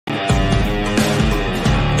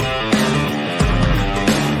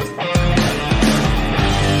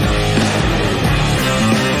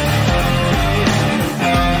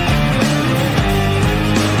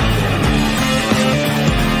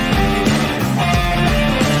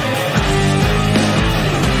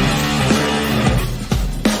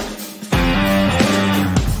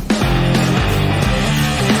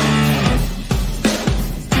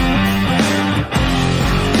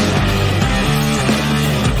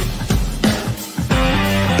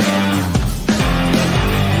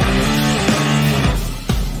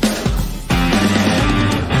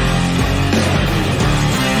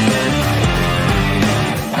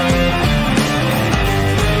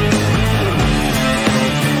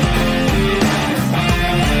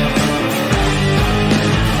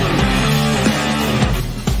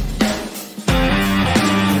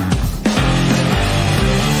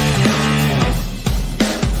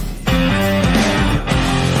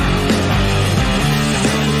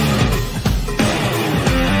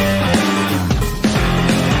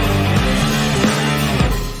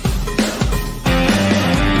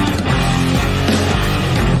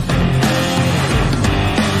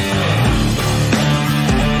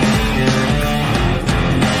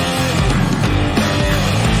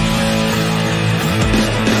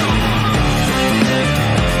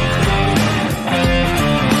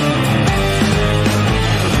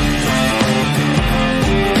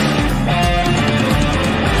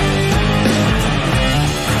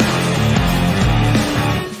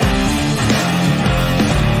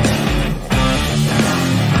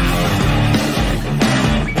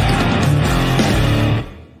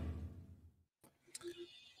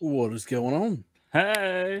What is going on?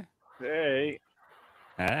 Hey. Hey.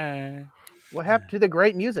 Hey. What happened to the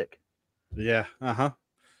great music? Yeah,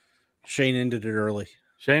 Shane ended it early.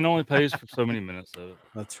 Shane only pays for so many minutes of it.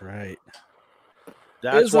 That's right.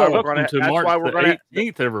 That's why we're going to March the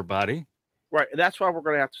 18th, everybody. Right. That's why we're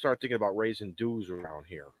going to have to start thinking about raising dues around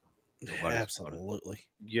here. Absolutely.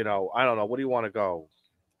 You know, I don't know. What do you want to go?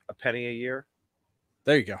 A penny a year?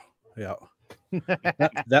 There you go. Yeah.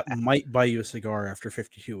 that might buy you a cigar after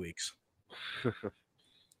 52 weeks.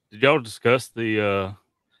 Did y'all discuss the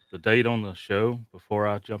date on the show before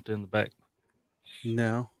I jumped in the back?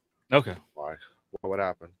 No. Okay. Why? What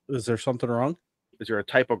happened? Is there something wrong? Is there a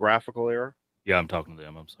typographical error? Yeah, I'm talking to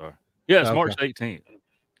them. I'm sorry. Yeah, it's March 18th.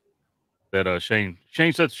 That Shane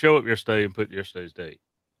set the show up yesterday and put yesterday's date.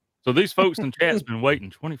 So these folks in chat's been waiting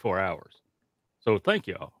 24 hours. So thank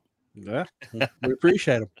y'all. Yeah, we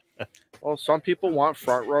appreciate them. Well, some people want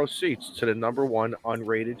front row seats to the #1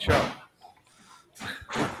 unrated show.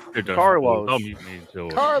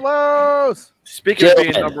 Carlos. Speaking of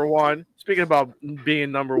being number one, speaking about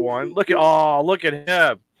being number one, look at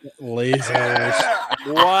him. Lasers.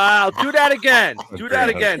 Wow. Do that again. Do that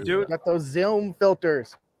again, dude. Got those Zoom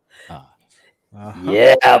filters.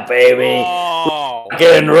 Yeah, baby. Oh. Rock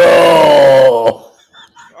and roll.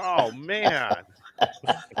 Oh man.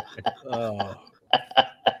 Oh.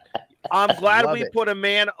 I'm glad we put a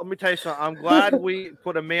man. Let me tell you something. I'm glad we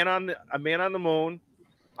put a man on the moon.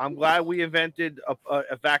 I'm glad we invented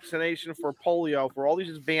a vaccination for polio for all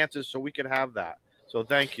these advances so we can have that. So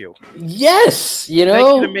thank you. Yes, you know.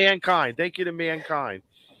 Thank you to mankind. Thank you to mankind.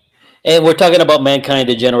 And we're talking about mankind,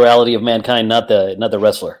 the generality of mankind, not the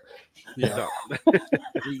wrestler. Yeah.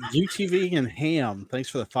 UTV and Ham, thanks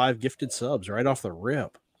for the 5 gifted subs right off the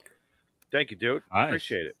rip. Thank you, dude. Nice.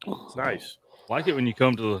 Appreciate it. It's nice. Like it when you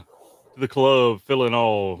come to the club feeling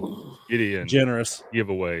all giddy and generous,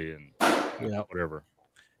 giveaway and whatever.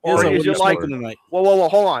 Or is it like whoa,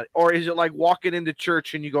 hold on? Or is it like walking into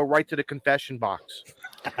church and you go right to the confession box?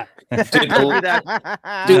 Dude,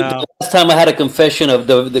 the last time I had a confession of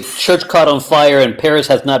the church caught on fire and Paris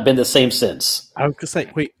has not been the same since. I was gonna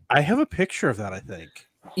say, wait, I have a picture of that, I think.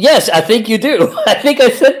 Yes, I think you do. I think I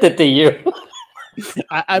sent it to you.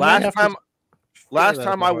 Last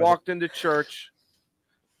time I walked into church,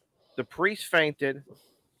 the priest fainted.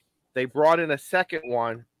 They brought in a second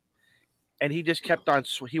one, and he just kept on.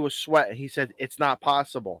 He was sweating. He said, "It's not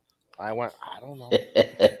possible." I went, I don't know.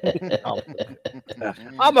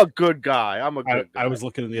 I'm a good guy. I was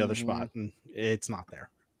looking in the other spot, and it's not there.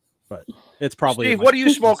 But it's probably. Steve, what are you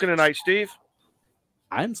smoking tonight, Steve?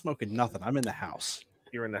 I'm smoking nothing. I'm in the house.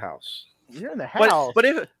 You're in the house. You're in the house.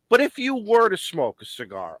 But if you were to smoke a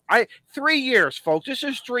cigar, 3 years, folks. This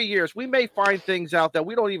is 3 years. We may find things out that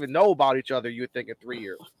we don't even know about each other. You think in 3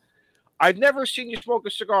 years. I've never seen you smoke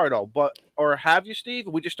a cigar though, or have you, Steve?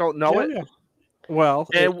 We just don't know it. Yeah. Well,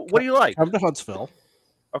 and what do you like? I'm to Huntsville.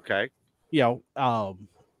 Okay.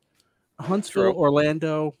 Huntsville,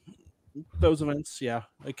 Orlando, those events,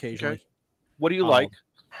 occasionally. Okay. What do you like?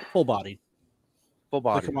 Full body. Full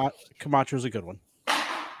body. Camacho's a good one.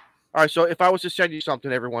 All right, so if I was to send you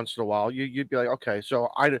something every once in a while, you'd be like, okay, so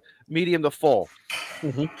medium to full.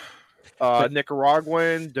 Mm-hmm.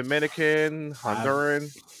 Nicaraguan, Dominican, Honduran.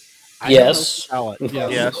 Yes.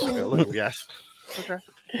 Yes. Yes. Okay.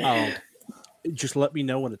 Just let me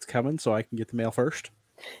know when it's coming so I can get the mail first.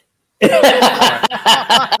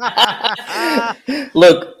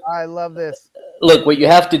 Look, I love this. Look, what you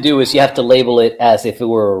have to do is you have to label it as if it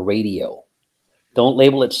were a radio. Don't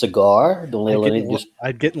label it cigar. Don't label it.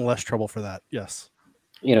 I'd get in less trouble for that. Yes.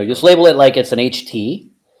 Just label it like it's an HT.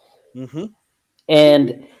 Mm-hmm.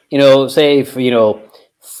 And say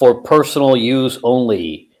for personal use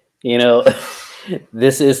only.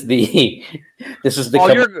 This is the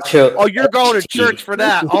you're going to church for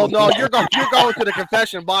that. Oh no, you're going to the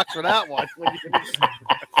confession box for that one.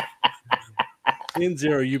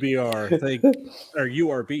 N0 UBR, or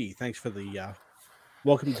URB. Thanks for the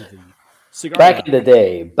welcome to the cigar. Back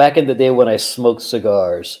in the day when I smoked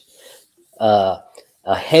cigars, a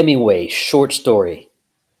Hemingway short story,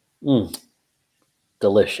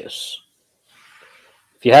 delicious.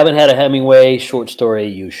 If you haven't had a Hemingway short story,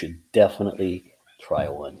 you should definitely try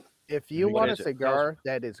one. If you want a cigar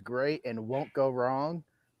that is great and won't go wrong,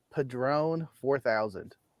 Padron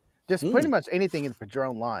 4000. Just pretty much anything in the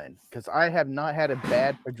Padron line, because I have not had a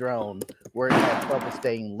bad Padron where it had trouble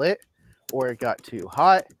staying lit, or it got too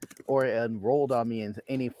hot, or it unrolled on me in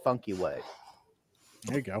any funky way.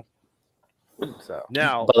 There you go. So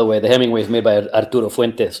now, by the way, the Hemingway is made by Arturo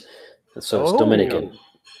Fuentes, so it's Dominican.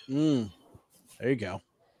 There you go.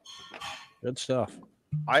 Good stuff.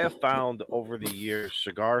 I have found over the years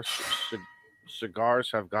cigars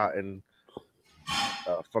have gotten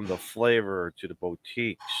from the flavor to the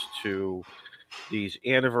boutiques to these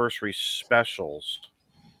anniversary specials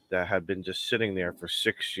that have been just sitting there for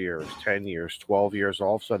 6 years, 10 years, 12 years.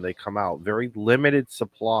 All of a sudden they come out, very limited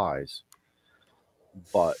supplies,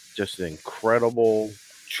 but just an incredible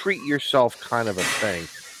treat yourself kind of a thing.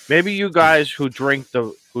 Maybe you guys who drink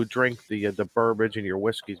the bourbons and your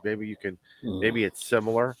whiskeys, maybe you can, maybe it's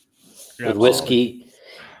similar. With whiskey,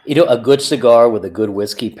 you know, a good cigar with a good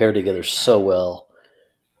whiskey paired together so well.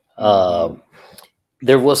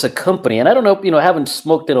 There was a company, and I don't know, you know, I haven't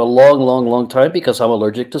smoked in a long time because I'm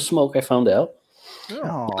allergic to smoke, I found out.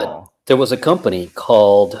 But there was a company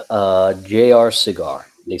called JR Cigar.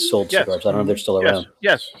 They sold cigars. I don't know if they're still around.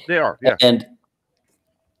 Yes, they are. Yeah. And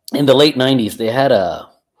in the late 90s, they had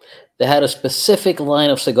a specific line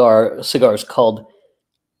of cigars called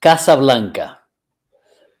Casablanca,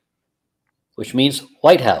 which means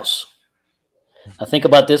White House. Now think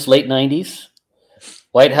about this, late 90s,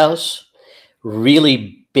 White House,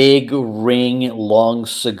 really big ring, long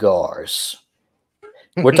cigars.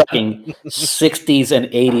 We're talking 60s and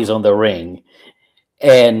 80s on the ring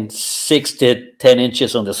and 6 to 10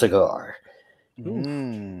 inches on the cigar.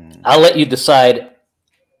 I'll let you decide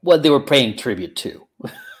what they were paying tribute to.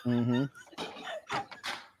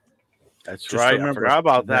 That's just right. I forgot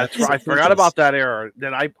about that. I forgot about that error.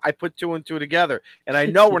 Then I put 2 and 2 together. And I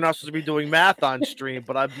know we're not supposed to be doing math on stream,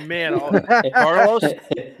 but Carlos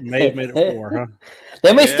may have made it 4, huh?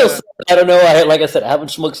 They may still. I don't know. Like I said, I haven't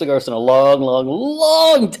smoked cigars in a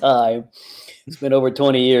long time. It's been over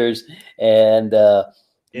 20 years, and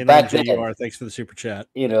back then, thanks for the super chat.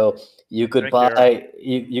 You know, you could buy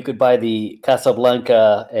the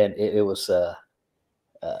Casablanca, and it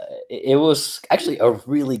was actually a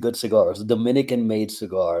really good cigar. It was a Dominican-made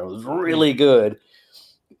cigar. It was really good,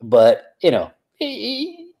 but you know,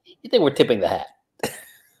 they were tipping the hat.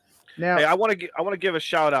 Now, hey, I want to give a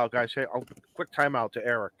shout out, guys. Hey, quick timeout to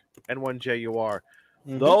Eric, N1JUR.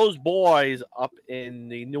 Those boys up in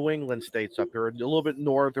the New England states up here, a little bit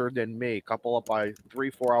northern than me, a couple up by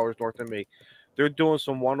 3-4 hours north of me. They're doing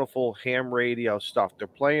some wonderful ham radio stuff. They're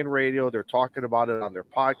playing radio. They're talking about it on their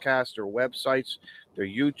podcasts, their websites, their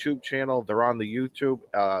YouTube channel. They're on the YouTube.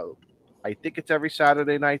 I think it's every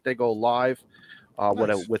Saturday night they go live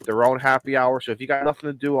with their own happy hour. So if you got nothing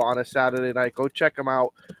to do on a Saturday night, go check them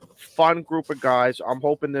out. Fun group of guys. I'm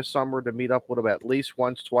hoping this summer to meet up with them at least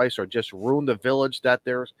once, twice, or just ruin the village that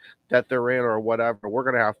they're in or whatever. We're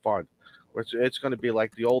gonna have fun. It's going to be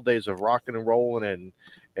like the old days of rocking and rolling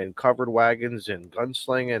and covered wagons and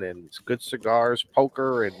gunslinging and good cigars,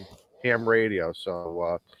 poker, and ham radio.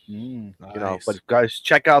 So, you know, but guys,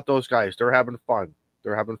 check out those guys. They're having fun.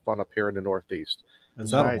 They're having fun up here in the Northeast.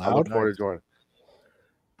 Is that allowed? I look forward to joining.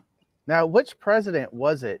 Now, which president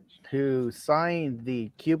was it who signed the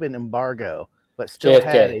Cuban embargo but still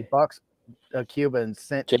had a box of Cubans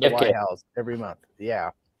sent to the White House every month? Yeah.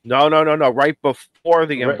 No. Right before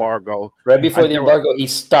the embargo. Right before the embargo, he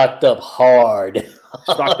stocked up hard.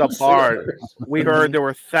 We heard there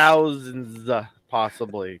were thousands,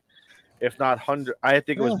 possibly, if not hundreds. I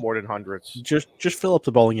think it was more than hundreds. Just fill up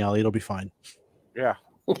the bowling alley; it'll be fine. Yeah.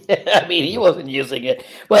 I mean, he wasn't using it.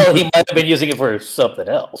 Well, he might have been using it for something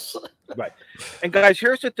else. Right. And guys,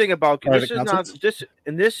 here's the thing about this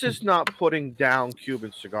is not putting down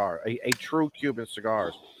Cuban cigar, a true Cuban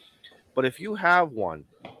cigars. But if you have one,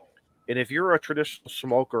 and if you're a traditional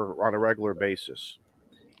smoker on a regular basis,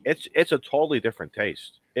 it's a totally different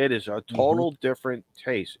taste. It is a total different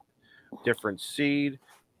taste, different seed,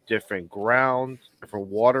 different ground, different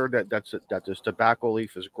water that this tobacco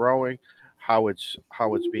leaf is growing, how it's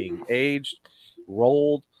being aged,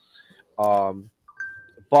 rolled.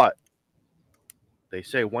 But they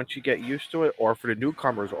say once you get used to it, or for the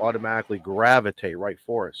newcomers, automatically gravitate right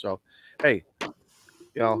for it. So, hey.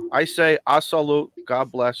 You know, I say, I salute,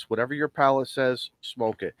 God bless, whatever your palate says,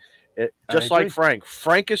 smoke it. Just like Frank.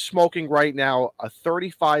 Frank is smoking right now a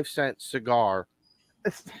 35-cent cigar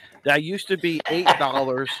that used to be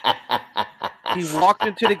 $8. He walked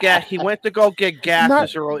into the gas. He went to go get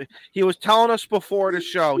gas early. He was telling us before the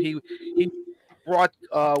show. He brought,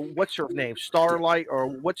 what's her name? Starlight, or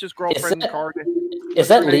what's his girlfriend? Is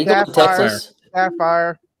that legal in Texas?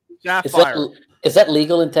 Sapphire. Is that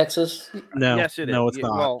legal in Texas? No. Yes, it is. No, it's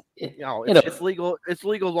not. Well, it's legal. It's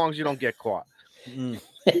legal as long as you don't get caught.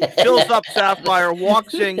 Fills up Sapphire,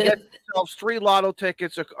 walks in, gets himself 3 lotto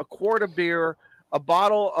tickets, a quart of beer, a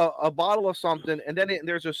bottle of something, and then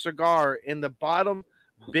there's a cigar in the bottom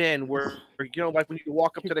bin where, you know, like when you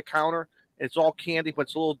walk up to the counter It's all candy, but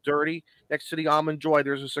it's a little dirty. Next to the Almond Joy,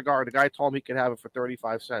 there's a cigar. The guy told me he could have it for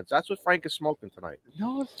 35 cents. That's what Frank is smoking tonight.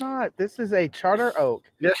 No, it's not. This is a Charter Oak.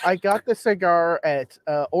 Yeah. I got the cigar at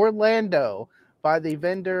Orlando by the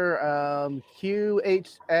vendor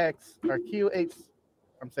QHX or QH.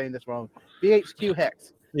 I'm saying this wrong. VHQ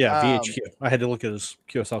Hex. Yeah, VHQ. I had to look at his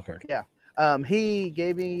QSL card. Yeah. He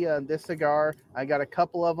gave me this cigar. I got a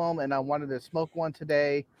couple of them, and I wanted to smoke one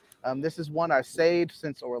today. This is one I saved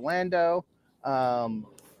since Orlando.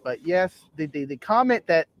 But yes, the comment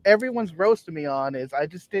that everyone's roasting me on is I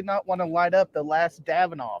just did not want to light up the last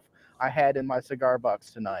Davidoff I had in my cigar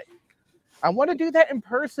box tonight. I want to do that in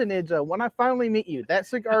person, Idja, when I finally meet you. That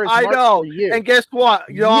cigar is marked for you. And guess what?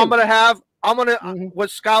 What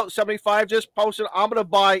Scout 75 just posted, I'm going to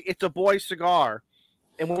buy It's a Boy cigar.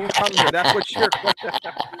 And when we come here, that's what you're.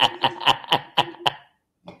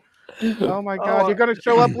 Oh my God! You're gonna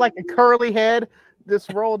show up like a curly head,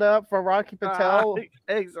 just rolled up for Rocky Patel.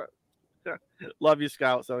 Exactly. Love you,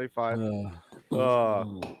 Scout 75.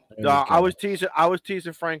 I was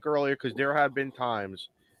teasing Frank earlier because there have been times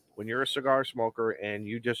when you're a cigar smoker and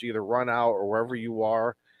you just either run out or wherever you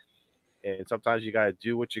are, and sometimes you got to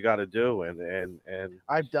do what you got to do. And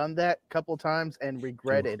I've done that a couple times and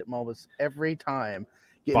regretted almost every time.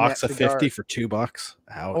 Box of 50 for $2.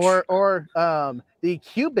 Ouch. Or the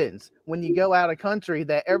Cubans when you go out of country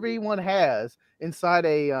that everyone has inside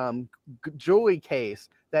a jewelry case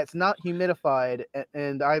that's not humidified,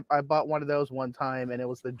 and I bought one of those one time, and it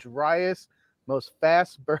was the driest, most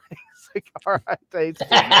fast burning cigar I tasted.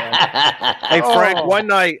 Hey Frank, one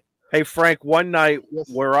night Yes.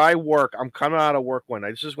 where I work, I'm coming out of work one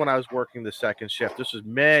night. This is when I was working the second shift. This is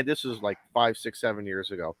like 5, 6, 7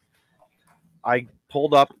 years ago. I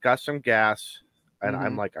pulled up, got some gas, and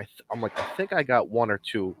I'm like, I think I got one or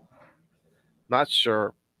two. Not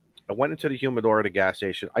sure. I went into the humidor at a gas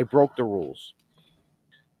station. I broke the rules.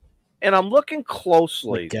 And I'm looking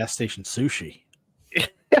closely. Like gas station sushi.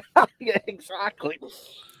 Yeah, exactly.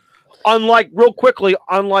 Unlike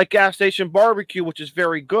gas station barbecue, which is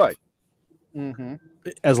very good.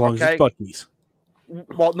 As long as it's Buc-ee's.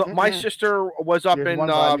 Well, no, my sister was up in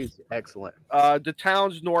excellent. The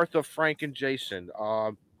towns north of Frank and Jason.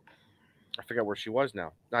 I forget where she was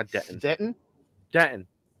now. Not Denton. Denton.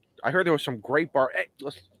 I heard there was some great bar. Hey,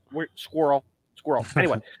 squirrel.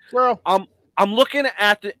 Anyway, Squirrel. I'm looking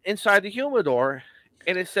at the inside the humidor,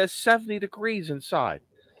 and it says 70 degrees inside.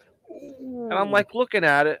 And I'm like looking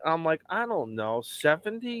at it. I'm like, I don't know,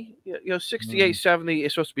 70. 68, 70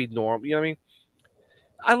 is supposed to be normal. You know what I mean?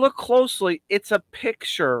 I look closely. It's a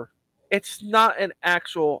picture. It's not an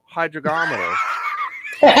actual hydrogometer.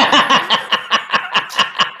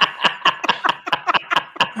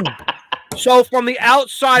 So from the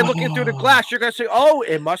outside looking through the glass, you're going to say, oh,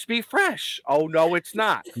 it must be fresh. Oh, no, it's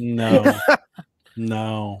not.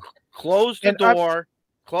 No. Close the door.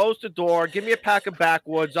 Close the door. Give me a pack of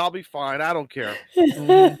backwoods. I'll be fine. I don't care.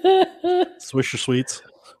 Swisher Sweets.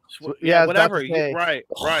 Yeah, whatever. Right.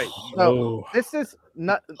 So this is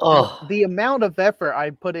not the amount of effort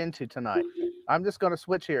I put into tonight. I'm just going to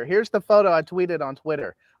switch here. Here's the photo I tweeted on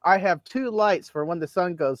Twitter. I have 2 lights for when the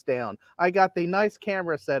sun goes down. I got the nice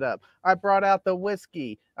camera set up. I brought out the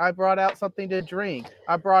whiskey. I brought out something to drink.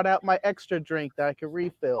 I brought out my extra drink that I could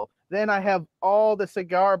refill. Then I have all the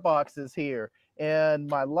cigar boxes here and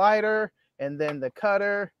my lighter and then the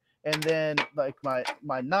cutter and then like my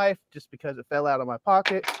knife just because it fell out of my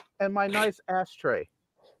pocket and my nice ashtray.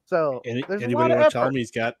 So anybody want to tell me he's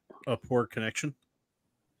got a poor connection?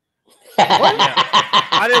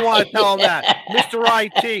 I didn't want to tell him that. Mr.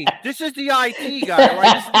 IT. This is the IT guy,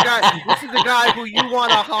 right? This is the guy who you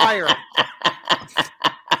want to hire.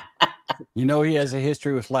 You know he has a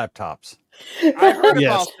history with laptops. I heard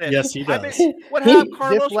about this. Yes, he does. What happened,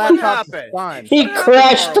 Carlos? What happened? He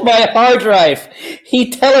crashed my hard drive.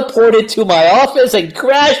 He teleported to my office and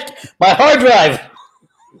crashed my hard drive.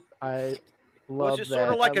 I love that. Was it that.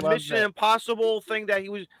 sort of like a Mission Impossible thing that he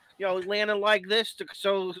was, landing like this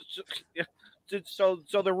so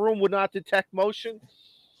the room would not detect motion?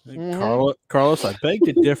 Carlos, I beg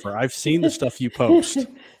to differ. I've seen the stuff you post.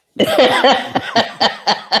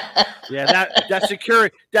 Yeah,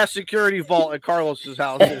 that security vault at Carlos's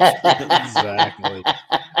house is exactly.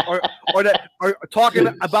 Or talking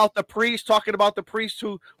about the priest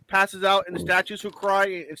who passes out and the statues who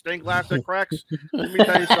cry and stained glass that cracks. Let me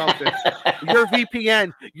tell you something.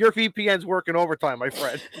 Your VPN's working overtime, my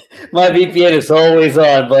friend. My VPN is always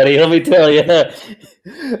on, buddy. Let me tell you.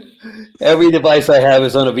 Every device I have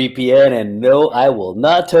is on a VPN, and no, I will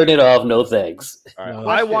not turn it off. No thanks. All right.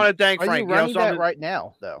 I want to thank Frank. Are you running that right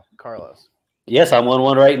now, though, Carlos? Yes, I'm on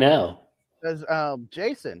one right now. Because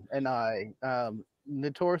Jason and I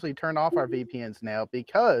notoriously turn off our VPNs now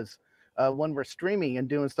because when we're streaming and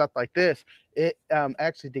doing stuff like this, it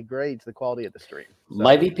actually degrades the quality of the stream. So,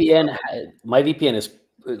 my VPN is,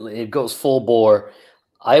 it goes full bore.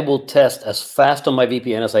 I will test as fast on my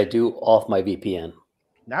VPN as I do off my VPN.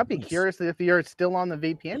 Now I'd be curious if you're still on the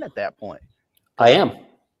VPN at that point. I am.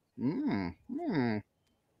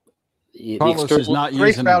 Carlos is not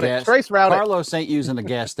using a gas. Trace routing. Carlos ain't using a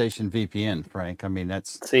gas station VPN, Frank. I mean,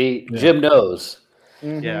 that's Jim knows.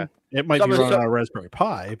 Yeah, it might be running on a Raspberry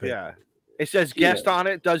Pi. But... Yeah, it says guest on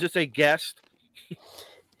it. Does it say guest?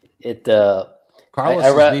 It.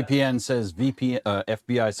 Carlos's VPN says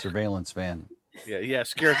FBI surveillance van. Yeah,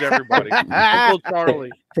 scares everybody. Uncle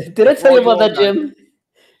Charlie. Did I tell you about that, Jim?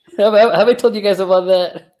 Have I told you guys about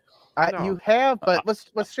that? No. You have, but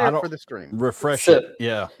let's share it for the stream. Refresh it.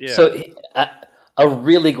 Yeah. So a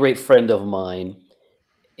really great friend of mine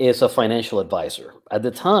is a financial advisor. At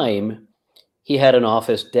the time, he had an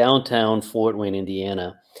office downtown Fort Wayne,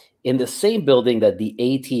 Indiana, in the same building that the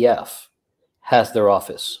ATF has their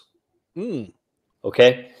office.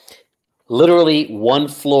 Okay? Literally one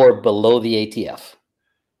floor below the ATF.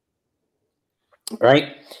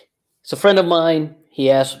 Right? It's a friend of mine. He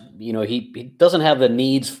asked, he doesn't have the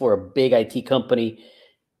needs for a big IT company,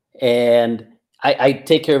 and I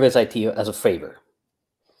take care of his IT as a favor.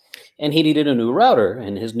 And he needed a new router,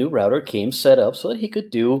 and his new router came set up so that he could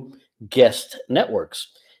do guest networks.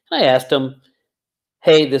 And I asked him,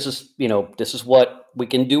 hey, this is what we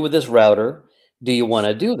can do with this router. Do you want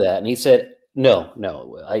to do that? And he said,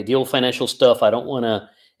 no, I deal with financial stuff. I don't want to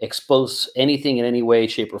expose anything in any way,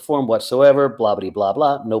 shape, or form whatsoever, blah, blah, blah,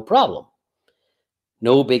 blah. No problem.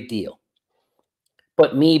 No big deal.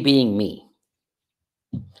 But me being me,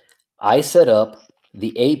 I set up the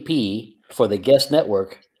AP for the guest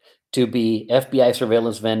network to be FBI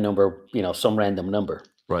surveillance van number, some random number.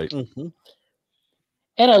 Right. Mm-hmm.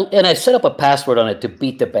 And I set up a password on it to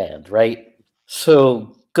beat the band, right?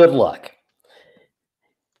 So good luck.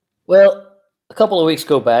 Well, a couple of weeks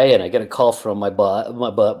go by, and I get a call from my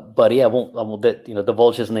buddy. I won't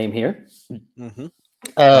divulge his name here. Mm-hmm.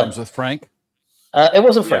 Comes with Frank. It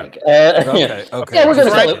wasn't Frank. Okay. Yeah, we're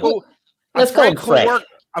gonna let's call him Frank.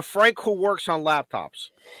 A Frank who works on laptops.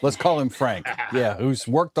 Let's call him Frank. Yeah, who's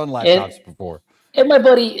worked on laptops before. And my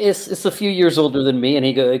buddy is a few years older than me, and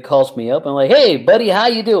he calls me up. I'm like, "Hey, buddy, how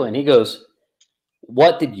you doing?" He goes,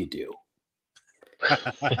 "What did you do?"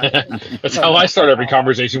 That's how I start every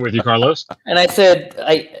conversation with you, Carlos. And I said,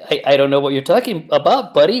 I don't know what you're talking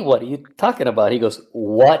about, buddy. What are you talking about? He goes,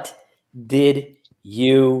 "What did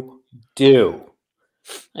you do?"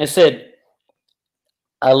 I said,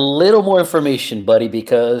 "A little more information, buddy,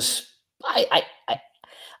 because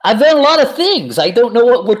I've done a lot of things. I don't know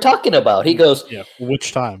what we're talking about." He goes, "Yeah,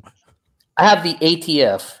 which time?" "I have the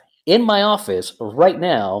ATF in my office right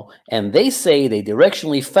now, and they say they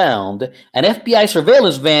directionally found an FBI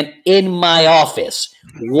surveillance van in my office.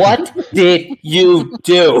 What did you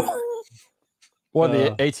do?" Well,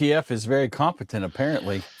 the ATF is very competent,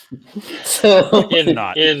 apparently. So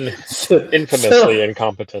infamously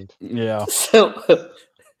incompetent. Yeah. So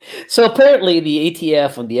apparently the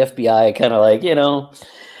ATF and the FBI kind of like,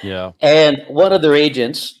 Yeah. And one of their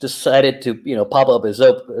agents decided to, pop up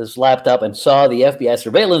his laptop and saw the FBI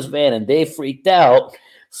surveillance van, and they freaked out.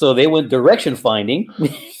 So they went direction finding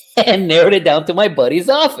and narrowed it down to my buddy's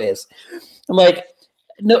office. I'm like,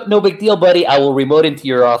 no big deal, buddy. I will remote into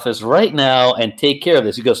your office right now and take care of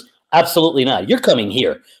this. He goes, "Absolutely not. You're coming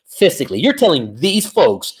here physically. You're telling these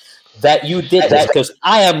folks that you did that because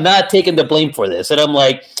I am not taking the blame for this." And I'm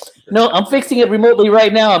like, "No, I'm fixing it remotely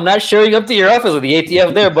right now. I'm not showing up to your office with the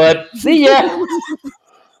ATF there, bud. See ya."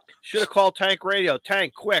 Should have called Tank Radio.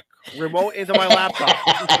 Tank, quick, remote into my laptop.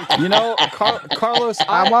 Carlos,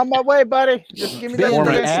 I'm on my way, buddy. Just give me that. Being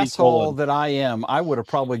the asshole that I am, I would have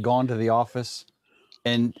probably gone to the office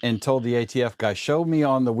and told the ATF guy, "Show me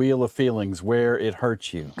on the wheel of feelings where it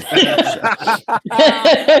hurts you."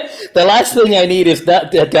 The last thing I need is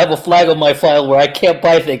not to have a flag on my file where I can't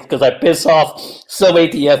buy things because I piss off some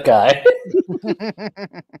ATF guy.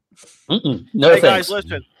 No hey thanks. guys,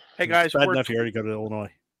 listen. Hey guys, bad enough you already go to Illinois.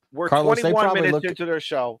 We're Carlos, 21 minutes into their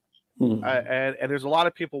show, and there's a lot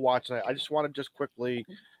of people watching. I just want to quickly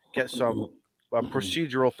get some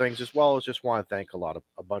procedural things, as well as just want to thank a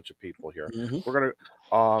bunch of people here. We're gonna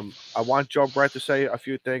I want Joe Brett to say a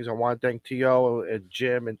few things. I want to thank T.O. and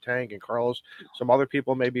Jim and Tank and Carlos. Some other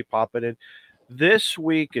people may be popping in. This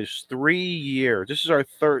week is 3 years. This is our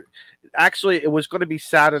third. Actually, it was going to be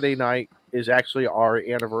Saturday night, is actually our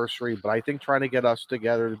anniversary, but I think trying to get us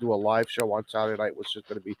together to do a live show on Saturday night was just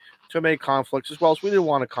going to be too many conflicts, as well as we didn't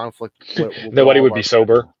want a conflict. Nobody would be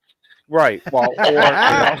sober. Right. Well,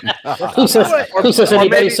 Who says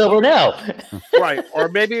anybody's sober now? Right. Or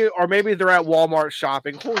maybe they're at Walmart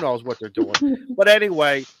shopping. Who knows what they're doing? But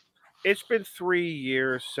anyway, it's been 3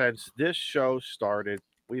 years since this show started.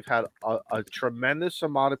 We've had a tremendous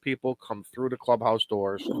amount of people come through the Clubhouse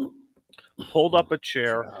doors, pulled up a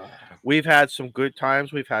chair. We've had some good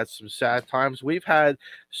times. We've had some sad times. We've had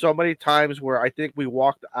so many times where I think we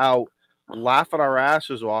walked out laughing our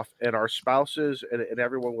asses off, and our spouses and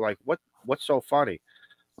everyone were like, what's so funny?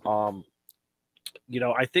 I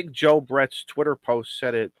think Joe Brett's Twitter post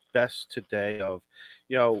said it best today of,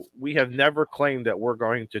 we have never claimed that we're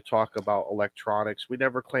going to talk about electronics. We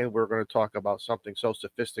never claimed we're going to talk about something so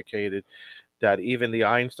sophisticated that even the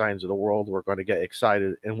Einsteins of the world were going to get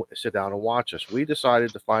excited and sit down and watch us. We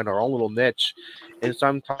decided to find our own little niche, and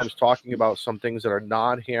sometimes talking about some things that are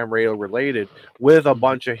non-ham radio related with a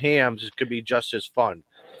bunch of hams could be just as fun.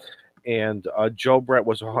 And Joe Brett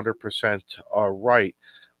was 100% right.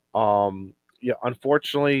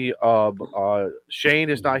 Unfortunately, Shane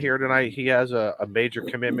is not here tonight. He has a major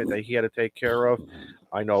commitment that he had to take care of.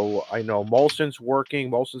 I know Molson's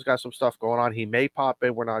working. Molson's got some stuff going on. He may pop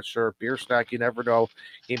in. We're not sure. Beer Snack, you never know.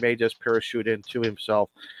 He may just parachute into himself.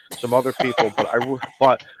 Some other people,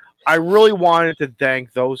 but I really wanted to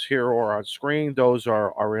thank those here who are on screen. Those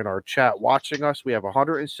are in our chat watching us. We have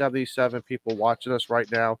 177 people watching us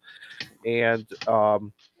right now, and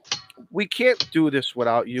we can't do this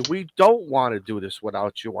without you. We don't want to do this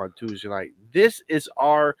without you on Tuesday night. This is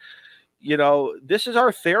our, this is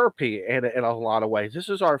our therapy in a lot of ways. This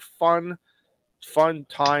is our fun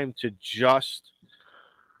time to just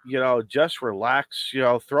relax,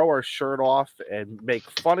 throw our shirt off and make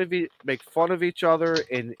fun of each other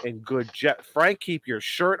in good jet. Frank, keep your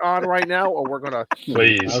shirt on right now, or we're gonna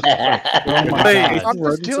Please. We're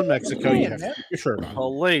in Mexico. You have to keep your shirt on.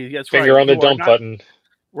 Please, that's Finger right. on the dump button.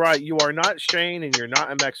 Right, you are not Shane, and you're not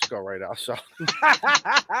in Mexico right now. So,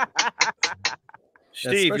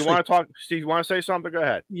 Steve, you want to talk? Steve, you want to say something? Go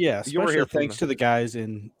ahead. Yeah, you were here. Thanks to the guys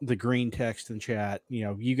in the green text and chat.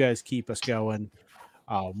 You guys keep us going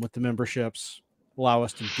with the memberships, allow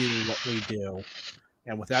us to do what we do.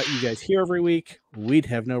 And without you guys here every week, we'd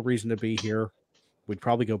have no reason to be here. We'd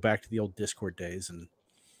probably go back to the old Discord days, and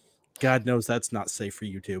God knows that's not safe for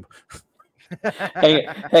YouTube.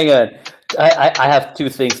 Hang on. I have two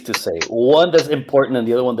things to say. One that's important and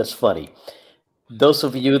the other one that's funny. Those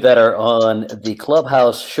of you that are on the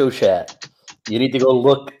Clubhouse show chat, you need to go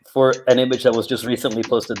look for an image that was just recently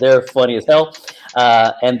posted there. Funny as hell.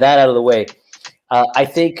 And that out of the way. I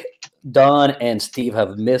think Don and Steve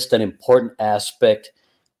have missed an important aspect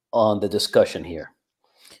on the discussion here.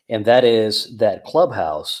 And that is that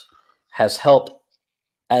Clubhouse has helped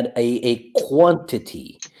at a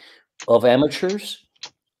quantity of amateurs,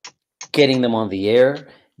 getting them on the air,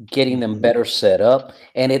 getting them better set up.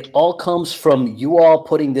 And it all comes from you all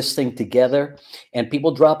putting this thing together and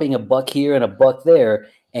people dropping a buck here and a buck there,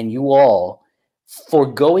 and you all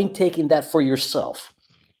taking that for yourself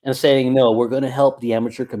and saying, no, we're going to help the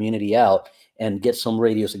amateur community out and get some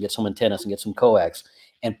radios and get some antennas and get some coax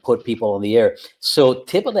and put people on the air. So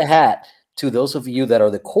tip of the hat to those of you that are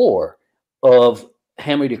the core of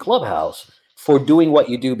Ham Radio Clubhouse for doing what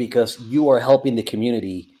you do, because you are helping the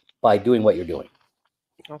community by doing what you're doing.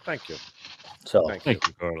 Oh, thank you. So Thank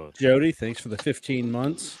you, Carlos. Jody, thanks for the 15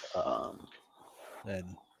 months.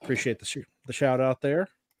 And appreciate the shout out there.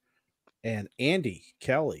 And Andy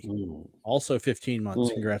Kelly, also 15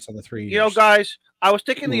 months. Congrats on the 3 years. Guys, I was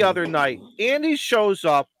thinking the other night, Andy shows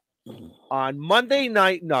up on Monday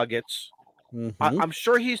Night Nuggets. I'm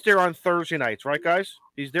sure he's there on Thursday nights, right, guys?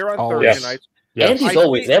 He's there on Thursday nights. Yes. Andy's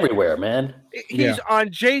always everywhere, man. He's on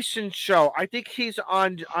Jason's show. I think he's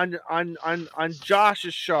on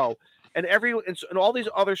Josh's show, and all these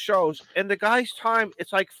other shows. And the guy's time,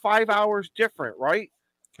 it's like 5 hours different, right?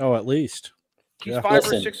 Oh, at least. He's 5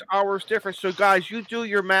 or 6 hours different. So, guys, you do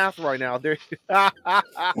your math right now. There.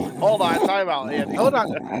 Hold on, time out, Andy. Hold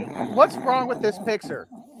on. What's wrong with this picture?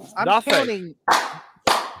 I'm Nothing.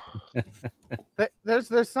 Counting.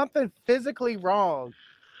 There's something physically wrong.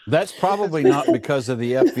 That's probably not because of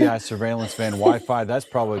the FBI surveillance van Wi-Fi. That's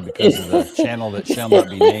probably because of the channel that shall not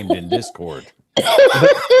be named in Discord.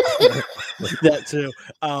 That too.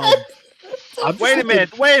 Wait a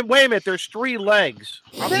minute. Wait a minute. There's 3 legs.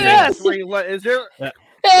 Yes. 3 legs. Is there?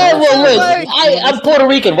 Well, look, I'm Puerto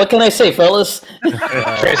Rican. What can I say, fellas?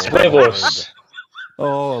 Tres huevos.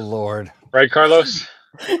 Oh, Lord. Right, Carlos?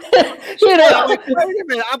 You know, I'm like, wait a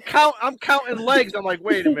minute. I'm counting legs. I'm like,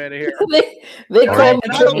 wait a minute here. they call me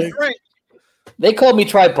And I don't drink. they call me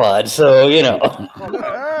tripod, so you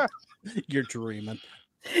know. You're dreaming.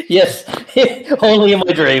 Yes, only in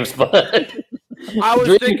my dreams, but I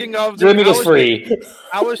was thinking of dreaming is free.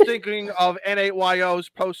 I was thinking of N8YO's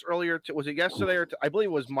post earlier. Was it yesterday or I believe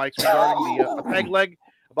it was Mike's regarding the peg leg,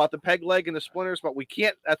 about the peg leg and the splinters. But we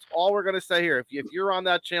can't. That's all we're gonna say here. If you're on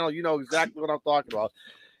that channel, you know exactly what I'm talking about.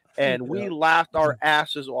 And we laughed our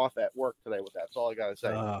asses off at work today with that. That's all I gotta say.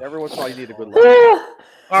 Every once in a while, you need a good laugh.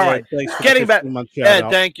 All right, getting back, Ed.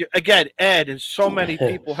 Thank you again, Ed. And so many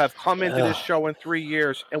people have come into this show in 3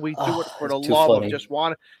 years, and we do it for the love of just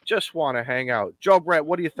want to hang out. Joe Brett,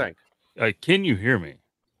 what do you think? Can you hear me?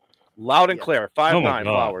 Loud and clear. 5'9" God.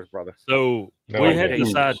 flowers, brother. So we had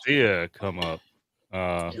this idea come up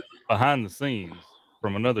behind the scenes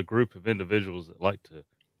from another group of individuals that like to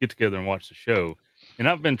get together and watch the show. And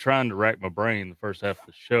I've been trying to rack my brain the first half of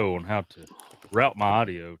the show on how to route my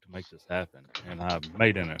audio to make this happen. And I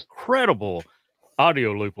made an incredible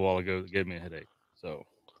audio loop a while ago that gave me a headache. So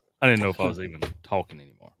I didn't know if I was even talking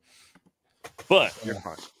anymore. But you're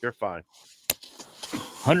fine. You're fine.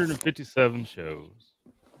 157 shows,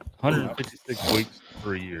 156 weeks,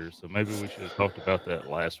 3 years. So maybe we should have talked about that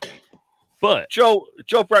last week. But Joe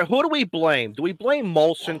Brett, who do we blame? Do we blame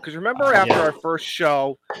Molson? Because remember after our first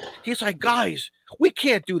show, he's like, guys, we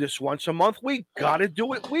can't do this once a month. We got to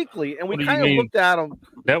do it weekly. And we kind of looked at him.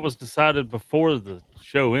 That was decided before the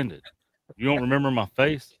show ended. You don't remember my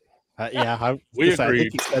face? We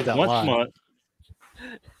agreed once a month.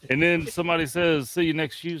 And then somebody says, see you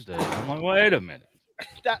next Tuesday. I'm like, wait a minute.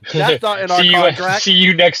 That's not in our contract. See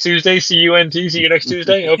you next Tuesday. CUNT. See you next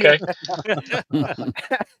Tuesday. Okay.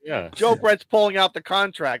 Yeah. Joe Brett's pulling out the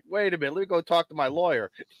contract. Wait a minute. Let me go talk to my lawyer.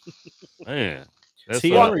 Man. Are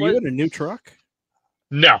you in a new truck?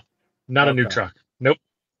 No, not a new truck. Nope.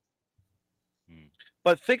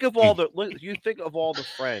 But think of all the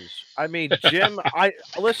friends. I mean, Jim. I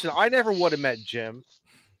never would have met Jim.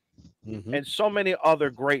 Mm-hmm. And so many other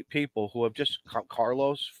great people who have just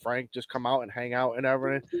Carlos, Frank, just come out and hang out and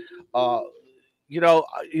everything.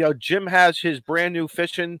 Jim has his brand new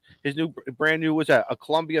was that a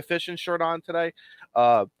Columbia fishing shirt on today.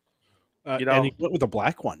 And he went with a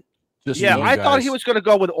black one. I thought he was going to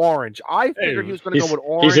go with orange. I figured he was going to go with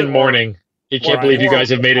orange. He's in mourning. He can't believe you guys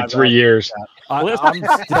have made it 3 years. I'm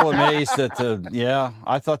still amazed that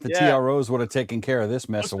I thought the TROs would have taken care of this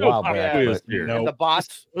mess a while back. And the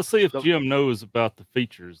bots. Let's see if Jim knows about the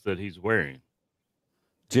features that he's wearing.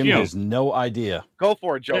 Jim has no idea. Go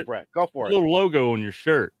for it, Joe Brett. Go for it. Little logo on your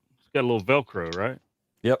shirt. It's got a little Velcro, right?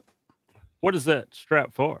 Yep. What is that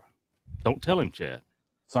strap for? Don't tell him, Chad.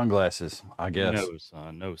 Sunglasses, I guess.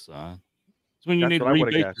 No, son. It's when you need to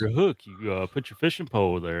rebait your hook. You put your fishing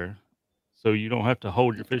pole there. So you don't have to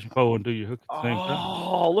hold your fishing pole and do your hook at the same time.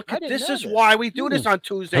 Oh, look at this! Is why we do this on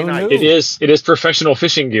Tuesday night. It is professional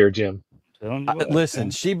fishing gear, Jim. Listen,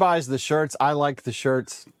 she buys the shirts. I like the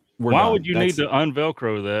shirts. Why would you need to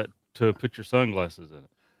unvelcro that to put your sunglasses in it?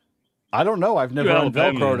 I don't know. I've never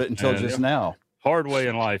unvelcroed it until just now. Hard way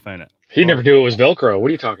in life, ain't it? He never knew it was Velcro. What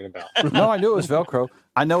are you talking about? No, I knew it was Velcro.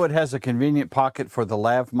 I know it has a convenient pocket for the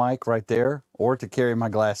lav mic right there, or to carry my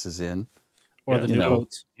glasses in. Or the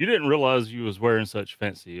notes. You didn't realize you was wearing such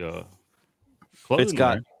fancy clothing. It's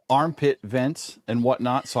got armpit vents and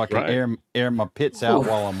whatnot, so I can air my pits out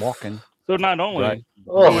while I'm walking. So not only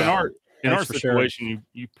in our situation,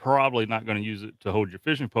 you probably not going to use it to hold your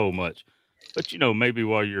fishing pole much, but maybe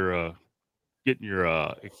while you're getting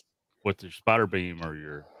your with your spider beam or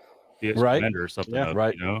your commander or something.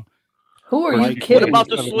 Who are you kidding? What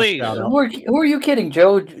about the sleeves? Who are you kidding,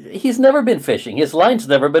 Joe? He's never been fishing. His line's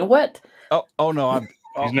never been wet. Oh no!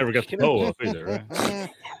 He's never got the pole up either, right?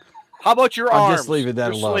 How about your arms? I'm just leaving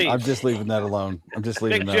that alone. I'm just leaving that alone. I'm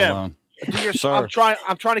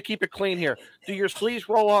trying to keep it clean here. Do your sleeves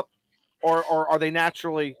roll up, or are they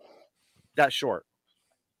naturally that short?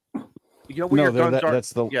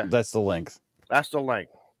 That's the length. That's the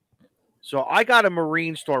length. So I got a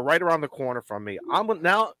marine store right around the corner from me. I'm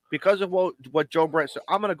now, because of what Joe Brett said,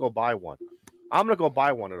 I'm gonna go buy one. I'm gonna go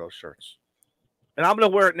buy one of those shirts. And I'm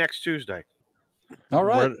going to wear it next Tuesday. All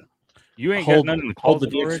right. You ain't got nothing to hold the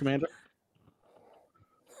DX Commander.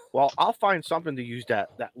 Well, I'll find something to use that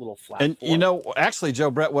little flap. And actually,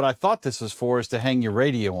 Joe Brett, what I thought this was for is to hang your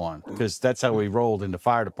radio on, because that's how we rolled in the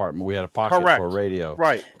fire department. We had a pocket for a radio.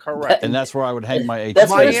 Right, correct. And that's where I would hang my AT.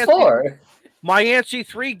 That's what it's for. My ANSI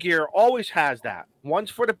 3 gear always has that.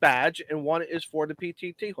 One's for the badge and one is for the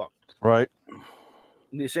PTT hook. Right.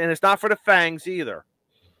 And it's not for the fangs either.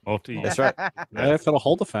 That's right. If it'll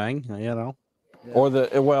hold the fang, Yeah. Or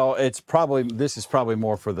this is probably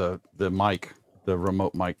more for the mic, the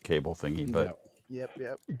remote mic cable thingy. But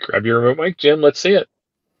Yep. Grab your remote mic, Jim. Let's see it.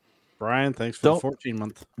 Brian, thanks for the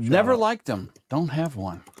 14-month. Never liked them. Don't have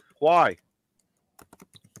one. Why?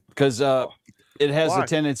 Because it has a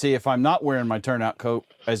tendency, if I'm not wearing my turnout coat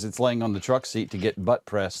as it's laying on the truck seat, to get butt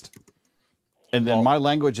pressed. And then my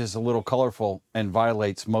language is a little colorful and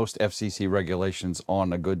violates most FCC regulations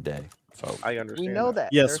on a good day. So I understand. We know that.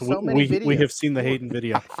 Yes, There's so many we have videos. seen the Hayden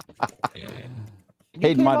video.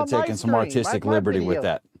 Hayden might have taken some artistic liberty with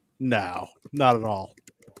that. No, not at all.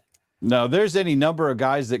 No, there's any number of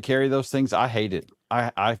guys that carry those things. I hate it.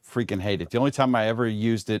 I freaking hate it. The only time I ever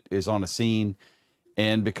used it is on a scene,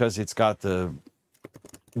 and because it's got the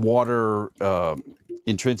water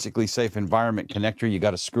intrinsically safe environment connector, you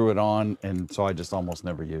got to screw it on, and so I just almost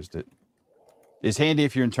never used it. It's handy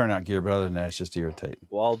if you're in turnout gear, but other than that, it's just irritating.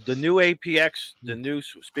 Well, the new APX, the new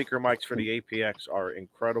speaker mics for the APX are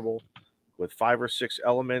incredible with 5 or 6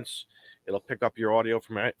 elements. It'll pick up your audio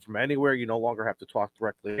from anywhere. You no longer have to talk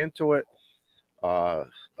directly into it. A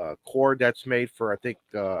cord that's made for, I think,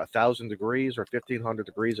 1,000 degrees or 1,500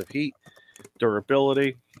 degrees of heat.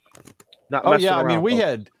 Durability. Not Oh, messing yeah. I mean,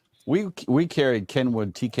 around, we carried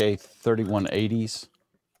Kenwood TK3180s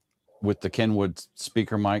with the Kenwood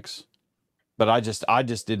speaker mics. But I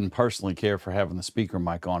just didn't personally care for having the speaker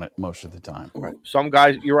mic on it most of the time. Right. Some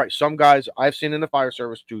guys, you're right. Some guys I've seen in the fire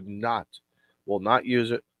service will not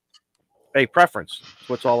use it. Hey, preference. That's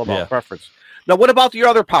what it's all about. Yeah. Preference. Now, what about your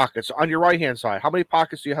other pockets on your right-hand side? How many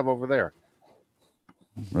pockets do you have over there?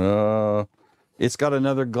 It's got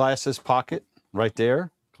another glasses pocket right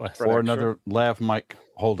there, or another lav mic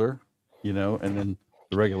holder, and then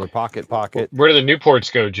the regular pocket. Where do the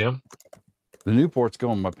Newports go, Jim? The Newports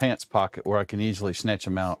go in my pants pocket where I can easily snatch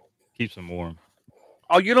them out. Keeps them warm.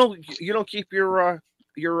 Oh, you don't keep your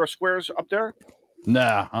squares up there?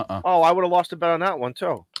 Nah. Oh, I would have lost a bet on that one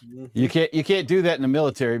too. You can't do that in the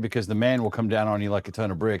military because the man will come down on you like a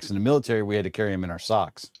ton of bricks. In the military, we had to carry him in our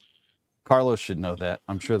socks. Carlos should know that.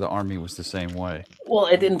 I'm sure the Army was the same way. Well,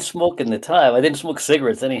 I didn't smoke in the time. I didn't smoke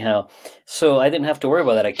cigarettes anyhow, so I didn't have to worry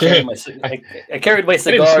about that. I carried my cigars. I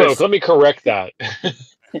didn't smoke. Let me correct that.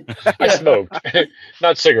 I smoked,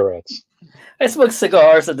 not cigarettes. I smoked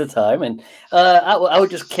cigars at the time, and I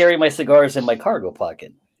would just carry my cigars in my cargo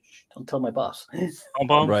pocket. Don't tell my boss.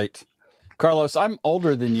 Right. Carlos, I'm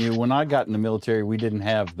older than you. When I got in the military, we didn't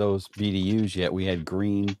have those BDUs yet. We had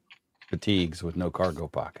green fatigues with no cargo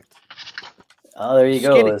pockets. Oh, there you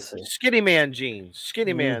go. Skinny man jeans,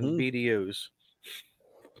 skinny man BDUs.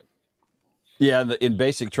 Yeah, in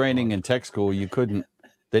basic training and tech school,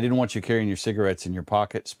 they didn't want you carrying your cigarettes in your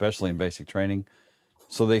pocket, especially in basic training.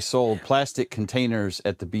 So they sold plastic containers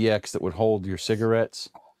at the BX that would hold your cigarettes.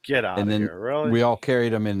 Get out of here, really? We all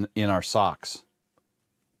carried them in our socks.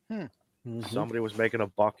 Somebody was making a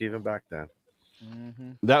buck even back then.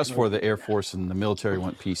 That was for the Air Force, and the military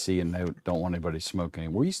went PC, and they don't want anybody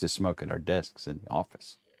smoking. We used to smoke at our desks in the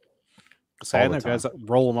office. I know guys that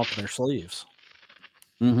roll them up in their sleeves.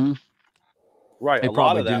 Mm-hmm. Right. They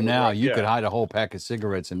probably do now. You could hide a whole pack of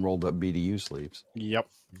cigarettes in rolled up BDU sleeves. Yep.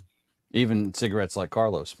 Even cigarettes like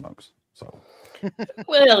Carlos smokes. So.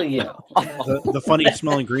 Well, the funny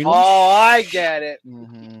smelling green ones. Oh, I get it.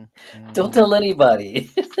 Don't tell anybody.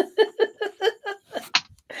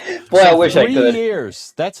 Boy, I wish I could. 3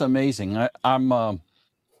 years. That's amazing. I'm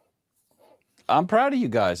proud of you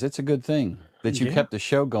guys. It's a good thing that you kept the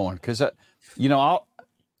show going, because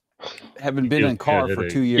having been in car for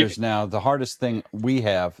 2 years now, the hardest thing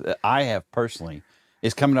that I have personally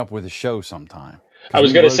is coming up with a show sometime. I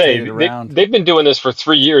was going to say, they've been doing this for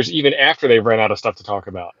 3 years, even after they've run out of stuff to talk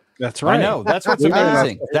about. That's right. I know. That's what's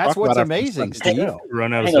amazing. That's what's amazing, Steve.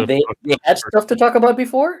 Run out of stuff. They had stuff to talk about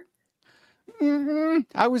before?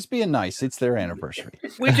 I was being nice. It's their anniversary.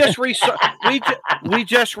 We just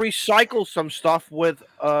recycle some stuff with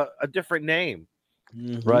a different name.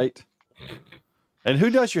 Right. And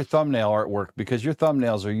who does your thumbnail artwork? Because your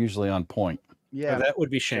thumbnails are usually on point. Yeah, that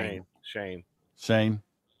would be Shane. Shane.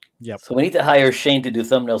 Yep. So we need to hire Shane to do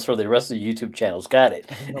thumbnails for the rest of the YouTube channels. Got it.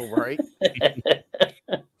 Right.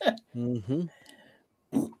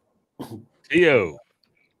 Theo.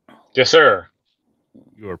 Yes, sir.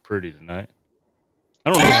 You are pretty tonight.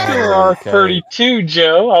 I don't know. You are 32,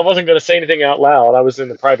 Joe. I wasn't going to say anything out loud. I was in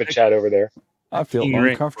the private chat over there. I feel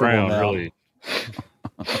uncomfortable now. Really.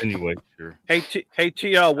 Anyway, sure. Hey,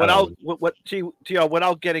 T.O.,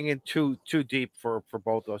 without getting into too deep for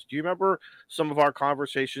both of us, do you remember some of our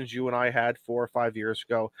conversations you and I had 4 or 5 years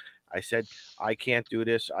ago? I said, I can't do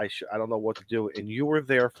this. I don't know what to do. And you were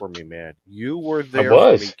there for me, man. You were there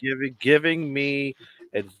for me, giving me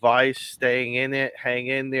advice, staying in it, hang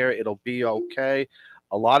in there. It'll be okay.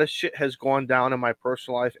 A lot of shit has gone down in my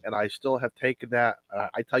personal life, and I still have taken that.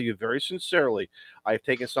 I tell you very sincerely, I've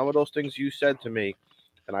taken some of those things you said to me,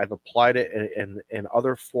 and I've applied it in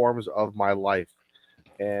other forms of my life.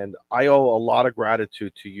 And I owe a lot of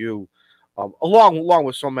gratitude to you, along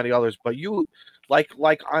with so many others. But you, like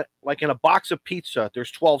in a box of pizza,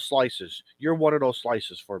 there's 12 slices. You're one of those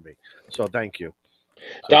slices for me. So thank you.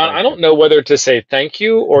 Don, I don't know whether to say thank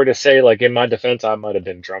you or to say, like, in my defense, I might have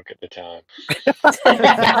been drunk at the time.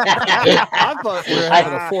 I thought we were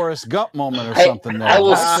having a Forrest Gump moment or something there. I will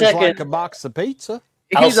Life is second- like a box of pizza.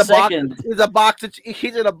 He's in a box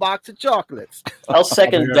of chocolates. I'll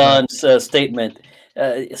second Don's statement.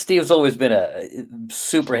 Steve's always been a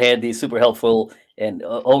super handy, super helpful, and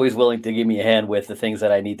always willing to give me a hand with the things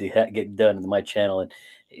that I need to get done in my channel. And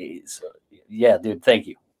so, yeah, dude, thank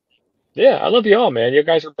you. Yeah, I love you all, man. You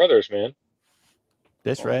guys are brothers, man.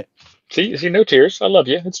 That's right. See, no tears. I love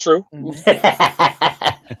you. It's true.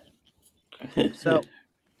 So,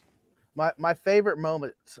 my favorite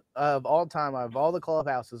moments of all time, of all the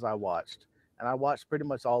Clubhouses I watched, and I watched pretty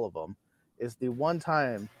much all of them, is the one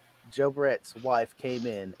time Joe Brett's wife came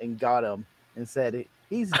in and got him and said,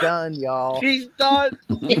 "He's done, y'all. He's done.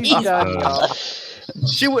 He's done, y'all."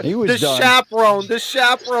 He was done. The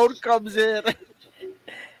chaperone comes in.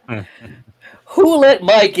 Who let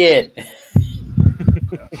Mike in?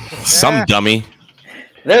 Some dummy.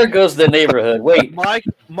 There goes the neighborhood. Wait,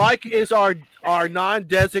 Mike is our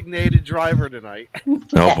non-designated driver tonight.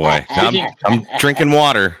 Oh boy, I'm drinking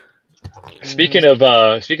water. Speaking of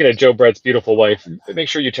Joe Brett's beautiful wife, make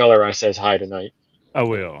sure you tell her I says hi tonight. I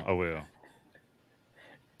will.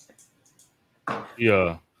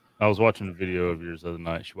 Yeah, I was watching a video of yours the other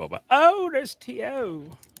night. She walked by. Oh, that's T.O.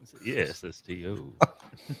 I said, yes, that's T.O.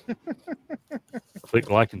 Click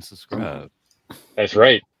like and subscribe. That's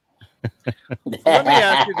right. Let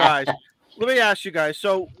me ask you guys.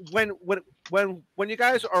 So when you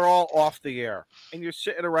guys are all off the air and you're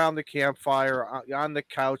sitting around the campfire on the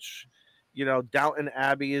couch, Downton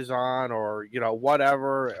Abbey is on, or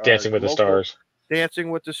whatever, Dancing with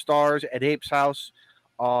the Stars at Ape's house,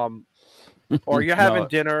 or you're having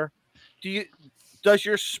dinner. Does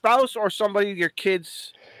your spouse or somebody, your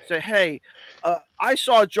kids, say, "Hey, I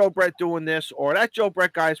saw Joe Brett doing this," or "That Joe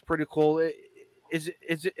Brett guy is pretty cool"? Is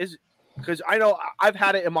because I know I've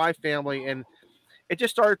had it in my family, and it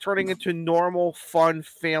just started turning into normal, fun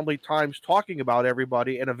family times, talking about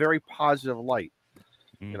everybody in a very positive light.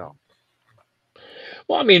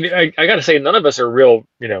 Well, I mean, I got to say, none of us are real,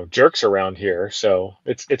 jerks around here, so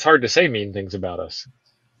it's hard to say mean things about us.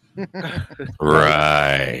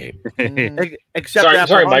 Right. Except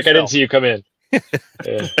sorry, Mike, I didn't see you come in.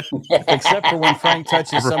 Yeah. Except for when Frank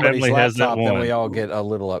touches somebody's family has that laptop, then one. we all get a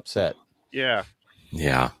little upset. Yeah.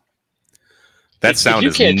 That sound if you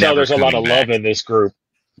is can't tell never there's a lot of coming back. love in this group,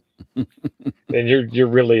 then you're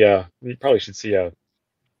really you probably should see a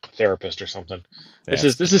therapist or something. This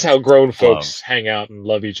is how grown folks hang out and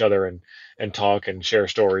love each other and talk and share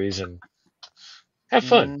stories and have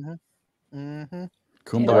fun.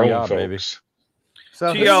 Kumbaya, baby.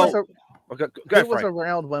 So T.O. who was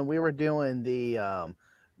around when we were doing the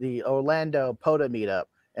Orlando POTA meetup,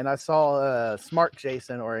 and I saw Smart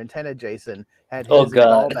Jason or Antenna Jason had his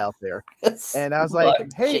bulb out there, and I was like,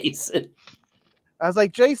 "Hey, Jason." I was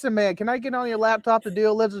like, "Jason, man, can I get on your laptop to do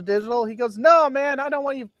a little digital?" He goes, "No, man, I don't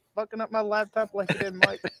want you fucking up my laptop like you did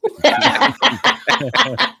Mike."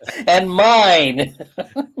 And mine.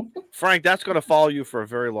 Frank, that's going to follow you for a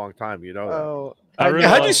very long time. You know that. Oh,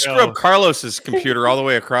 How'd you screw up Carlos's computer all the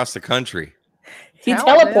way across the country? He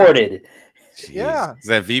teleported. Jeez. Yeah. Is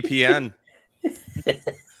that VPN?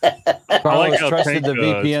 Carlos how trusted the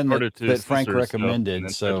Tank, VPN started to that Frank censor stuff recommended.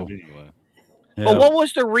 and So, then anyway. Well, what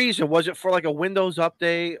was the reason? Was it for like a Windows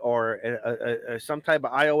update or some type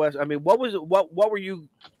of iOS? I mean, what was it? What were you?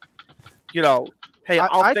 Hey,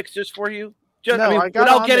 I'll fix this for you. Just, No, I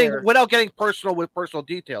got without getting personal with personal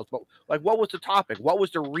details, but like, what was the topic? What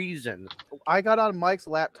was the reason? I got on Mike's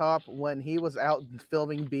laptop when he was out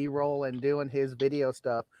filming B-roll and doing his video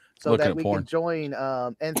stuff, so Looking that at we porn. could join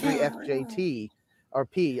N3FJT or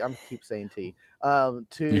P. I'm keep saying T. To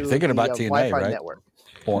You're thinking the, about TNA, Wi-Fi right? network.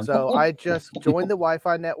 porn. So I just joined the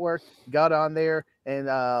Wi-Fi network, got on there, and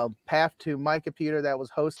pathed to my computer that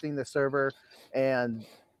was hosting the server, and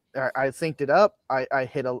I synced it up.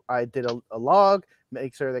 I did a log,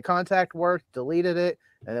 make sure the contact worked, deleted it,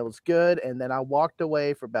 and it was good. And then I walked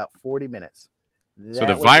away for about 40 minutes. So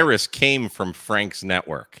the virus came from Frank's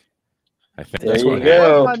network. I think There that's you what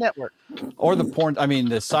go. happened. My network. Or the porn, I mean,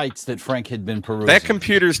 the sites that Frank had been perusing. That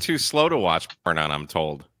computer's too slow to watch porn on, I'm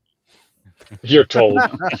told. You're told.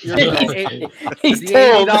 He's The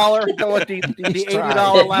told. $80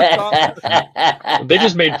 $80 laptop. They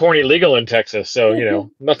just made porn illegal in Texas, so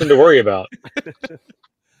nothing to worry about.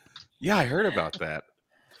 Yeah, I heard about that.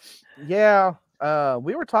 Yeah,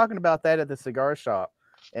 we were talking about that at the cigar shop,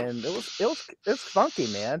 and it's funky,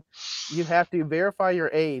 man. You have to verify your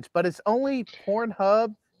age, but it's only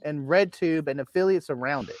Pornhub and RedTube and affiliates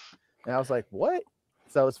around it. And I was like, what?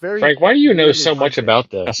 So it's very Frank, why do you know so much about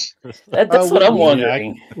this? That's what I'm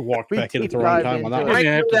wondering. I walked We back in at the deep wrong dive time on that into one. You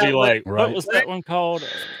have to be like, Right. what was that one called?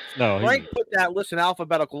 No, Frank put that list in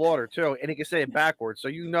alphabetical order too, and he can say it backwards, so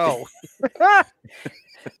you know.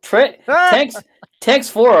 Tank's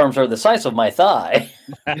forearms are the size of my thigh.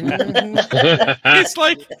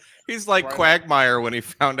 He's like Quagmire when he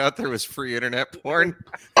found out there was free internet porn.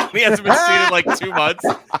 He hasn't been seen in like 2 months,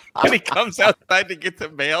 and he comes outside to get the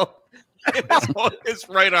mail. And his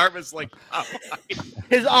right arm is like,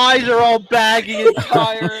 His eyes are all baggy and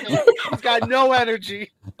tired. He's got no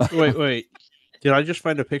energy. Wait. Did I just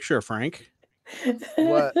find a picture of Frank?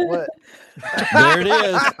 what? There it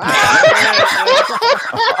is. Look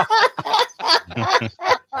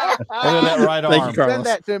at that right Thank you, arm. Carlos. Send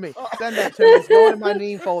that to me. Send that to me. It's going in my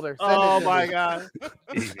knee folder. Send Oh it to my me. god.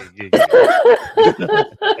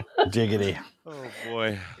 Jiggity. oh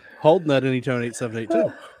boy. Holding that Anytone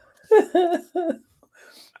 8782.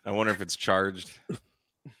 I wonder if it's charged.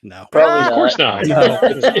 No. Probably Of course not. No.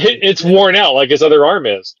 It's worn out like his other arm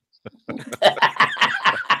is.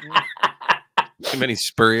 Too many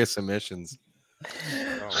spurious emissions.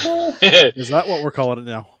 Is that what we're calling it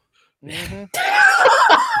now? Mhm.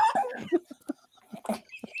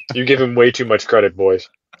 You give him way too much credit, boys.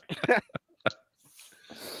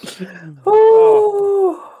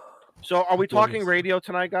 So are we talking radio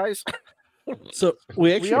tonight, guys? So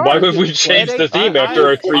we actually are. Why would we change the theme after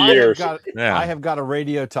our 3 years? I have got a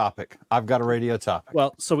radio topic. I've got a radio topic.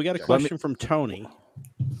 Well, so we got a question from Tony.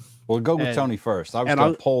 We'll go with And- Tony first. I was and going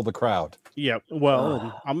I'll- to poll the crowd. Yeah, well,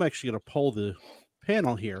 and I'm actually going to poll the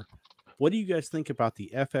panel here. What do you guys think about the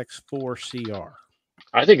FX4 CR?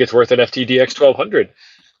 I think it's worth an FTDX 1200.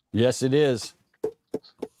 Yes, it is.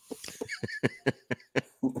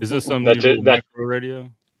 Is this some That's new it, that- micro radio?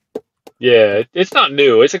 Yeah, it's not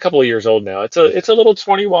new. It's a couple of years old now. It's a little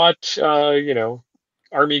 20-watt,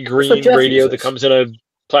 Army green Jeff radio uses. that comes in a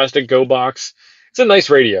plastic go box. It's a nice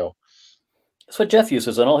radio. That's what Jeff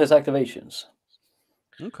uses on all his activations.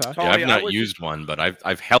 Okay. Tony, Yeah, I've I not was- used one, but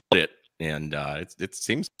I've held it, and it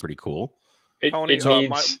seems pretty cool. It Tony,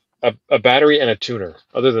 needs a battery and a tuner.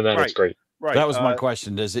 Other than that, it's Right. great. Right. That was my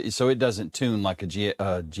question. Does it? So it doesn't tune like a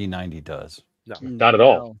G90 does. Not at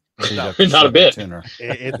all. So you'd have to Not a set the bit. tuner.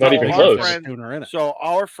 It's Not even close. Tuner in it. So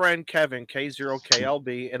our friend Kevin,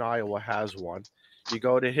 K0KLB in Iowa, has one. You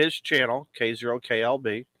go to his channel,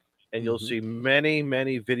 K0KLB, and you'll see many,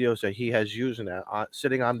 many videos that he has using that,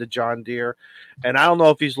 sitting on the John Deere. And I don't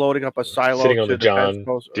know if he's loading up a silo Sitting on to the John fence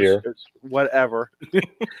post or Deere. whatever. But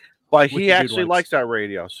What he the dude actually likes. likes that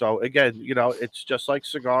radio. So again, it's just like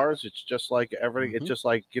cigars. It's just like everything. It's just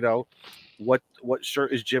like, what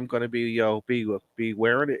shirt is Jim going to be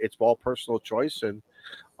wearing? It's all personal choice. And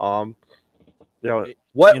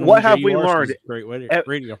what have we learned? Great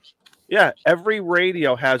radio. Yeah, every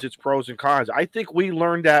radio has its pros and cons. I think we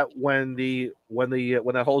learned that when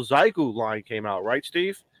that whole Zygu line came out, right,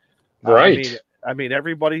 Steve? Right. I mean,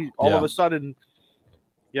 everybody all of a sudden,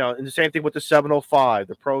 and the same thing with the 705.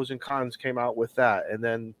 The pros and cons came out with that, and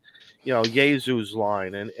then Yezu's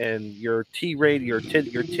line and your T radio,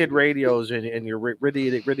 your TID radios and your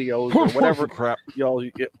radios or whatever. Crap.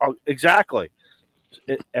 Exactly.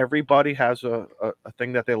 Everybody has a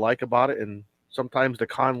thing that they like about it, and sometimes the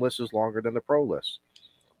con list is longer than the pro list.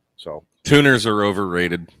 So Tuners are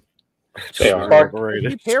overrated. They are. Spark,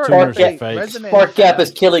 overrated. Tuners are fake. Spark Gap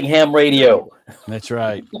is killing ham radio. That's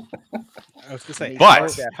right. I was going to say,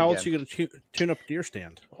 But- how else are you going to tune up a deer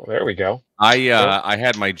stand? Well, there we go. I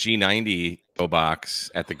had my G90 Go Box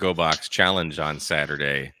at the Go Box Challenge on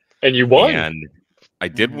Saturday, And you won. and I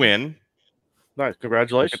did win. Nice,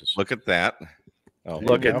 congratulations. Look at that. Oh,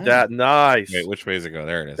 Look at that. Nice. Wait, which way does it go?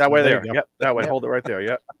 There it is. That way There there. you go. Yep. That way. Hold it right there.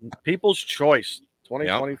 Yep. People's Choice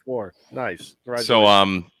 2024. Nice.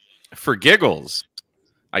 So, for giggles,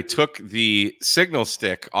 I took the signal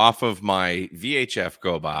stick off of my VHF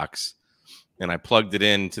Go Box and I plugged it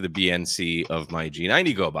into the BNC of my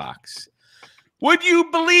G90 Go Box. Would you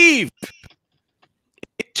believe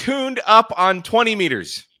it tuned up on 20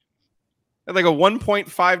 meters? Had like a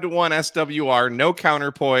 1.5 to 1 SWR, no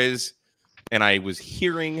counterpoise, and I was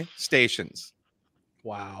hearing stations.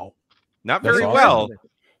 Wow. Not That's very awesome. well,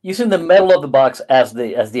 Using the metal of the box as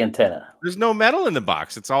the antenna. There's no metal in the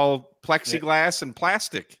box. It's all plexiglass and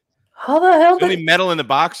plastic. How the hell? The only metal in the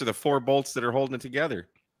box are the 4 bolts that are holding it together.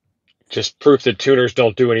 Just proof that tuners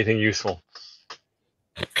don't do anything useful.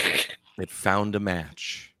 It found a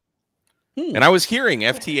match. And I was hearing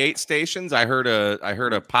FT8 stations. I heard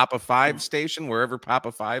a Papa 5 station wherever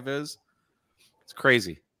Papa 5 is. It's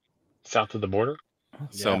crazy. South of the border.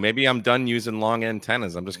 So maybe I'm done using long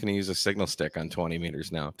antennas. I'm just going to use a signal stick on 20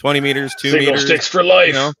 meters now. 20 meters, 2 Signal meters. sticks for life.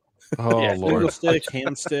 You know? Oh, Yeah, Lord. signal stick,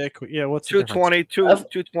 hand stick. Yeah, what's 220,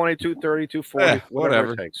 220, 230, 240,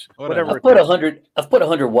 whatever it takes. Whatever I've put 100. I've put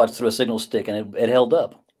 100 watts through a signal stick, and it held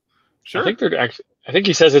up. Sure. I think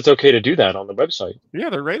he says it's okay to do that on the website. Yeah,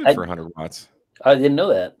 they're rated for 100 watts. I didn't know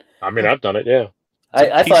that. I mean, I've done it. Yeah.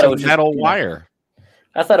 I thought it was metal wire.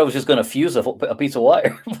 I thought it was just going to fuse a piece of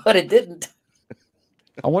wire, but it didn't.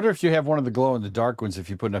 I wonder if you have one of the glow in the dark ones. If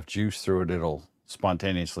you put enough juice through it, it'll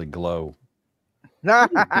spontaneously glow.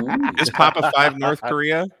 Is Papa 5 North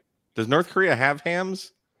Korea? Does North Korea have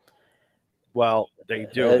hams? Well, they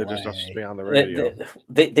do. They're just not supposed to be on the radio.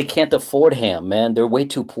 They can't afford ham, man. They're way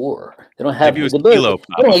too poor. They don't have. Maybe it was they kilo don't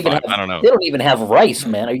Papa even 5. have, I don't know. They don't even have rice,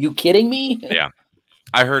 man. Are you kidding me? Yeah.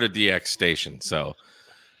 I heard a DX station, so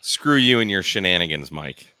screw you and your shenanigans,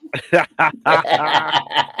 Mike.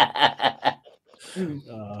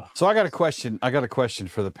 So I got a question. I got a question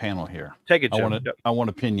for the panel here. Take it, Jim. I want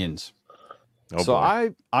opinions. Oh, so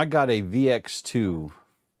boy. I got a VX2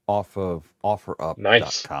 off of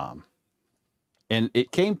OfferUp.com. And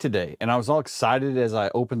it came today, and I was all excited as I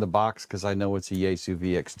opened the box because I know it's a Yaesu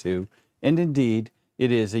VX2. And indeed,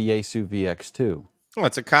 it is a Yaesu VX2. Oh,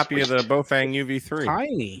 it's a copy of the Bofang UV3.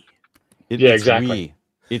 Tiny. Yeah, it's exactly.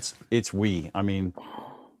 Wee. It's Wee. I mean,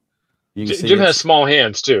 you can see Jim has small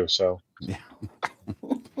hands too, so. Yeah.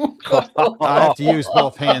 I have to use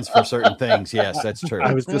both hands for certain things. Yes, that's true.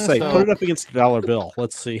 I was going to say, put it up against the dollar bill.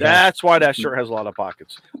 Let's see. That's why that shirt has a lot of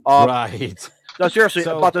pockets. Right. No, seriously,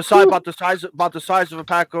 So- about the size of a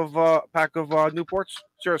pack of Newports.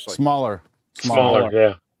 Seriously, Smaller,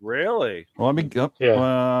 yeah. Really? Well, let me go.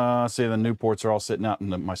 Yeah. See, the Newports are all sitting out in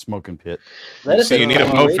my smoking pit. So you need a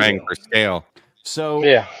Bofang for scale. So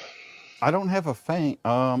yeah, I don't have a Fang.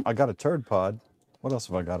 I got a turd pod. What else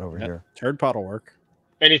have I got over here? Turd pod will work.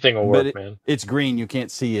 Anything will work, man. It's green. You can't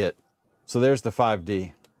see it. So there's the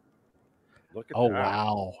 5D. Look at Oh, that.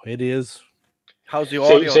 wow. It is. How's the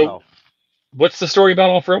audio now? What's the story about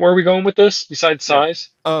OfferUp? Where are we going with this besides size?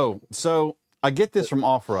 Oh, so I get this from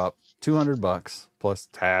OfferUp, $200 plus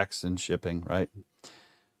tax and shipping, right?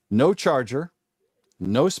 No charger,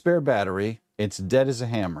 no spare battery. It's dead as a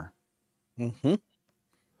hammer. Mm-hmm.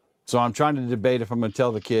 So I'm trying to debate if I'm going to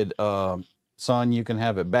tell the kid, son, you can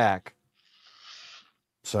have it back.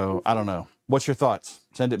 So I don't know. What's your thoughts?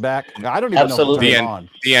 Send it back? I don't even know if it's on.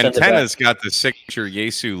 The antenna's got the signature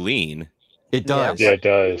Yaesu lean. It does. Yeah, it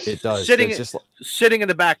does. It does. Sitting in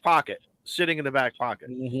the back pocket. Sitting in the back pocket.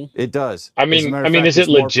 Mm-hmm. It does. I mean, is it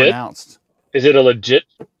legit? Is it a legit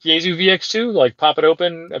Yaesu VX2? Like pop it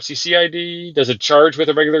open, FCC ID? Does it charge with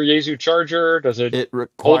a regular Yaesu charger? Does it? It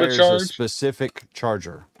hold a requires charge? a specific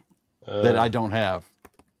charger that I don't have.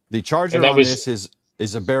 The charger And that on was- this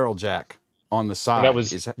is a barrel jack on the side. And that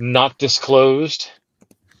was not disclosed.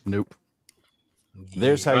 Nope.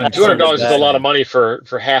 There's how you $200 is a lot of money for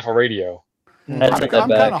half a radio. I'm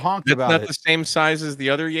kind of honked That's about not it. the same size as the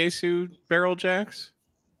other Yaesu barrel jacks.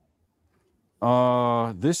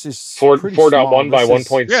 This is 4.1 by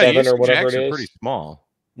 1.7 Yaesu or whatever jacks it are is. pretty small.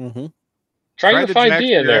 Mm-hmm. Try the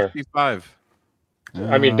 5D in there. FP5.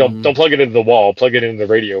 I mean, don't plug it into the wall. Plug it into the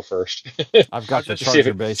radio first. I've got the Just see if charger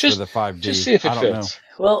it- base just- for the 5D. Just see if it I don't fits.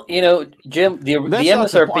 Well, Jim, the That's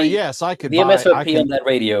not the MSRP. point. Yes, I could The buy- MSRP I can- on that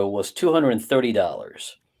radio was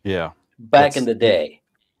 $230 Yeah. back in the day.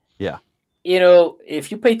 Yeah.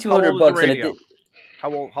 If you pay How old is $200 the and radio? it,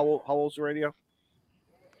 How old's the radio?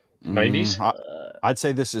 90s? I'd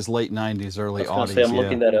say this is late 90s, early I was aughties. gonna say, I'm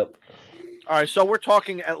looking that up. All right, so we're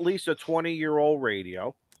talking at least a 20-year-old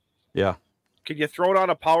radio. Yeah. Could you throw it on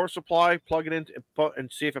a power supply, plug it in,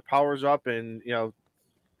 and see if it powers up, and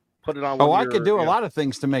put it on? Oh, I could do a lot of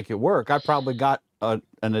things to make it work. I probably got an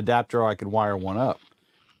adapter I could wire one up.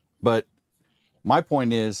 But my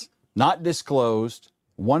point is, not disclosed,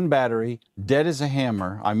 one battery, dead as a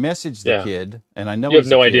hammer. I messaged the kid, and I know You have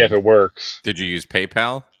he's no a idea kid. if it works. Did you use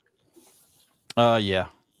PayPal? Yeah.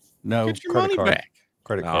 No, Get your credit money card. back.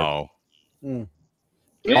 Credit card. Oh.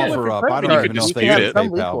 Offer up. I don't You even could know if they dispute use it.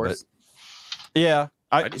 PayPal, but yeah.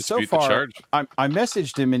 I So dispute the far, charge. I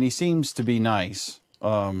messaged him, and he seems to be nice. He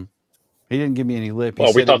didn't give me any lip. He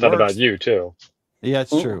Well, we said thought it that works. about you too. Yeah,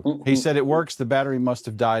 it's true. He said it works. The battery must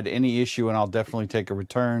have died. Any issue, and I'll definitely take a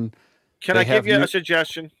return. Can I give you a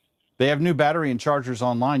suggestion? They have new battery and chargers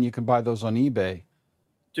online. You can buy those on eBay.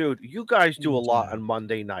 Dude, you guys do a lot on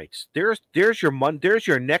Monday nights. There's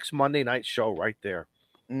your next Monday night show right there.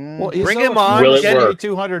 Well, bring him on. Will it work?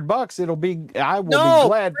 $200. It'll be. I will be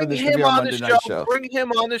glad for this to be a Monday night show. Bring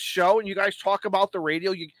him on the show, and you guys talk about the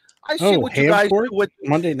radio. I see what you guys do with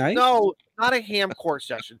Monday night. No, not a ham court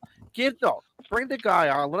session. Bring the guy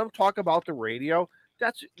on. Let him talk about the radio.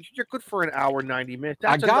 You're good for an hour, 90 minutes.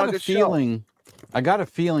 That's I got a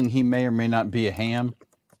feeling he may or may not be a ham,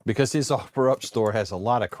 because his OfferUp store has a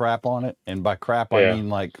lot of crap on it, and by crap I mean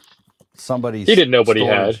like somebody's. He didn't know what he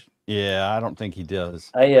had. Yeah, I don't think he does.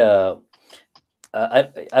 I've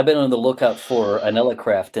been on the lookout for an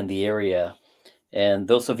Elecraft in the area, and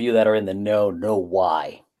those of you that are in the know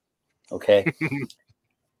why. Okay.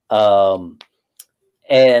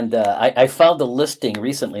 And I found a listing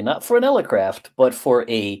recently, not for an Elecraft, but for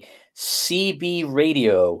a CB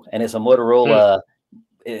radio, and it's a Motorola.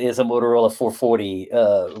 It's a Motorola 440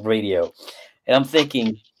 radio, and I'm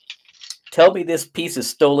thinking, tell me this piece is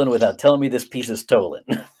stolen without telling me this piece is stolen.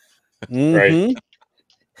 Right. You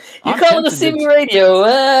call it a CB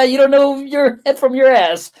radio? You don't know your head from your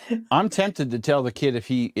ass. I'm tempted to tell the kid if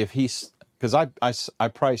he's because I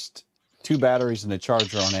priced 2 batteries and a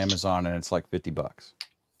charger on Amazon, and it's like $50.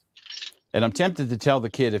 And I'm tempted to tell the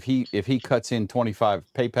kid if he cuts in 25,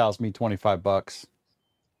 PayPal's me $25.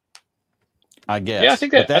 I guess. Yeah, I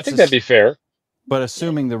think that'd be fair. But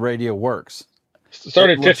assuming the radio works. Start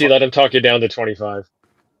at 50, let him talk you down to 25.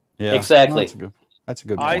 Yeah, exactly. That's a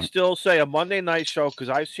good point. I still say a Monday night show, because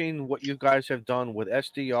I've seen what you guys have done with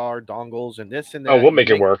SDR dongles and this and that. Oh, we'll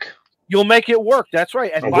make it work. You'll make it work. That's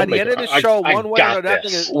right. And by the end of the show, one way or another,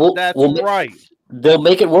 that's right. They'll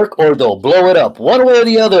make it work, or they'll blow it up. One way or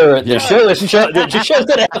the other. The show is the show's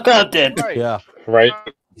gonna have content. Right. Yeah. Right.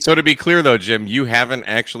 So to be clear, though, Jim, you haven't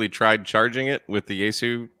actually tried charging it with the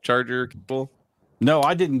Yaesu charger cable? No,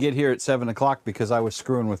 I didn't get here at 7 o'clock because I was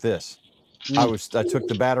screwing with this. I took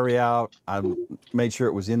the battery out. I made sure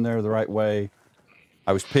it was in there the right way.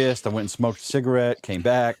 I was pissed. I went and smoked a cigarette, came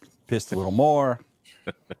back, pissed a little more.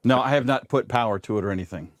 No, I have not put power to it or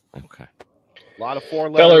anything. Okay. A lot of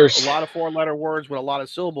four-letter words with a lot of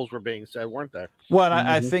syllables were being said, weren't there? Well,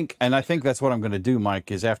 I think that's what I'm going to do, Mike,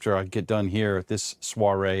 is after I get done here at this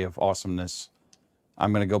soiree of awesomeness,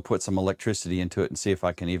 I'm going to go put some electricity into it and see if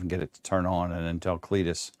I can even get it to turn on, and then tell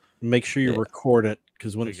Cletus. Make sure you record it,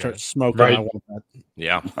 because when it starts smoking, right. I want that.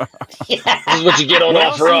 Yeah. This is what you get on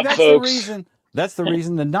OfferUp, folks. That's the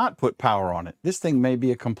reason to not put power on it. This thing may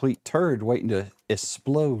be a complete turd waiting to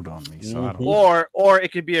explode on me. So I don't know. Or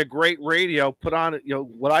it could be a great radio. Put on it.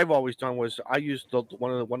 What I've always done was I used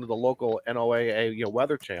one of the local NOAA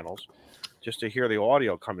weather channels just to hear the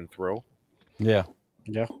audio coming through. Yeah.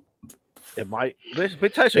 Yeah. It might.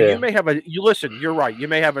 But Tyson, you may have listen. You're right. You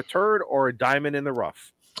may have a turd or a diamond in the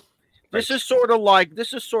rough. This is sort of like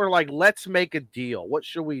let's make a deal. What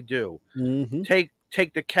should we do?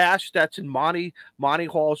 Take the cash that's in Monty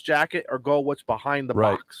Hall's jacket, or go what's behind the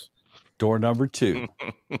box. Door number 2.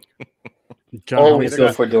 Always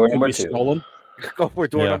go for door number 2. Stolen? Go for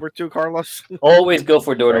door number 2, Carlos. Always go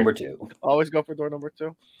for door number 2. Always go for door number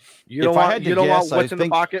 2. You don't want what's in the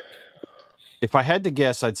pocket. If I had to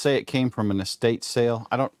guess, I'd say it came from an estate sale.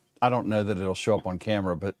 I don't know that it'll show up on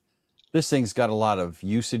camera, but this thing's got a lot of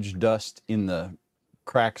usage dust in the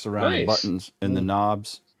cracks around the buttons and the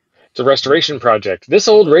knobs. It's a restoration project. This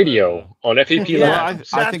old radio on FEP Lab.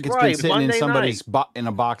 I think it's been sitting in somebody's in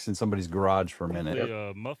a box in somebody's garage for a minute.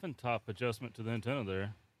 The muffin top adjustment to the antenna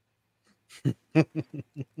there.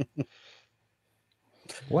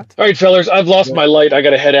 What? All right, fellas, I've lost my light. I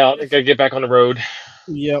got to head out. I got to get back on the road.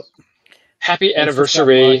 Yep. Happy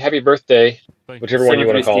anniversary. Happy birthday. Whichever one you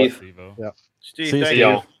want to call it. Yeah. Steve, See thank you.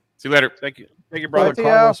 you. See you later. Thank you. Thank you, brother.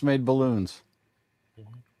 Carlos made balloons.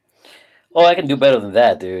 Oh, I can do better than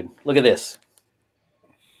that, dude. Look at this.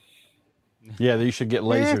 Yeah, you should get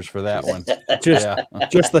lasers for that one.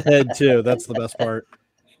 Just the head too. That's the best part.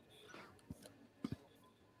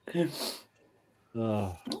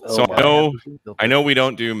 So I know we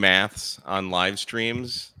don't do maths on live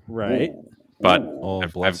streams, right? But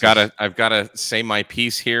I've got to say my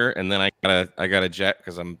piece here, and then I gotta jet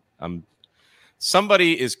because I'm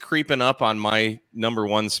somebody is creeping up on my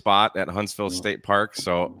 #1 spot at Huntsville State Park.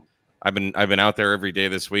 So I've been out there every day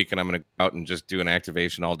this week, and I'm going to go out and just do an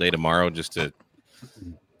activation all day tomorrow just to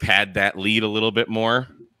pad that lead a little bit more.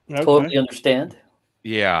 Okay. Totally understand.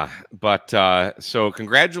 Yeah, but so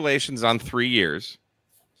congratulations on 3 years.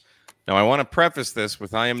 Now I want to preface this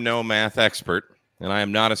with I am no math expert, and I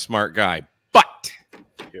am not a smart guy, but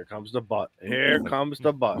Here comes the butt. Here comes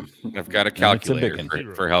the butt. I've got a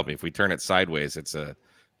calculator for help me. If we turn it sideways, it's a,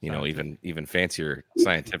 even fancier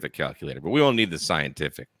scientific calculator. But we won't need the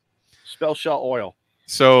scientific. Spell shell oil.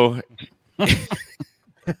 So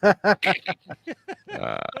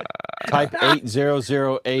type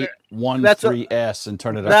 8008113S and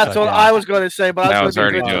turn it upside That's what down. I was going to say, but I was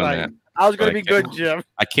already doing that. I was going to be good, Jim.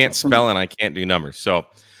 I can't spell and I can't do numbers. So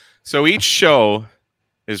each show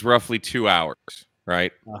is roughly 2 hours,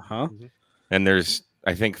 right? Uh-huh. And there's,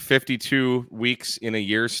 I think, 52 weeks in a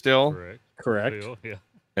year still. Correct. Yeah.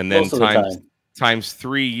 And then times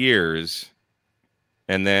 3 years,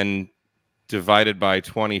 and then divided by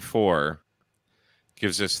 24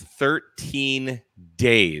 gives us 13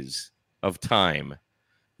 days of time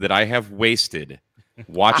that I have wasted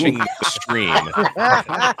watching the stream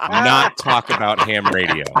not talk about ham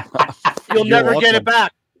radio. You'll never get it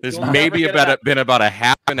back. There's maybe been about a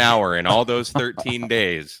half an hour in all those 13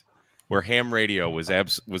 days where ham radio was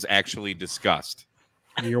actually discussed.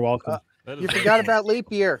 You're welcome. You forgot about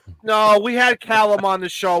leap year. No, we had Callum on the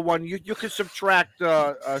show one. You could subtract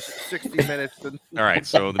 60 minutes. All right,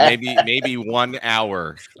 so maybe 1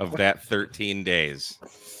 hour of that 13 days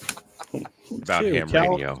about ham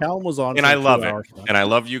radio. Callum was on, and I love it. And I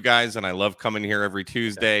love you guys, and I love coming here every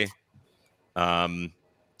Tuesday. And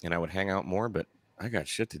I would hang out more, but I got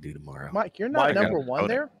shit to do tomorrow. Mike, you're not number one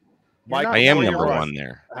there. Mike, I am number one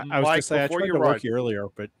there. I was going to say I tried to work you earlier,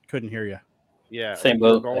 but couldn't hear you. Yeah, same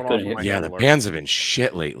boat. Yeah, the bands have been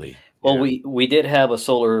shit lately. Well, we did have a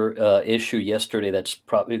solar issue yesterday that's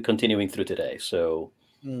probably continuing through today. So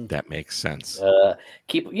that makes sense.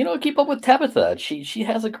 Keep up with Tabitha. She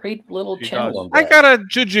has a great little channel on that. I got a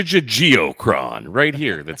Geocron right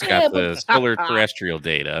here that's got the solar terrestrial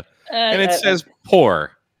data, and it says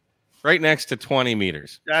poor right next to 20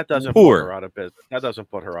 meters. That doesn't put her out of business. That doesn't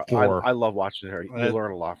put her out. I love watching her. You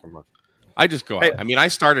learn a lot from her. I just go. I mean, I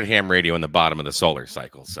started ham radio in the bottom of the solar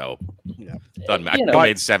cycle, so I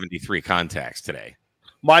made 73 contacts today.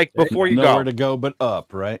 Mike, before you go, nowhere to go but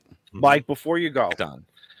up, right? Mike, before you go, done.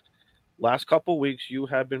 Last couple of weeks, you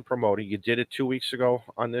have been promoting. You did it 2 weeks ago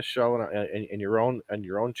on this show and your own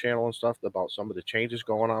channel and stuff about some of the changes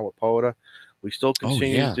going on with POTA. We still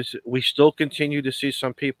continue. We still continue to see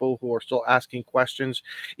some people who are still asking questions,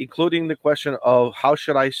 including the question of how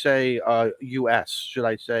should I say U.S. Should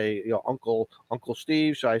I say Uncle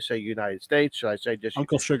Steve? Should I say United States? Should I say just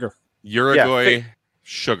Uncle Sugar? Uruguay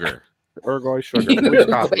Sugar. Uruguay Sugar.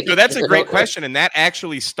 So that's a great question, and that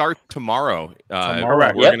actually starts tomorrow.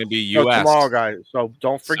 Correct. We're going to be U.S. tomorrow, guys. So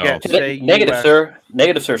don't forget. Say negative, US. sir.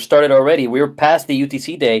 Negative, sir. Started already. We're past the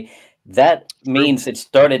UTC day. That means it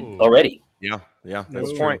started already. Yeah,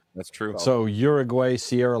 that's true. That's true. So Uruguay,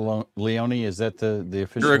 Sierra Leone, is that the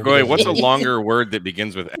official? Uruguay. What's a longer word that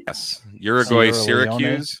begins with S? Uruguay,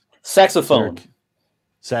 Syracuse. Saxophone.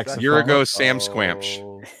 Saxophone. Uruguay, Sam Squamch.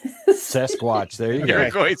 Sasquatch. There you go.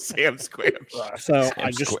 Uruguay, Sam Squamch. So I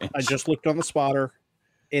just looked on the spotter.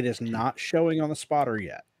 It is not showing on the spotter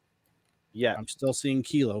yet. Yeah, I'm still seeing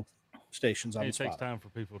kilo stations on the spotter. It takes time for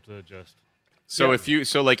people to adjust. So if you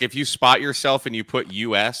spot yourself and you put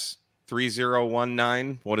US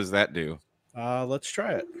 3019, what does that do? Let's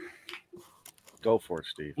try it. Go for it,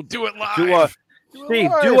 Steve. We'll do it live.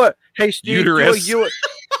 Hey, Steve, Uterus. do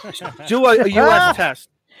a US test.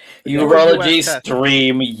 Urology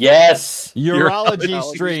stream, yes. Urology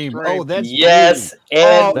stream. Oh, that's yes.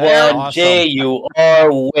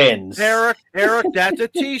 N1JUR wins. Eric, that's a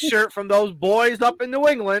T-shirt from those boys up in New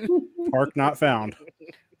England. Park not found.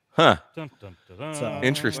 Huh. Dun, dun, dun, dun. So,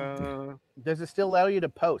 interesting. Does it still allow you to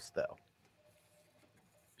post though?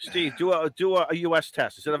 Steve, do a US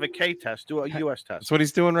test instead of a K test. Do a US test. That's what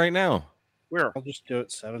he's doing right now. Where? I'll just do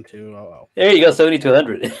it 7200. There you go,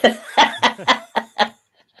 7200.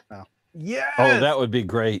 Yes. Oh, that would be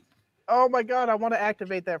great. Oh my God, I want to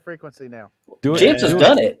activate that frequency now. Do it. James has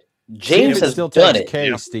done it. James has done it.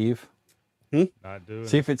 K, Steve. Not doing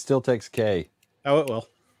See if it still takes K. Oh, it will.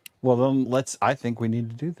 Well, then I think we need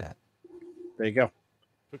to do that. There you go.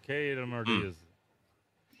 Put K at MRD is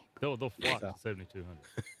they'll flock to 7200.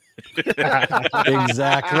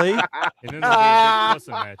 Exactly. And then there'll be a big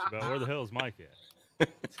fussing match about where the hell is Mike at.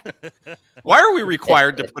 Why are we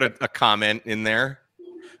required to put a comment in there?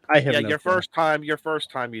 I have your first time you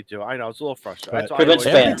do. I know it's a little frustrating. Prevent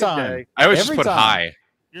spam. I always just put high.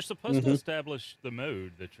 You're supposed to establish the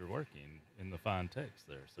mode that you're working in the fine text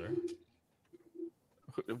there, sir.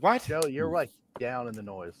 What? Joe, you're right down in the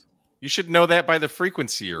noise. You should know that by the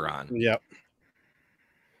frequency you're on. Yep.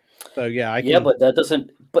 So yeah, I can. Yeah, but that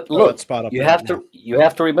doesn't. But look, you have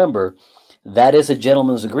to remember that is a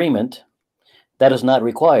gentleman's agreement. That is not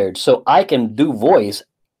required. So I can do voice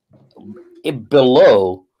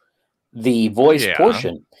below the voice Yeah.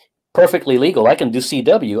 portion, perfectly legal. I can do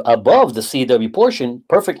CW above the CW portion,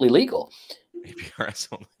 perfectly legal. APRS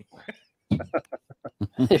only.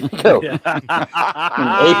 There you go.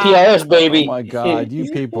 APRS, baby. Oh my God,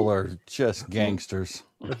 you people are just gangsters.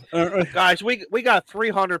 Guys, we got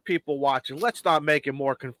 300 people watching. Let's not make it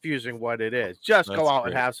more confusing what it is. Just go That's out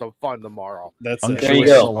great. and have some fun tomorrow. That's I'm it. There you Jewish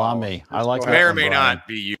go. salami. I like May May that or one, may Brian. not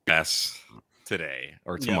be US today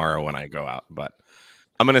or tomorrow when I go out, but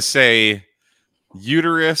I'm gonna say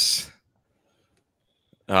uterus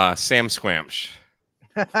Sam Squamch.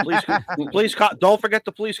 Please, don't forget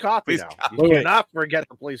the please copy Please now. copy. You cannot forget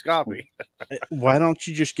the please copy. Why don't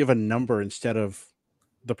you just give a number instead of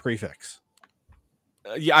the prefix?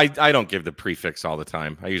 Yeah, I don't give the prefix all the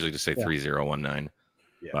time. I usually just say 3019.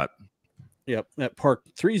 Yeah. But Yep, at Park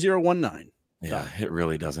 3019. yeah, it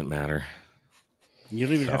really doesn't matter. You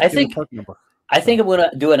don't even have I to give think- the park number. I think I'm going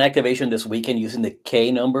to do an activation this weekend using the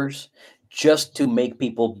K numbers just to make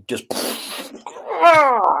people just.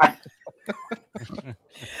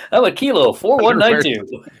 I'm a kilo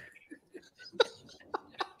 4192.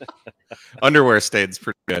 Underwear stains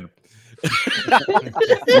pretty good.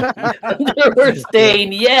 Underwear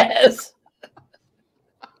stain, yes.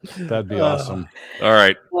 That'd be awesome. All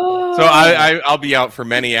right. So I'll be out for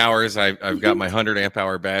many hours. I've got my 100 amp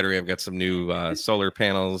hour battery. I've got some new solar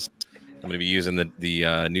panels. I'm going to be using the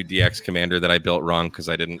new DX Commander that I built wrong because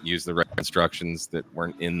I didn't use the right instructions that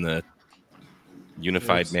weren't in the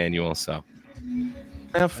unified manual. So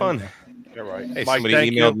have fun. You're right. Hey, Mike, somebody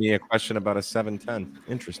thank emailed you. me a question about a 710.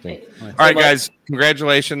 Interesting. Hey, All right, guys.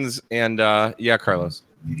 Congratulations. And yeah, Carlos.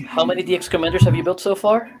 How many DX Commanders have you built so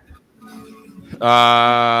far?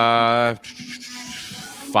 5,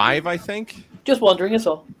 I think. Just wondering, it's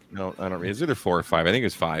all. No, I don't. It's either 4 or 5. I think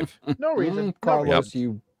it's 5. No reason. Carlos,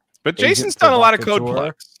 you. But Agent Jason's done a lot of code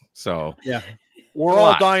provocateur. plex. So Yeah. We're A all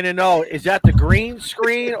lot. dying to know: is that the green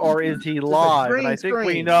screen or is he live? And green I think we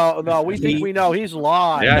screen. know. No, we think we know he's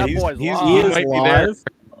live. Yeah, that he's- boy's he's- live. he He is might be there. live.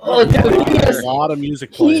 Oh, dude, he There's is, a lot of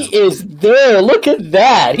music playing. he is there. Look at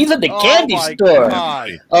that. He's at the candy my store. God.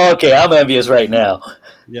 Okay, I'm envious right now.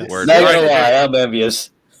 Yes. Word. Not All gonna right. lie, I'm envious.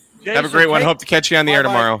 Have a great one. Hope to catch you on the air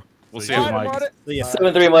Bye-bye. tomorrow. We'll see you. Mike. About it. Yeah.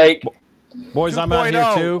 7-3, Mike. Boys, I'm out here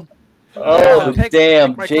 2.0. too. Oh, Take damn,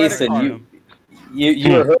 my credit Jason, card.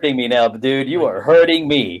 you are hurting me now, dude. You are hurting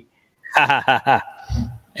me.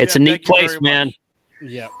 It's Jim, a neat thank you very place, man. much.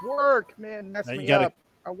 Yeah. Work, man. Mess You me gotta- up.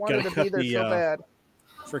 I wanted gotta to cut be there the, so bad.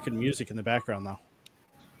 Freaking music in the background, though.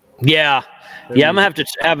 Yeah, yeah. I'm gonna have to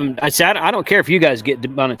have them. I said I don't care if you guys get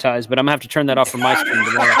demonetized, but I'm gonna have to turn that off from my stream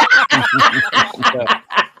tomorrow.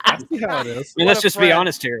 I see how it is. I mean, What let's a just be friend.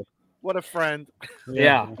 honest here. What a friend.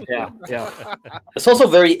 Yeah. It's also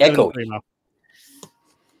very echoey.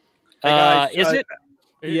 Hey, guys, Is it?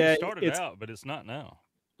 Yeah, It started it's- out, but it's not now.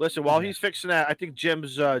 Listen, while he's fixing that, I think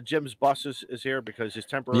Jim's bus is here because his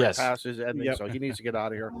temporary Yes. pass is ending, Yep. so he needs to get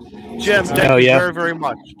out of here. Jim, thank Oh, you yeah. very, very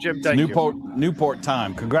much. Jim, thank you. Newport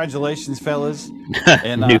time. Congratulations, fellas.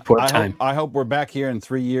 And Newport I time. Hope, I hope we're back here in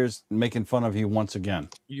 3 years making fun of you once again.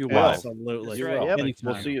 You will. Absolutely. You That's right. will. Yep.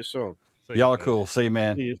 We'll see you soon. So Y'all are cool. See you,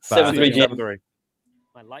 man. See you. Bye. 7-3, Jim. 7-3.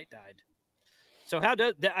 My light died. So how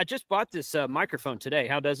does I just bought this microphone today?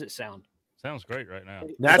 How does it sound? Sounds great right now.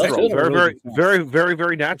 Natural. good. Very, very, very, very,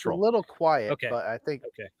 very It's a natural. little quiet, Okay. but I think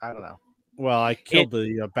Okay. I don't know. Well, I killed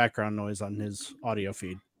the background noise on his audio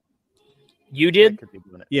feed. You I did? could be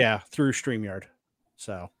doing it. Yeah, through StreamYard.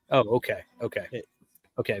 So Oh, okay.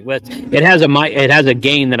 Okay. Well, it has a mic. It has a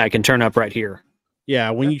gain that I can turn up right here. yeah,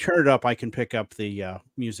 when you turn it up, I can pick up the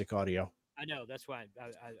music audio. I know that's why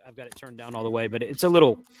I've got it turned down all the way, but it's a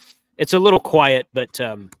little quiet. But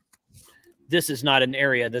this is not an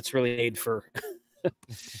area that's really made for.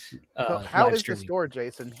 So how live is the streaming. store,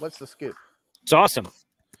 Jason? What's the scoop? It's awesome.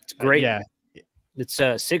 It's great. Yeah. It's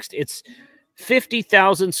it's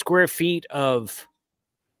 50,000 square feet of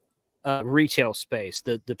retail space.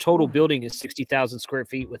 The total building is 60,000 square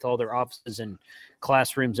feet with all their offices and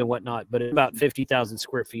classrooms and whatnot, but it's about 50,000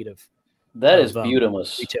 square feet of That is of, beautiful.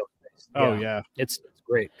 retail space. Oh yeah. It's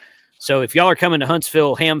great. So if y'all are coming to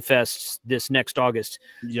Huntsville Ham Fest this next August,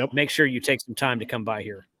 Yep. make sure you take some time to come by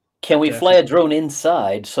here. Can we fly a drone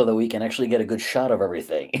inside so that we can actually get a good shot of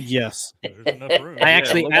everything? Yes. There's enough room. I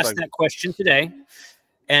actually looks asked like- that question today,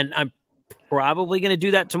 and I'm probably going to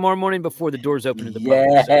do that tomorrow morning before the doors open to the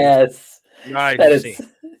public. So, Yes. Nice. That see. is,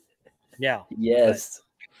 yeah. yes.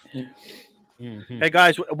 Mhm. Hey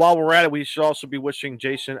guys, while we're at it, we should also be wishing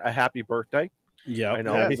Jason a happy birthday. Yeah. I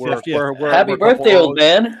know Happy we're 50th. Happy we're a couple birthday, old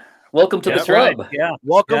hours- man. Welcome to the club. Right. Yeah.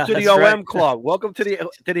 Welcome to the OM right. club. Welcome to the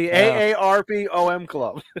AARP OM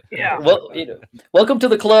club. Yeah. Well, welcome to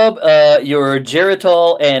the club. Your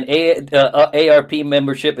Geritol and ARP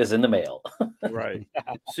membership is in the mail. Right.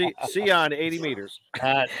 See you on 80 meters.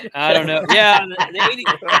 I don't know. Yeah, the 80.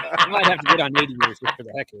 I might have to get on 80 meters just for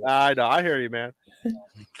the heck of it. I know. I hear you, man.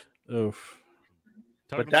 Oof.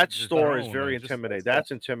 But that store is very intimidating.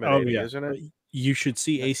 That's intimidating, isn't it? You should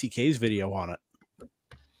see ACK's video on it.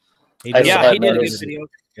 He did a good video.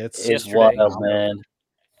 It's wild, man.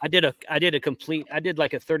 I did like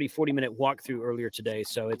a 30-40 minute walkthrough earlier today,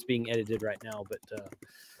 so it's being edited right now. But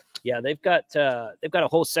yeah, they've got a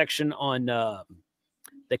whole section on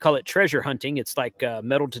they call it treasure hunting. It's like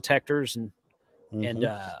metal detectors and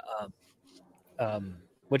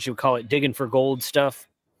what you would call it, digging for gold stuff.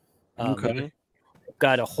 Okay.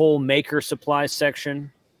 Got a whole maker supply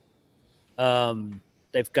section.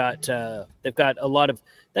 They've got a lot of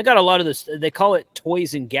this. They call it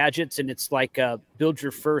toys and gadgets, and it's like build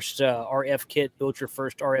your first RF kit, build your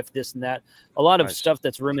first RF this and that. A lot of stuff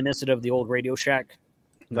that's reminiscent of the old Radio Shack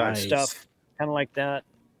stuff, kind of like that.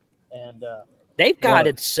 And they've got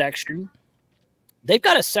a section. They've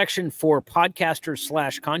got a section for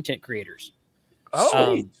podcasters / content creators.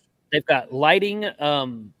 Oh. They've got lighting.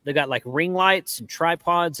 They've got like ring lights and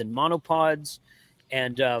tripods and monopods.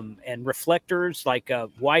 And reflectors like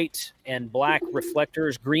white and black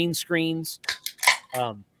reflectors, green screens,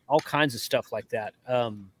 all kinds of stuff like that.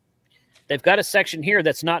 They've got a section here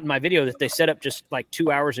that's not in my video that they set up just like 2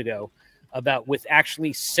 hours ago about with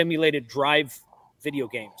actually simulated drive video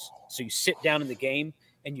games. So you sit down in the game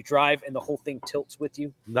and you drive and the whole thing tilts with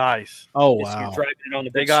you. Nice. Oh, wow. You're driving it on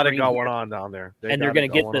the they got it going on down there. And they're going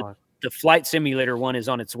to get the flight simulator one is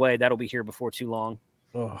on its way. That'll be here before too long.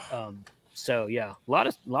 Oh. So yeah, a lot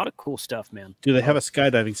of cool stuff, man. Do they have a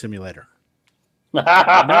skydiving simulator?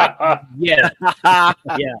 Not yet.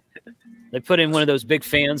 Yeah. They put in one of those big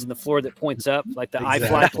fans in the floor that points up, like the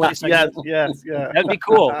iFly place. Yes. That'd be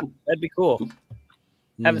cool.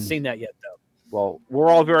 Haven't seen that yet, though. Well, we're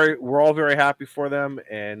all very happy for them,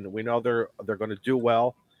 and we know they're going to do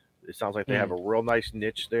well. It sounds like they have a real nice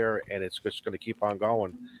niche there, and it's just going to keep on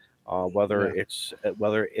going. Whether it's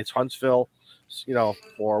Huntsville,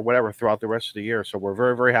 or whatever throughout the rest of the year. So we're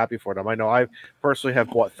very, very happy for them. I know I personally have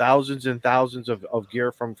bought thousands and thousands of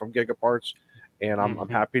gear from Gigaparts, and I'm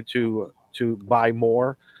happy to buy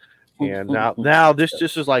more. And now this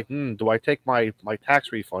is like, do I take my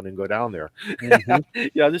tax refund and go down there?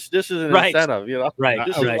 This is an incentive, Right.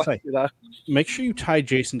 Make sure you tie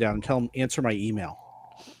Jason down and tell him answer my email.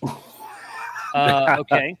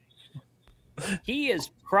 Okay. He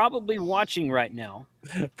is probably watching right now.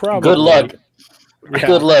 Probably. Good luck. Yeah.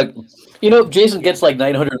 Good luck. Jason gets like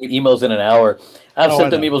 900 emails in an hour. I've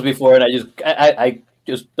sent him emails before, and I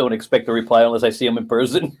just don't expect a reply unless I see him in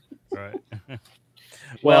person. Right.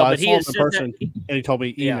 Well, but I he saw him is in person, and he told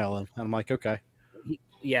me email him. And I'm like, okay.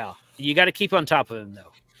 Yeah, you got to keep on top of him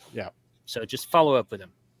though. Yeah. So just follow up with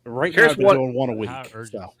him. Right now, they're doing one a week.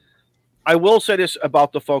 So. I will say this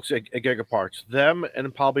about the folks at Gigaparts. Them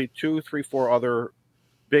and probably 2, 3, 4 other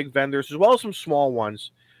big vendors, as well as some small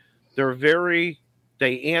ones.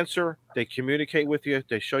 They answer, they communicate with you,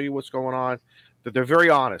 they show you what's going on. They're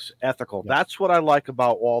very honest, ethical. Yeah. That's what I like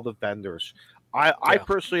about all the vendors. I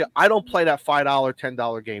personally, I don't play that $5,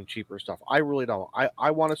 $10 game cheaper stuff. I really don't.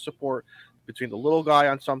 I want to support between the little guy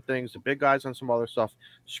on some things, the big guys on some other stuff.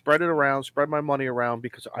 Spread it around, spread my money around,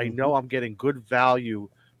 because I know I'm getting good value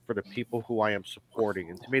for the people who I am supporting.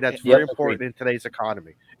 And to me, that's very important in today's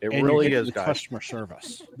economy. It really is, guys. Customer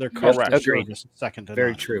service. Their customer service is second to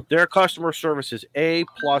very none. true. Their customer service is A++.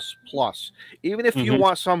 Even if you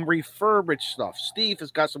want some refurbished stuff, Steve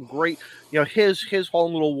has got some great, his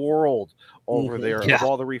whole little world over there of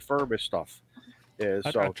all the refurbished stuff. I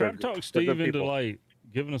tried to talk Steve into like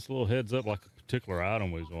giving us a little heads up, like a particular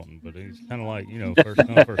item we was wanting, but he's kind of like, first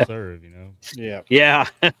come, first serve, Yeah.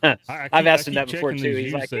 I've asked him that before too.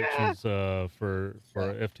 He's like, sections for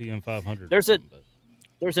FTM 500. There's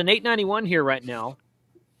an 891 here right now,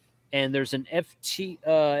 and there's an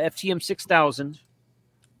FTM 6000,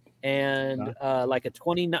 and like a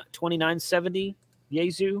 2970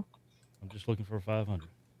 Yaesu. I'm just looking for a 500.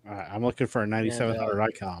 I'm looking for a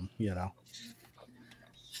 9700 ICOM.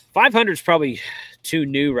 500 is probably too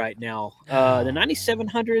new right now. The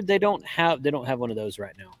 9700 they don't have one of those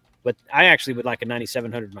right now. But I actually would like a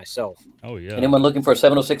 9700 myself. Oh yeah. Anyone looking for a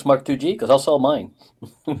 706 Mark II G? Because I'll sell mine.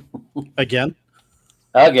 Again.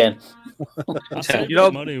 I saved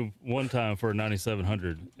money one time for a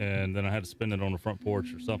 9700, and then I had to spend it on the front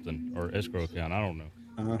porch or something, or escrow account. I don't know.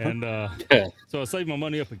 And so I saved my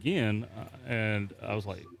money up again, and I was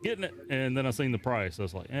like, getting it. And then I seen the price. I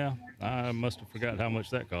was like, yeah, I must have forgot how much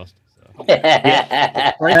that cost. So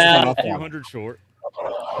Yeah. a few hundred short.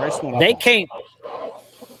 They came.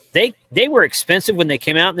 They were expensive when they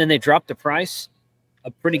came out, and then they dropped the price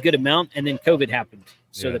a pretty good amount, and then COVID happened,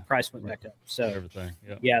 so the price went back up. So everything,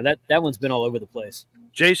 yeah, that one's been all over the place.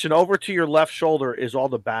 Jason, over to your left shoulder is all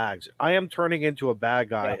the bags. I am turning into a bag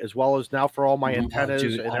guy, as well as now for all my antennas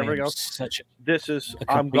and everything else.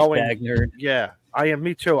 I'm going. Bag nerd. Yeah, I am.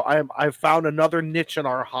 Me too. I've found another niche in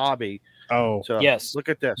our hobby. Oh, so yes. Look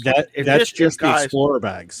at this. That's just the Explorer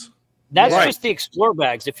bags. That's just the Explorer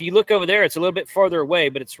bags. If you look over there, it's a little bit farther away,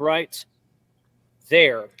 but it's right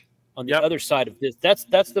there on the other side of this.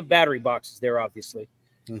 That's the battery boxes there, obviously.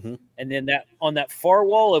 And then that on that far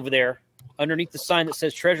wall over there, underneath the sign that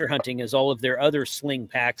says treasure hunting, is all of their other sling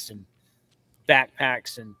packs and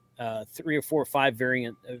backpacks and 3 or 4 or 5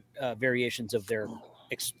 variations of their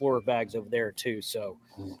Explorer bags over there too. So,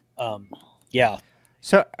 yeah.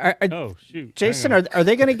 So, Jason, are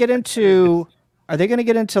they going to get into? Are they going to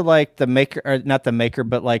get into like the maker, or not the maker,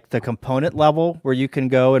 but like the component level where you can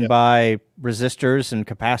go and buy resistors and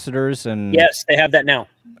capacitors and? Yes, they have that now.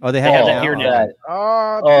 Oh, they have that here now.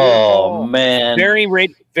 Oh man, very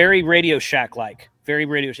Radio Shack like, very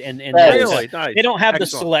Radio, and really nice. They don't have the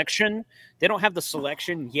selection. They don't have the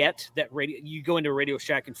selection yet. That you go into Radio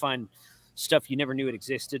Shack and find stuff you never knew it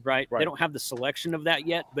existed. Right? They don't have the selection of that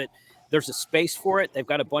yet, but there's a space for it. They've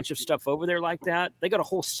got a bunch of stuff over there like that. They got a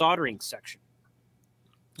whole soldering section.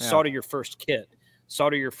 Solder your first kit,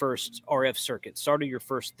 solder your first RF circuit, solder your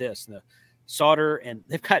first this, and the solder, and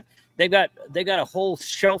they've got a whole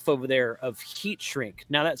shelf over there of heat shrink.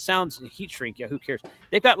 Now that sounds heat shrink, yeah, who cares?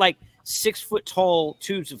 They've got like 6 foot tall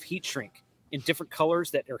tubes of heat shrink in different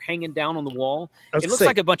colors that are hanging down on the wall. It looks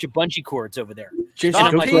like a bunch of bungee cords over there.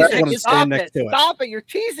 Stop it! You're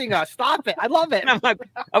teasing us. Stop it! I love it. And I'm like,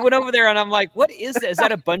 I went over there and I'm like, what is that? Is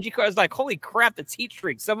that a bungee cord? I was like, holy crap, it's heat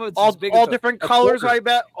shrink. Some of it's as big all as different colors. I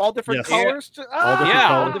bet all different colors.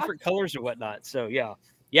 All different colors or whatnot. So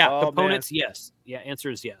components. Man. Yes. Yeah.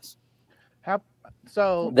 Answer is yes.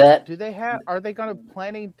 Do they have? Are they going to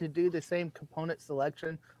planning to do the same component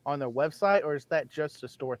selection on their website, or is that just a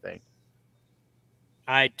store thing?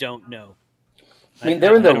 I don't know. I mean,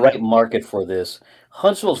 they're in the right market for this.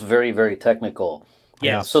 Huntsville's very, very technical.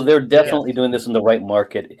 Yeah. So they're definitely doing this in the right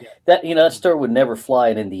market. Yeah. That store would never fly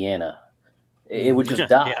in Indiana. It would just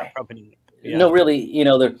die. No, really,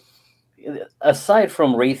 they're aside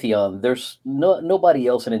from Raytheon, there's nobody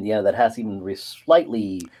else in Indiana that has even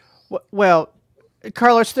slightly. Well,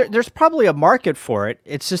 Carlos, there's probably a market for it.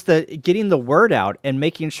 It's just that getting the word out and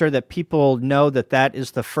making sure that people know that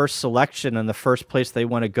is the first selection and the first place they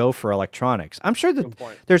want to go for electronics. I'm sure that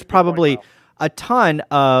there's probably a ton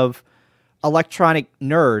of electronic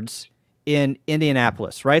nerds in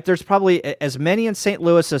Indianapolis, right? There's probably as many in St.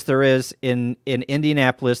 Louis as there is in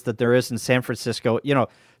Indianapolis that there is in San Francisco,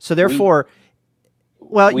 so therefore...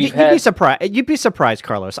 Well, you'd be surprised. You'd be surprised,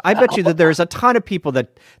 Carlos. I bet you that there's a ton of people that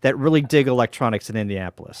really dig electronics in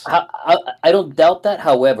Indianapolis. I don't doubt that.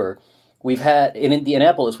 However, we've had in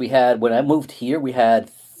Indianapolis, when I moved here, we had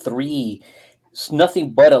 3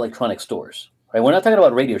 nothing but electronic stores. Right? We're not talking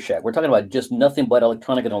about Radio Shack. We're talking about just nothing but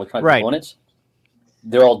electronic components.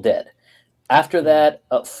 They're all dead. After that,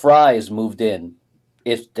 Fry's moved in.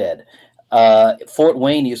 It's dead. Fort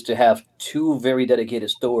Wayne used to have 2 very dedicated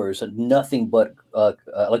stores, nothing but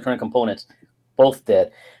electronic components, both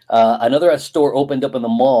dead. Another store opened up in the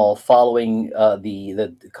mall following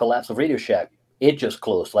the collapse of Radio Shack. It just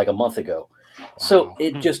closed like a month ago. So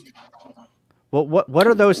it just. Well, what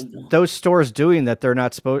are those stores doing that they're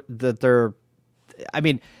not supposed that they're? I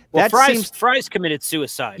mean, that Fry's committed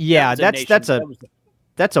suicide. Yeah, that's a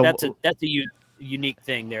unique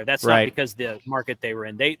thing there. That's not because the market they were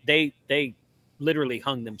in. They literally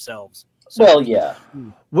hung themselves. So, well, yeah.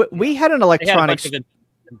 We had an electronics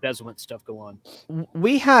embezzlement stuff go on.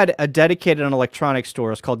 We had a dedicated electronics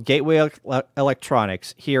store. It's called Gateway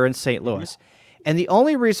Electronics here in St. Louis. And the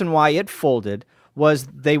only reason why it folded was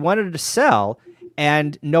they wanted to sell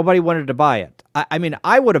and nobody wanted to buy it. I mean,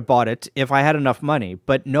 I would have bought it if I had enough money,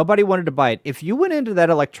 but nobody wanted to buy it. If you went into that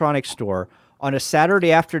electronics store on a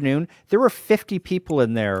Saturday afternoon, there were 50 people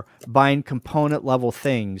in there buying component level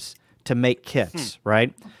things to make kits,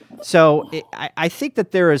 right? So I think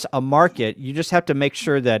that there is a market. You just have to make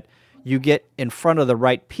sure that you get in front of the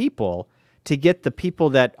right people to get the people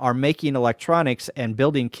that are making electronics and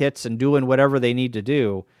building kits and doing whatever they need to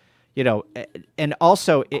do, and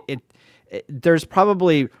also there's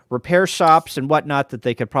probably repair shops and whatnot that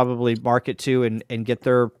they could probably market to and get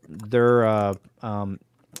their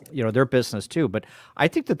business too. But I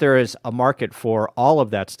think that there is a market for all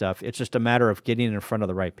of that stuff. It's just a matter of getting in front of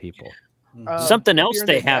the right people. Something else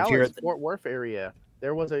they have here at the Fort Worth area.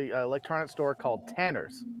 There was a electronic store called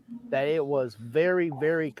Tanner's that it was very,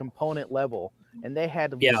 very component level, and they had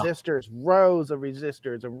resistors, rows of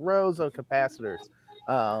resistors and rows of capacitors.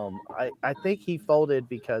 I think he folded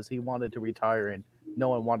because he wanted to retire and no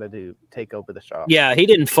one wanted to take over the shop. Yeah, he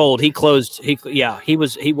didn't fold. He closed. He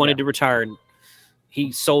wanted to retire, and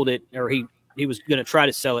he sold it, or he was going to try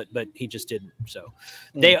to sell it, but he just didn't. So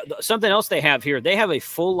something else they have here. They have a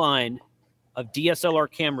full line of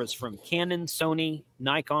DSLR cameras from Canon, Sony,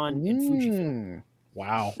 Nikon, and Fujifilm.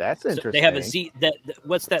 Wow, that's interesting. So they have a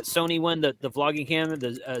what's that Sony one, the vlogging camera,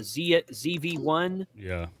 the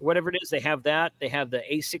ZV-1, whatever it is. They have that. They have the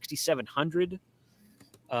A6700,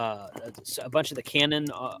 a bunch of the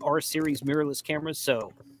Canon R series mirrorless cameras.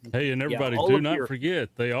 So hey, and everybody, do not forget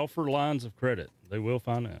they offer lines of credit. They will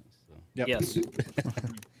finance. So. Yes, you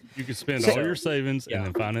can spend all your savings and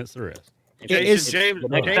then finance the rest. James is asking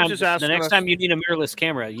the next time you need a mirrorless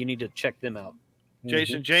camera, you need to check them out.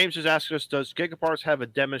 Jason, James is asking us, does Gigaparts have a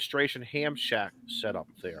demonstration ham shack set up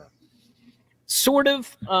there? Sort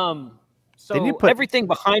of. So everything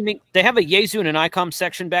behind me, they have a Yaesu and an ICOM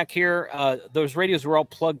section back here. Those radios were all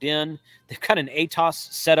plugged in. They've got an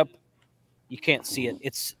ATOS setup. You can't see it.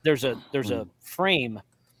 There's a frame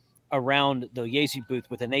around the Yaesu booth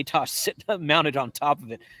with an ATOS mounted on top of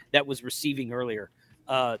it that was receiving earlier.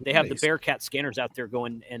 They have the Bearcat scanners out there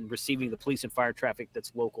going and receiving the police and fire traffic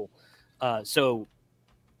that's local. So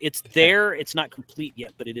it's there. It's not complete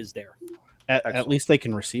yet, but it is there. At least they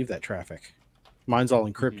can receive that traffic. Mine's all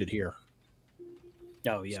encrypted here.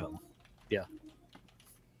 Oh, yeah. So. Yeah.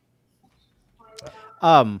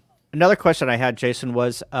 Another question I had, Jason,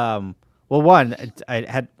 was, one, I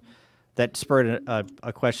had that spurred a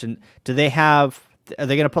question. Are they going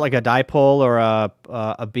to put like a dipole or a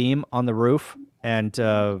beam on the roof and,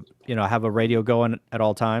 have a radio going at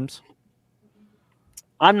all times?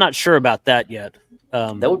 I'm not sure about that yet.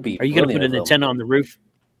 That would be. Are you going to put an antenna on the roof?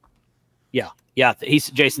 Yeah.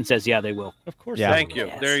 Jason says, yeah, they will. Of course. Yeah. Thank you.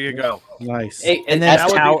 Yes. There you go. Nice. Hey, and then that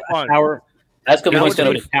would be fun. That's going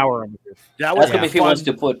to be a tower on the roof. That would be if he wants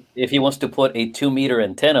to put a 2-meter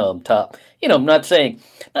antenna on top. I'm not saying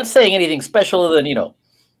anything special other than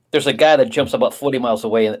there's a guy that jumps about 40 miles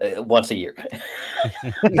away once a year.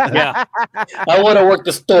 Yeah. I want to work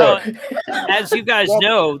the store. As you guys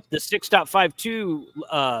know, the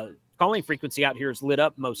 6.52 calling frequency out here is lit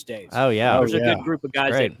up most days. Oh, yeah. There's a good group of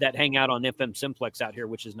guys that hang out on FM Simplex out here,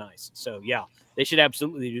 which is nice. So, yeah, they should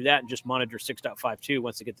absolutely do that and just monitor 6.52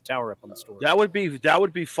 once they get the tower up on the store. That would be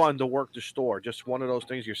fun to work the store. Just one of those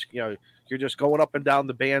things. You're just going up and down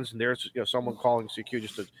the bands, and there's someone calling CQ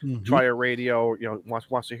just to try a radio.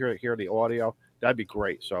 Wants to hear the audio. That'd be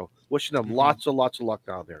great. So, wishing them lots of luck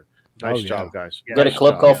down there. Nice job, guys. Get a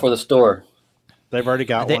club call for the store. They've already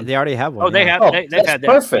got one. They already have one. Oh, they have. They've had that.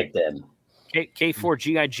 Perfect then.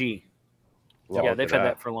 K4GIG. Yeah, they've had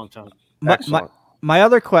that for a long time. My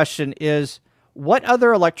other question is, what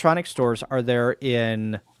other electronic stores are there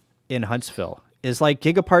in Huntsville? Is like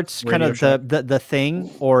Gigaparts kind of the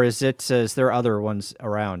thing, or is there other ones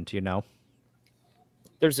around?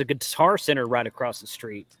 There's a Guitar Center right across the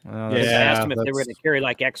street. Oh, I asked him if they were going to carry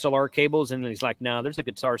like XLR cables, and he's like, "No, there's a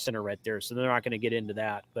Guitar Center right there," so they're not going to get into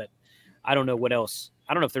that. But I don't know what else.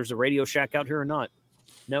 I don't know if there's a Radio Shack out here or not.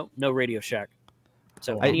 No Radio Shack.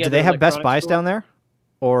 So do they have Best Buys down there,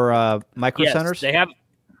 or Micro Centers? They have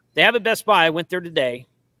a Best Buy. I went there today.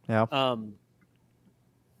 Yeah.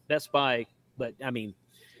 Best Buy, but I mean,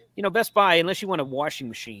 Best Buy, unless you want a washing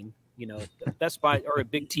machine, Best Buy or a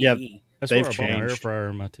big TV. Yeah, that's they've where I bought my air changed. fryer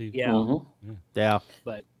and my TV. Yeah. Yeah.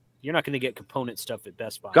 But you're not going to get component stuff at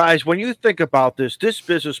Best Buy. Guys, when you think about this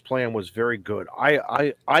business plan was very good.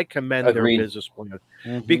 I commend their business plan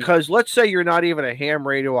because let's say you're not even a ham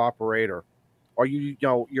radio operator, or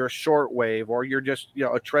you're a shortwave, or you're just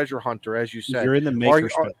a treasure hunter, as you said. You're in the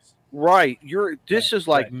makerspace. Right. This is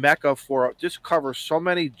like Mecca this covers so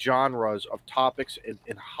many genres of topics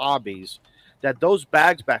and hobbies that those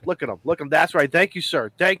bags back, look at them. That's right. Thank you,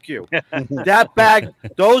 sir. Thank you.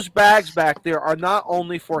 Those bags back there are not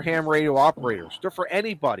only for ham radio operators. They're for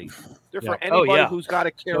anybody. They're for anybody who's got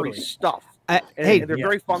to carry stuff. And they're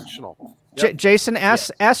very functional. Jason,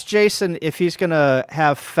 ask Jason if he's going to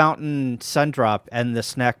have Fountain Sundrop and the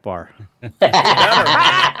snack bar. There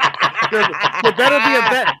better be a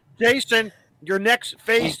bet. Jason, Your next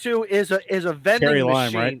phase 2 is a vending Cherry machine.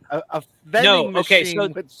 lime, right? A vending okay.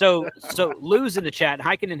 machine. So Lou's in the chat.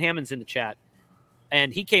 Hiken and Hammond's in the chat,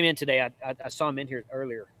 and he came in today. I saw him in here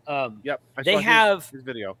earlier. Yep. They have his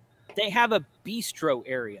video. They have a bistro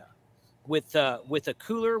area with a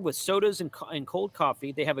cooler with sodas and cold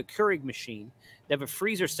coffee. They have a Keurig machine. They have a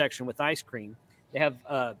freezer section with ice cream. They have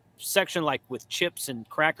a section like with chips and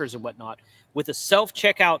crackers and whatnot, with a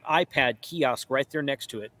self-checkout iPad kiosk right there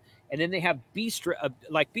next to it. And then they have bistro,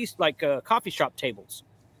 coffee shop tables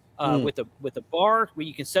with a bar where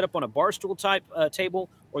you can set up on a bar stool type table,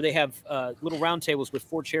 or they have little round tables with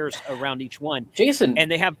 4 chairs around each one. Jason,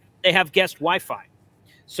 and they have guest Wi-Fi,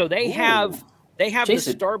 so they have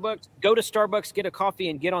Jason, the Starbucks. Go to Starbucks, get a coffee,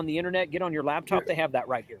 and get on the internet. Get on your laptop. They have that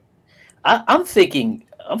right here. I'm thinking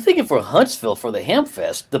for Huntsville for the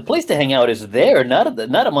Hamfest. The place to hang out is there, not at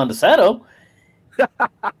Montesano.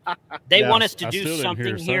 They want us to do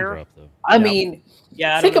something here. I mean,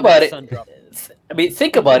 yeah. Think about it. I mean,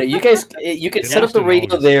 think about it. You guys, you can set up the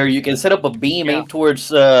radio there. You can set up a beam aimed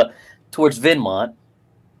towards Vinmont,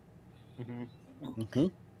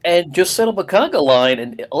 and just set up a conga line,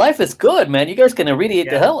 and life is good, man. You guys can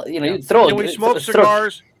irradiate the hell. You know, you throw. Can we smoke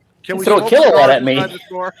cigars? Can we throw a kilowatt at me? I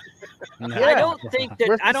don't think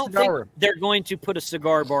they're going to put a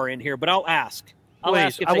cigar bar in here, but I'll ask. I'll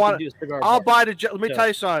ask if they can do a cigar bar. I'll buy the. Let me tell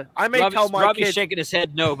you something. I may tell my Robbie's kids. shaking his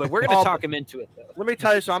head no, but we're going to talk him into it, though. Let me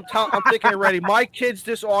tell you something. I'm thinking already. My kids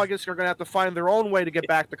this August are going to have to find their own way to get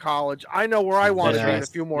back to college. I know where I want to be in a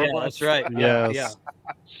few more months. That's right. Yes.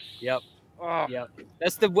 Yep. Yep.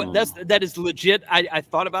 That is legit. I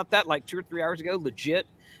thought about that like 2 or 3 hours ago. Legit.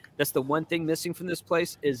 That's the one thing missing from this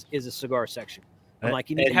place is a cigar section. I'm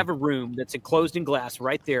like, you need to have a room that's enclosed in glass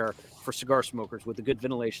right there for cigar smokers with a good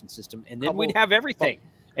ventilation system, and then we'd have everything.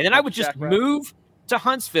 And then I would just move to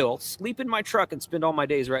Huntsville, sleep in my truck, and spend all my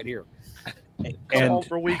days right here. And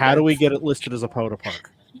how do we get it listed as a Poda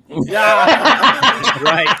Park? Yeah.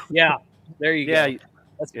 Right. Yeah. There you go.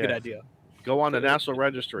 That's a good idea. Go on the National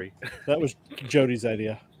Registry. That was Jody's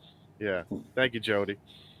idea. Yeah. Thank you, Jody.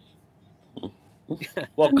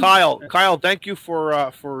 Well, Kyle, thank you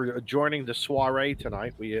for joining the soiree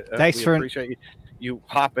tonight. We appreciate you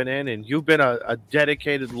hopping in, and you've been a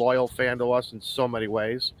dedicated, loyal fan to us in so many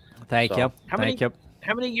ways. Thank you. How many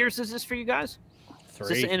years is this for you guys? 3. Is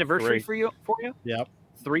this an anniversary for you? Yep.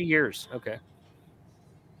 3 years. Okay.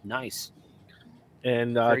 Nice.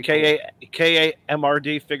 And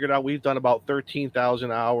KAMRD figured out we've done about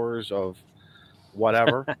 13,000 hours of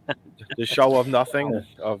whatever, the show of nothing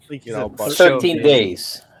of 13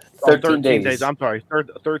 days. 13 days. I'm sorry,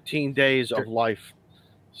 13 days of life.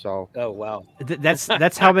 So. Oh wow.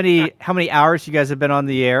 That's how many hours you guys have been on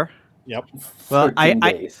the air. Yep. Well,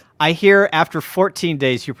 I hear after 14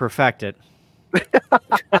 days you perfect it.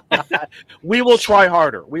 We will try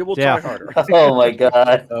harder. We will try harder. Oh my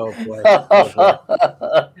God. Oh boy.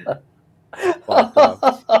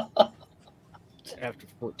 After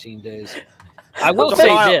 14 days. I will say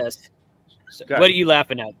this. What are you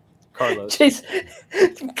laughing at, Carlos? Jeez,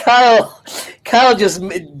 Kyle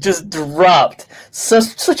just dropped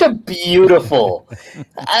such a beautiful,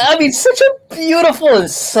 I mean, such a beautiful and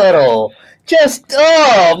subtle. Just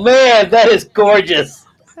oh man, that is gorgeous.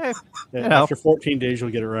 After 14 days, you'll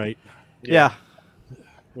get it right. Yeah.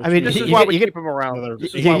 I mean, this is why we keep him around.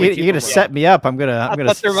 You're gonna set me up. I'm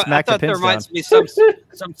gonna smack the pins down. There might be some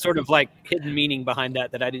sort of like hidden meaning behind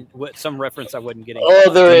that I didn't. Some reference I wasn't getting. Oh,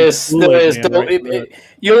 there is. Don't,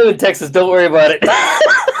 you live in Texas. Don't worry about it.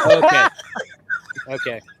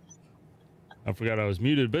 Okay. I forgot I was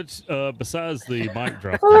muted. But besides the mic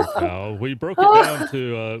drop, there, Kyle, we broke it down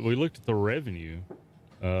to. We looked at the revenue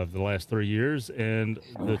of the last 3 years, and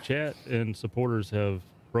the chat and supporters have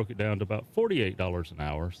broke it down to about $48 an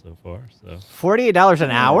hour so far. So $48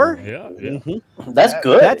 an hour? Yeah. That's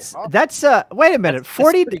good. That's wait a minute,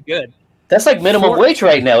 40. Pretty good. That's like minimum wage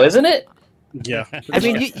right now, isn't it? Yeah. I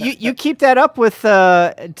mean, you keep that up with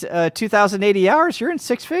 2,080 hours, you're in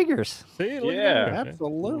 6 figures. See,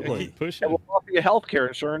 absolutely. Keep pushing. And we'll offer you health care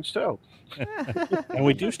insurance too. And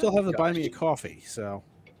we do still have the buy me a coffee. So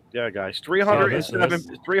yeah, guys,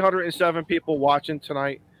 307 people watching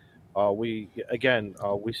tonight. We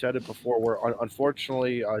said it before. We're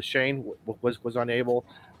unfortunately Shane was unable.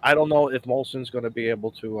 I don't know if Molson's going to be able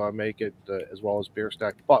to make it as well as Beer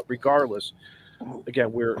Stack. But regardless,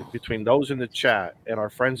 again, we're between those in the chat and our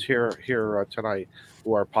friends here tonight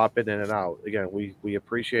who are popping in and out. Again, we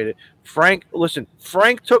appreciate it. Frank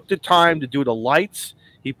took the time to do the lights.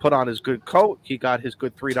 He put on his good coat. He got his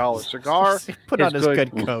good $3 cigar. He put on his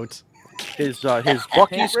good coat. His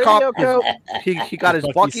Bucky's cup. He got his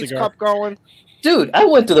Bucky's cup going. Dude, I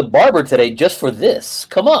went to the barber today just for this.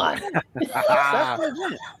 Come on. That's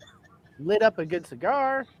legit. Lit up a good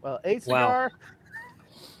cigar. Well, a cigar.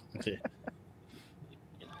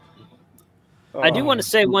 I do want to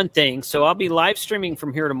say one thing. So I'll be live streaming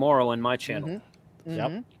from here tomorrow on my channel.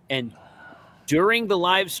 Yep. And during the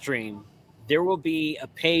live stream, there will be a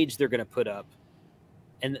page they're going to put up.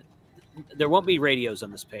 And there won't be radios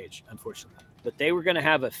on this page, unfortunately. But they were going to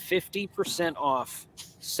have a 50% off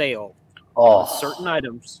sale on certain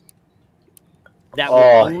items that will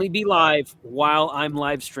only be live while I'm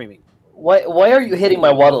live streaming. Why are you hitting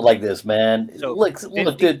my wallet like this, man? So look,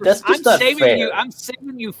 dude, that's just not fair. I'm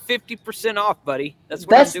saving you 50% off, buddy. That's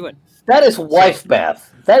what I'm doing. That is wife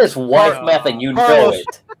math. That is wife math, and you know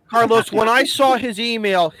it. Carlos, when I saw his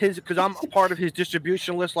email, because I'm a part of his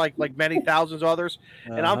distribution list, like many thousands of others,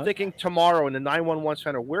 and I'm thinking tomorrow in the 911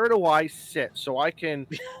 center, where do I sit so I can?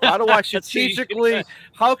 How do I strategically?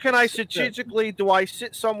 How can I strategically? Do I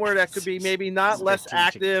sit somewhere that could be maybe not less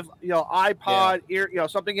active? You know, iPod, ear, you know,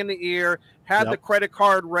 something in the ear. Have the credit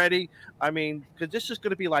card ready. I mean, because this is going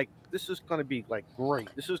to be like great.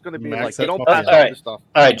 This is going to be like they don't pass all this stuff.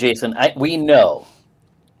 All right, Jason. We know.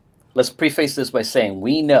 Let's preface this by saying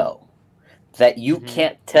we know that you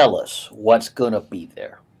can't tell us what's going to be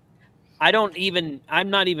there. I'm not even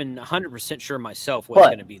 100% sure myself what's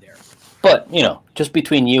going to be there. But, you know, just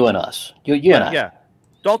between you and us. You and I. Yeah.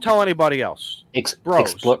 Don't tell anybody else.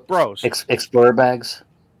 Bros. Explorer bags.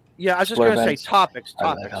 Yeah, I was just going to say topics.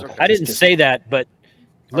 Okay. I didn't say that, but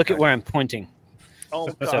look at where I'm pointing. Oh,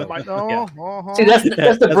 God. See, that's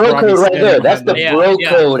the bro code right there. That's the bro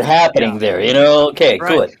code happening there, you know? Okay,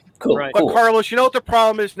 good. Cool. But Carlos, you know what the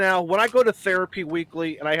problem is now? When I go to therapy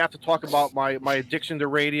weekly and I have to talk about my addiction to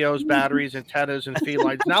radios, batteries, antennas, and feed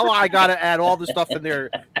lines, now I got to add all the stuff in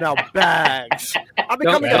there. Now bags. I'm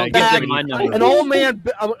becoming an old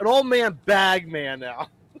man bag man now.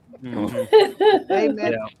 Hey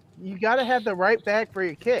man, you got to have the right bag for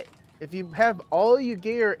your kit. If you have all your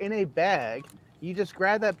gear in a bag, you just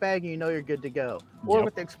grab that bag and you know you're good to go. Or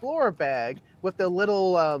with the Explorer bag, with the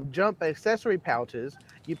little jump accessory pouches,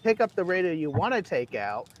 you pick up the radio you want to take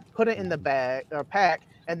out, put it in the bag or pack,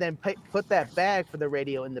 and then put that bag for the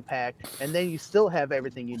radio in the pack, and then you still have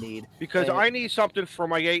everything you need. Because I need something for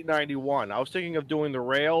my 891. I was thinking of doing the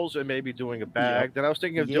rails and maybe doing a bag. Then I was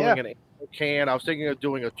thinking of doing an ammo can. I was thinking of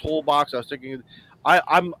doing a toolbox. I was thinking,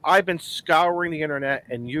 I've been scouring the internet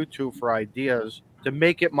and YouTube for ideas to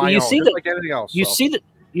make it my own, just like anything else. You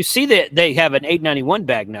see that they have an 891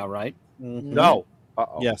 bag now, right? No.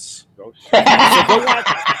 Yes. So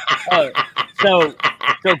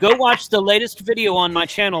go watch the latest video on my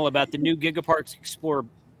channel about the new Gigaparts Explorer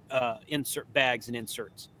insert bags and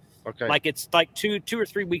inserts. Okay. Like it's like two or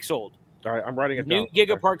 3 weeks old. All right, I'm writing it down. New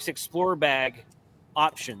Gigaparts Explorer bag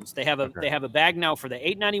options. They have a bag now for the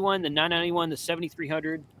 891, the 991, the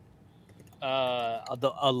 7300.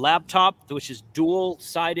 A laptop which is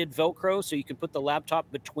dual-sided Velcro, so you can put the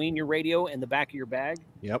laptop between your radio and the back of your bag.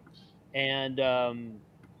 Yep. And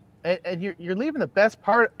you're leaving the best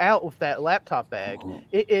part out with that laptop bag.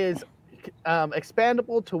 It is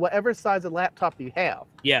expandable to whatever size of laptop you have.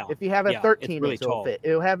 Yeah. If you have a 13-inch, it will fit.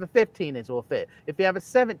 It will have a 15-inch, will fit. If you have a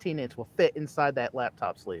 17-inch, will fit inside that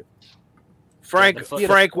laptop sleeve. Frank,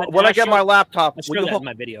 when I get my laptop, I showed that in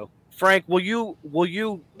my video. Frank, will you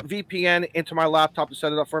VPN into my laptop to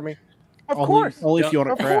set it up for me? Of course. Only if you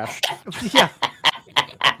want to crash. Yeah.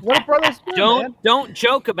 What brothers do, don't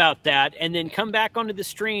joke about that, and then come back onto the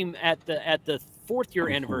stream at the 4th year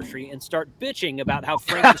anniversary and start bitching about how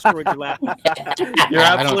Frank destroyed your laptop. You're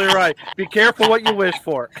absolutely right. Be careful what you wish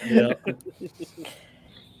for. Yeah.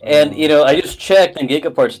 And you know, I just checked, and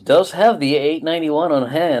Gigaparts does have the 891 on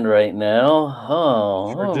hand right now.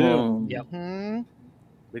 Oh, sure do. Yep. Let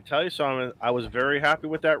me tell you something. I was very happy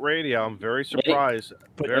with that radio. I'm very surprised.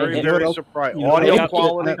 Very surprised. Audio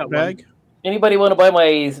quality. Bag. Anybody want to buy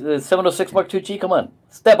my 706 Mark II G? Come on,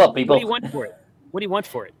 step up, people. What do you want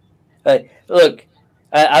for it? Look,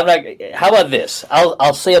 I'm not. How about this?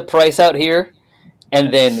 I'll say a price out here,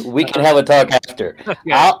 and then we can have a talk after.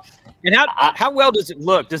 Okay. And how well does it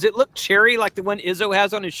look? Does it look cherry like the one Izzo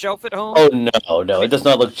has on his shelf at home? Oh no, it does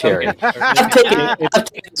not look cherry. I've taken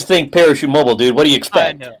this thing parachute mobile, dude. What do you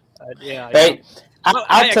expect? I know. Yeah. Right?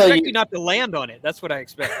 I expect you not to land on it. That's what I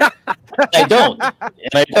expect. I don't,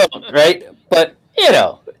 right? But you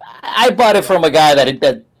know, I bought it from a guy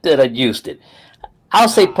that had used it. I'll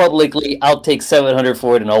say publicly, I'll take $700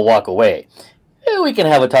 for it, and I'll walk away. We can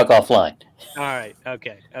have a talk offline. All right.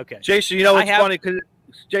 Okay. Jason, you know it's funny because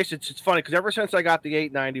Jason, it's funny because ever since I got the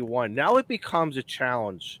 891, now it becomes a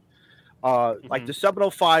challenge. Like the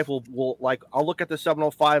 705 will like I'll look at the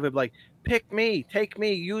 705 and be like, pick me, take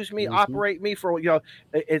me, use me, operate me for, you know,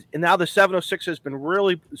 and now the 706 has been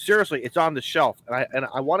really, seriously, it's on the shelf, and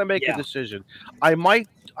I want to make a decision. I might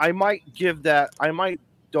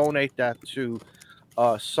donate that to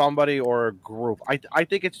somebody or a group. I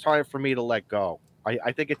think it's time for me to let go.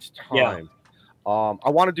 I think it's time. I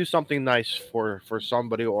want to do something nice for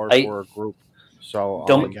somebody or for a group. So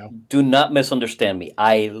do not misunderstand me.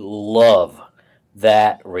 I love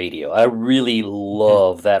that radio. I really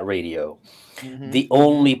love that radio. The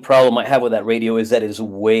only problem I have with that radio is that it's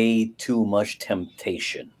way too much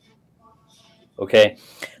temptation. Okay,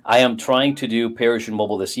 I am trying to do Parachute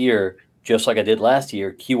Mobile this year, just like I did last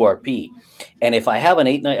year, QRP. And if I have an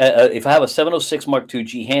if I have a 706 Mark II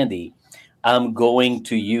G handy, I'm going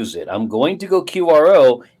to use it. I'm going to go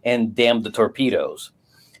QRO and damn the torpedoes.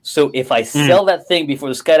 So if I sell that thing before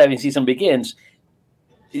the skydiving season begins,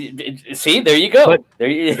 see, there you go. There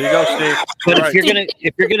you go, Steve. But if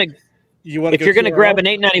you're gonna grab an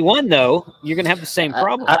 891 though, you're gonna have the same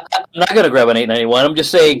problem. I'm not gonna grab an 891. I'm just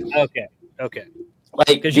saying. Okay. Like,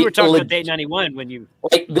 because you were talking about the 891 when you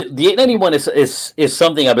like the 891 is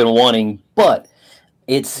something I've been wanting, but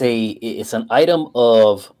it's an item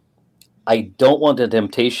of I don't want the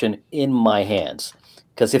temptation in my hands,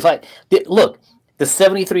 because if I look. The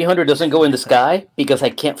 7300 doesn't go in the sky because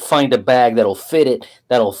I can't find a bag that'll fit it,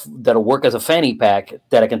 that'll work as a fanny pack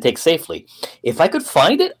that I can take safely. If I could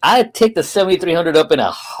find it, I'd take the 7300 up in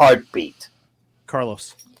a heartbeat.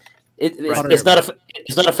 Carlos, it's not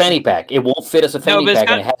a fanny pack. It won't fit as a fanny pack.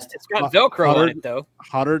 It's got Velcro on it though.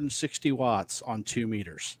 160 watts on 2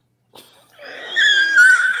 meters.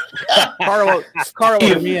 Carlos,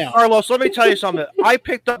 let me tell you something. I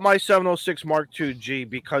picked up my 706 Mark II G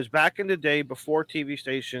because back in the day, before TV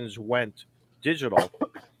stations went digital,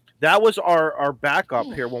 that was our backup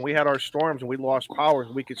here when we had our storms and we lost power.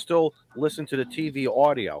 We could still listen to the TV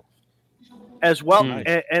audio as well.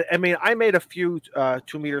 And I mean, I made a few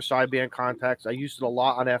 2-meter sideband contacts. I used it a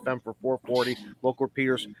lot on FM for 440 local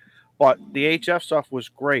repeaters, but the HF stuff was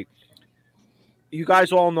great. You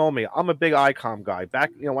guys all know me. I'm a big ICOM guy.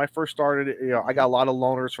 Back, when I first started, I got a lot of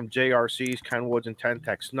loaners from JRCs, Kenwoods, and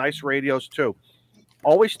Tentex. Nice radios too.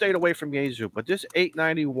 Always stayed away from Yaesu, but this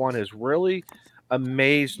 891 has really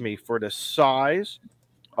amazed me for the size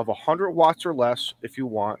of 100 watts or less, if you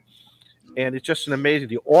want. And it's just an amazing.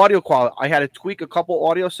 The audio quality. I had to tweak a couple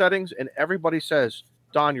audio settings, and everybody says,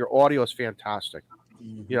 "Don, your audio is fantastic."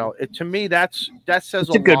 To me, that says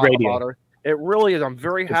a good lot radio. about her. It really is. I'm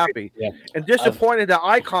very happy and disappointed that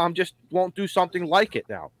ICOM just won't do something like it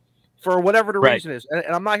now, for whatever the reason is. And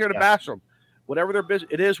I'm not here to bash them. Whatever their business,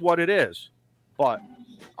 it is what it is. But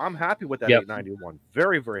I'm happy with that 891.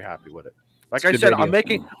 Very, very happy with it. Like I said,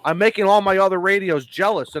 radio. I'm making all my other radios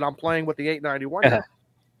jealous that I'm playing with the 891.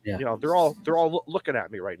 Now. They're all looking at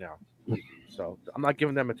me right now. So I'm not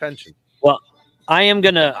giving them attention. Well, I am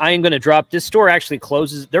gonna drop. This store actually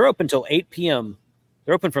closes. They're open till 8 p.m.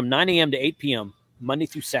 They're open from 9 a.m. to 8 p.m. Monday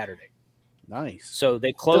through Saturday. Nice. So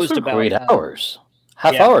they closed about great hours.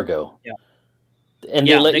 Half hour ago. Yeah. And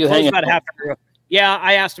they let you hang out. Half hour. Yeah,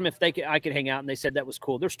 I asked them if I could hang out, and they said that was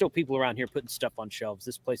cool. There's still people around here putting stuff on shelves.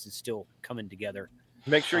 This place is still coming together.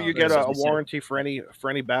 Make sure you get a warranty for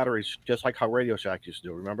any batteries, just like how Radio Shack used to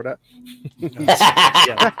do. Remember that?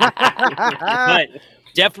 But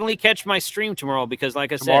definitely catch my stream tomorrow because,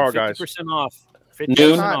 like I said, 50% off.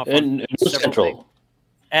 50% off noon Central.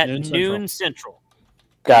 At noon Central.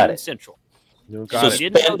 Got noon it. Central. Got so it. If you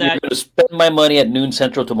didn't know that, you're going to spend my money at noon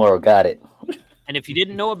Central tomorrow. Got it. And if you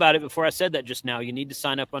didn't know about it before I said that just now, you need to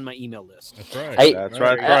sign up on my email list. That's right. That's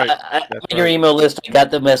right. Your email list. I got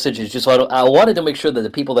the message. It's just I wanted to make sure that the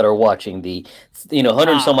people that are watching, the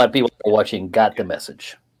 100 and some odd people that are watching, got the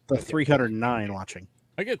message. The 309 watching.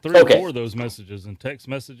 I get 3 or 4 of those messages and text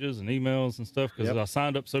messages and emails and stuff because I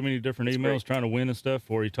signed up so many different emails trying to win and stuff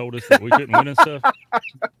before he told us that we couldn't win and stuff.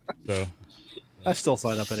 So I still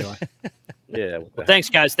sign up anyway. Well, thanks,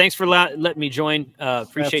 guys. Thanks for letting me join.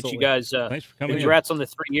 Appreciate you guys. Thanks for coming. Congrats on the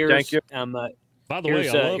 3 years. Thank you. By the way,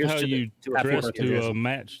 I love how you dressed to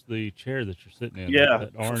match the chair that you're sitting in. Yeah,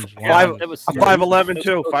 that orange. It was 5'11"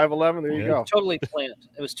 too. 5'11". There you go. Totally planned.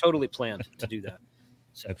 It was totally planned to do that.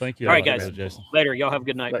 So, thank you. All right, guys. Jason. Later. Y'all have a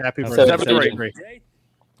good night. Happy birthday.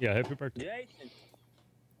 Yeah, happy birthday.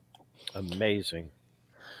 Amazing.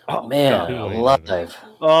 Oh man, live.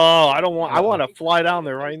 Oh, I want to fly down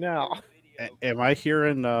there right now. Am I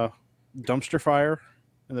hearing dumpster fire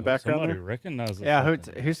in the background? Somebody recognizes. Yeah,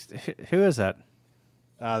 who is that?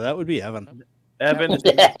 That would be Evan. Evan,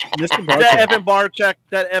 Mr. Barczyk.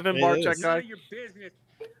 That Evan Barczyk guy.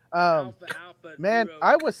 Man,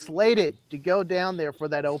 I was slated to go down there for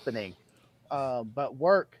that opening. but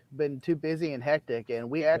work been too busy and hectic, and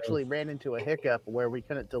we actually ran into a hiccup where we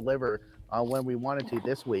couldn't deliver when we wanted to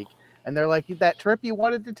this week. And they're like, that trip you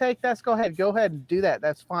wanted to take, go ahead and do that.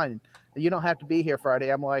 That's fine. You don't have to be here Friday.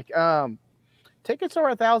 I'm like, tickets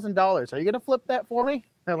are $1,000. Are you gonna flip that for me?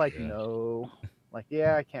 They're like, no. I'm like,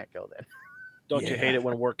 yeah, I can't go then. Don't you hate it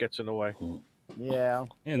when work gets in the way? Yeah.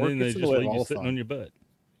 And then they just leave you sitting on your butt.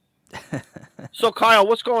 So Kyle,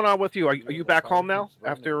 what's going on with you? Are you back home now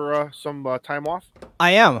after some time off?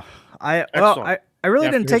 I am. I really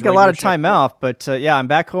didn't take a lot of time off, but yeah, I'm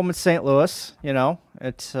back home in St. Louis. You know,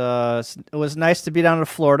 it was nice to be down in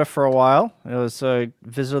Florida for a while. It was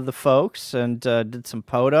visited the folks and did some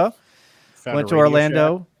POTA. Went to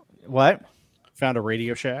Orlando. What? Found a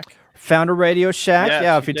Radio Shack. Found a Radio Shack. Yes,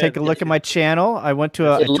 yeah, if you take a look at my channel, I went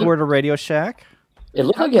to a tour to Radio Shack. It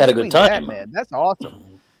looked like you had a good time, man. That's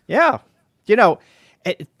awesome. Yeah, you know,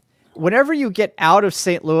 whenever you get out of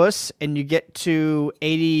St. Louis and you get to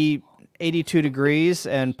 82 degrees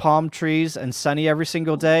and palm trees and sunny every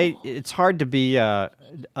single day, it's hard to be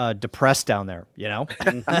depressed down there, you know?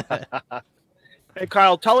 Hey,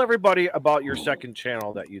 Kyle, tell everybody about your second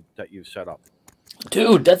channel that you've set up.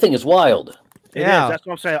 Dude, that thing is wild. It is. That's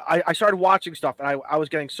what I'm saying. I started watching stuff, and I was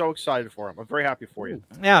getting so excited for him. I'm very happy for you.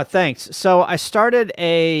 Yeah, thanks. So I started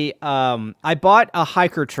I bought a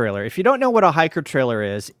hiker trailer. If you don't know what a hiker trailer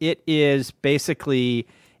is, it is basically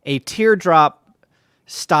a teardrop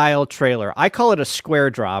style trailer. I call it a square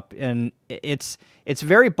drop, and it's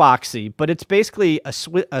very boxy, but it's basically a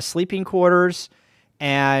sleeping quarters,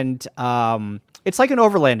 and it's like an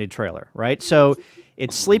overlanding trailer, right? So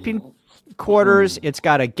it's sleeping quarters. It's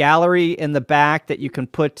got a gallery in the back that you can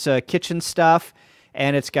put kitchen stuff,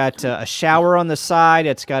 and it's got a shower on the side.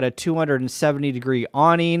 It's got a 270-degree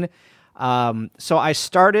awning. So I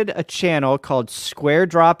started a channel called Square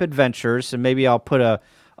Drop Adventures, and maybe I'll put a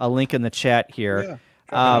link in the chat here.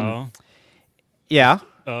 Yeah.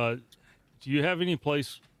 Do you have any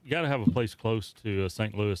place? You got to have a place close to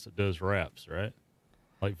St. Louis that does wraps, right?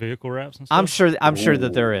 Like vehicle wraps and stuff. I'm sure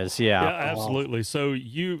that there is. Yeah. Yeah, absolutely. So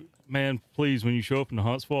man, please, when you show up in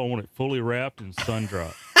Huntsville, I want it fully wrapped and sun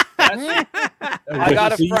dropped. I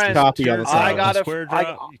got a friend.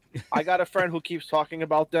 I got a friend who keeps talking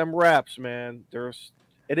about them wraps, man.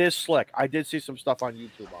 It is slick. I did see some stuff on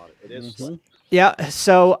YouTube on it. It is slick. Yeah.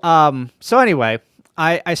 So anyway,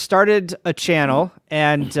 I started a channel,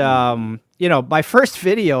 and you know, my first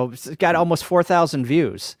video got almost 4,000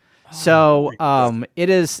 views. So it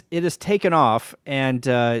is taken off, and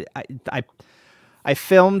I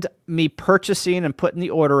filmed me purchasing and putting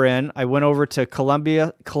the order in. I went over to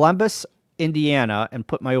Columbus, Indiana, and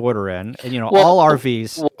put my order in. And, you know, all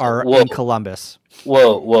RVs are in Columbus.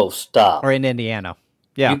 Whoa, stop. Or in Indiana.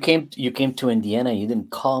 Yeah. You came to Indiana. You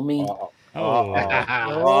didn't call me. Oops.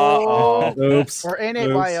 Or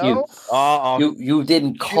NAYO. You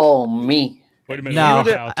didn't call me. Wait a minute.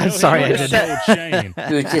 No, I'm sorry. I didn't.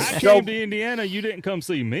 I came to Indiana. You didn't come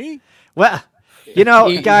see me? Well, you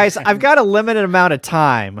know, guys, I've got a limited amount of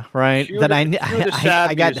time, right?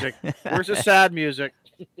 I got. Where's the sad music?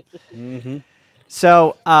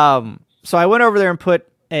 So I went over there and put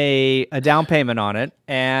a down payment on it,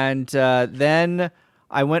 and then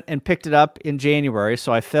I went and picked it up in January.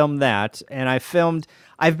 So I filmed that, and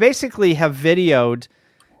I basically have videoed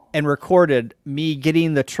and recorded me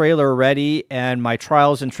getting the trailer ready and my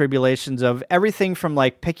trials and tribulations of everything from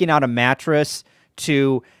like picking out a mattress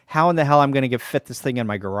to how in the hell I'm going to fit this thing in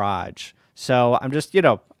my garage. So I'm just, you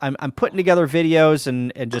know, I'm putting together videos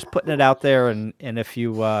and just putting it out there. And if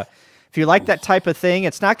you like that type of thing,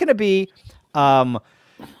 it's not going to be,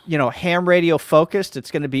 you know, ham radio focused.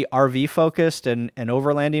 It's going to be RV focused and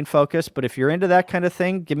overlanding focused. But if you're into that kind of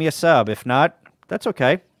thing, give me a sub. If not, that's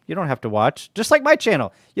okay. You don't have to watch. Just like my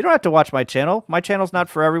channel. You don't have to watch my channel. My channel's not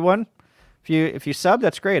for everyone. If you sub,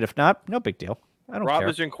 that's great. If not, no big deal. I don't care. Rob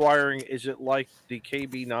is inquiring, is it like the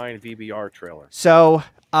KB9 VBR trailer? So,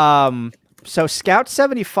 so Scout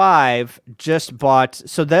 75 just bought,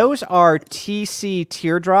 so those are TC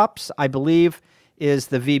teardrops, I believe is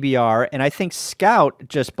the VBR, and I think Scout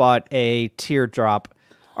just bought a teardrop,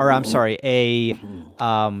 or I'm sorry, a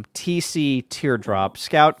TC teardrop.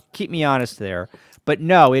 Scout, keep me honest there. But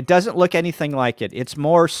no, it doesn't look anything like it. It's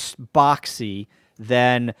more boxy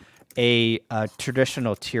than a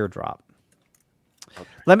traditional teardrop. Okay.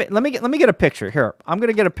 Let me get a picture here. I'm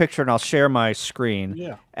gonna get a picture and I'll share my screen.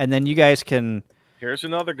 Yeah. And then you guys can. Here's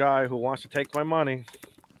another guy who wants to take my money.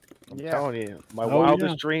 I'm telling you, my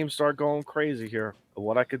wildest dreams start going crazy here. Of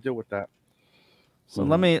what I could do with that. So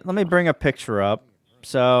let me bring a picture up.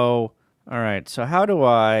 So all right. So how do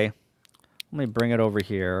I? Let me bring it over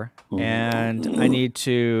here. And I need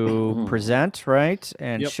to present, right?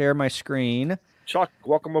 And share my screen. Chuck,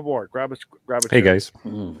 welcome aboard. Grab a Hey, guys.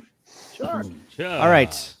 Chuck. All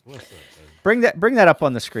right. Bring that up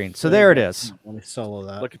on the screen. So there it is. Let me solo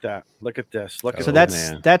that. Look at that. Look at this. Look at So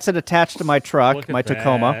that's it attached to my truck, my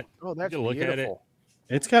Tacoma. That. Oh, that's Look at it. beautiful.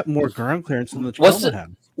 It's got more ground clearance than the Tacoma has.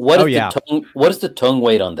 What is the tongue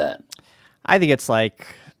weight on that? I think it's like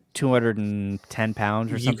 210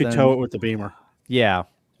 pounds or something. You could tow it with the Beamer. Yeah.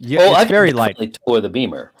 It's very light. Tow the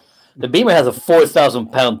Beamer. The Beamer has a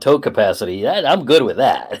 4,000-pound tow capacity. I'm good with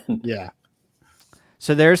that. Yeah.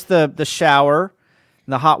 So there's the shower,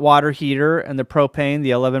 the hot water heater, and the propane,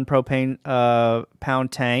 the 11 propane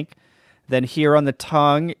pound tank. Then here on the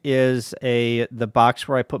tongue is the box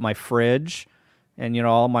where I put my fridge and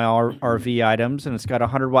all my RV items, and it's got a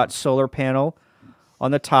 100-watt solar panel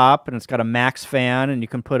on the top, and it's got a max fan, and you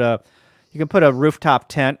can put a rooftop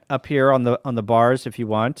tent up here on the bars if you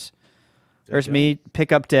want. There's me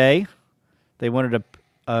pickup day. They wanted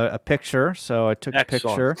a picture, so I took a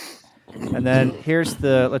picture. And then here's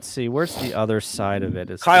let's see, where's the other side of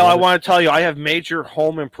it? Kyle, I want to tell you, I have major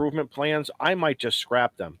home improvement plans. I might just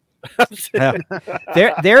scrap them.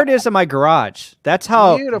 There it is in my garage. That's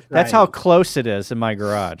how close it is in my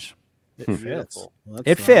garage. It fits. Well,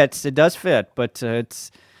 it fits. It does fit, but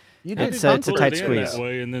it's a tight squeeze. That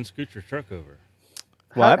way and then scoot your truck over.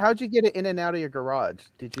 What? How'd you get it in and out of your garage?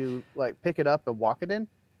 Did you pick it up and walk it in?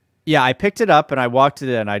 Yeah, I picked it up and I walked it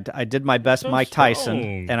in. I did my best Mike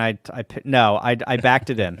Tyson, and I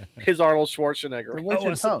backed it in. His Arnold Schwarzenegger. Where's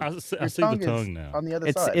your tongue? I see the tongue now. On the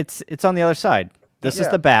other side. It's on the other side. This is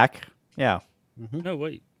the back. Yeah. No,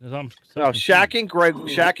 wait. No, Shaq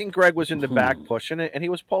and Greg was in the back pushing it, and he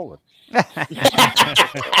was pulling.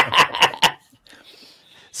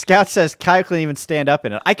 Scout says Kyle couldn't even stand up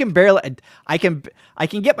in it. I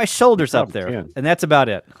can get my shoulders up there, and that's about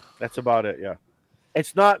it. That's about it. Yeah.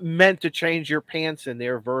 It's not meant to change your pants in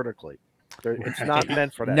there vertically. It's not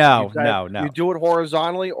meant for that. No. You do it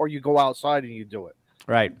horizontally, or you go outside and you do it.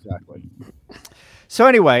 Right. Exactly. So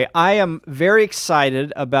anyway, I am very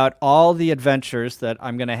excited about all the adventures that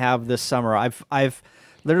I'm going to have this summer. I've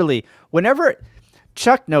literally, whenever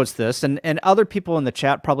Chuck knows this, and other people in the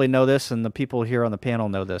chat probably know this, and the people here on the panel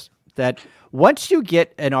know this, that once you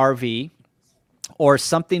get an RV or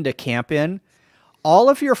something to camp in, all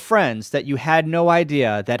of your friends that you had no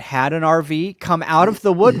idea that had an RV come out of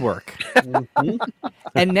the woodwork.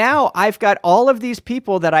 And now I've got all of these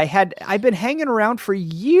people that I've been hanging around for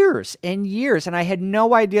years and years, and I had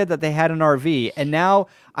no idea that they had an RV. And now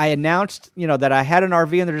I announced, that I had an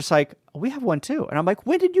RV, and they're just like, oh, we have one too. And I'm like,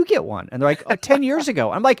 when did you get one? And they're like, 10 years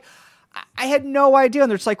ago. I'm like, I had no idea.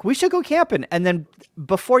 And they're just like, we should go camping. And then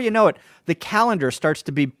before you know it, the calendar starts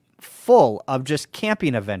to be full of just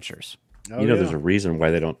camping adventures. There's a reason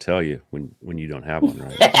why they don't tell you when you don't have one,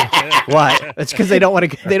 right? Why? It's because they don't want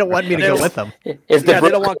me to go with them. They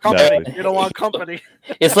don't want company. Exactly. They don't want company.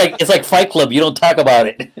 It's like Fight Club. You don't talk about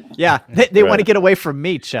it. Yeah, they want to get away from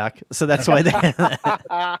me, Chuck. So that's why they.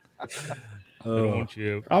 I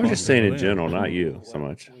was just saying in general, not you so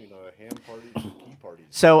much.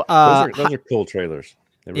 So those are cool trailers.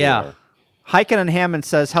 They really are. Hiking and Hammond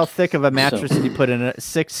says, "How thick of a mattress did you put in it? A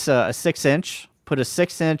 6-inch." Put a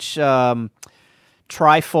 6-inch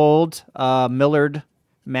trifold Millard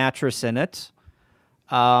mattress in it.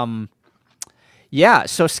 Yeah.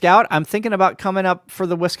 So Scout, I'm thinking about coming up for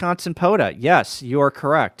the Wisconsin POTA. Yes, you are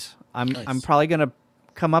correct. I'm probably gonna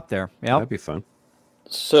come up there. Yeah, that'd be fun.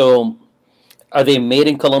 So, are they made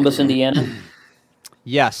in Columbus, Indiana?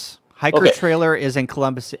 Yes. Hiker Trailer is in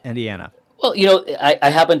Columbus, Indiana. Well, I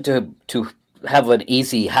happen to have an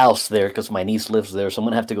easy house there because my niece lives there, so I'm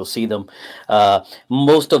gonna have to go see them.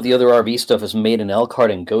 Most of the other RV stuff is made in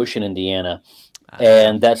Elkhart and Goshen, Indiana,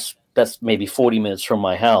 and that's maybe 40 minutes from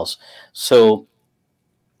my house. So,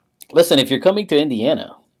 listen, if you're coming to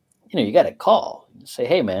Indiana, you got to call, say,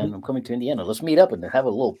 "Hey, man, I'm coming to Indiana. Let's meet up and have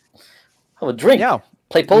a drink,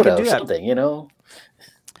 play POTA or something."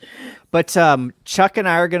 But Chuck and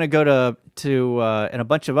I are gonna go to and a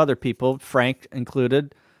bunch of other people, Frank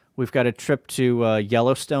included. We've got a trip to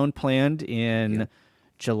Yellowstone planned in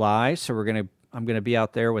July, so I'm gonna be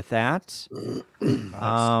out there with that.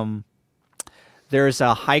 There's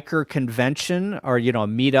a hiker convention, or a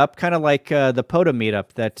meetup, kind of like the POTA meetup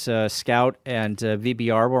that Scout and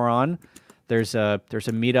VBR were on. There's a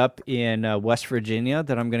meetup in West Virginia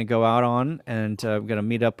that I'm gonna go out on, and I'm gonna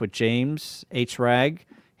meet up with James H. Rag,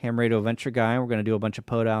 Ham Radio Venture Guy. We're gonna do a bunch of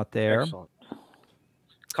POTA out there. Excellent.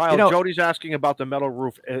 Kyle, Jody's asking about the metal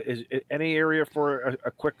roof. Is any area for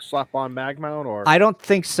a quick slap-on mag mount, or? I don't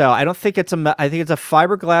think so. I don't think it's I think it's a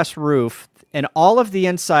fiberglass roof, and all of the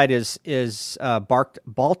inside is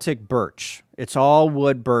Baltic birch. It's all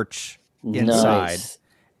wood birch inside, Nice.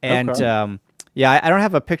 and yeah, I don't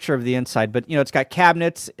have a picture of the inside, but it's got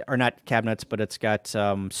cabinets, or not cabinets, but it's got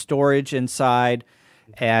storage inside,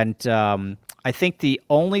 and I think the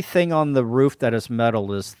only thing on the roof that is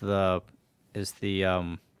metal is the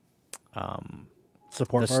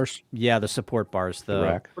support bars. Yeah, the support bars. The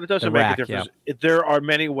rack. But it doesn't make a difference. There are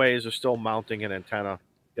many ways of still mounting an antenna.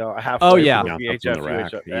 A half. Oh yeah, exactly.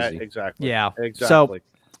 Yeah, exactly. So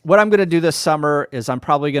what I'm going to do this summer is I'm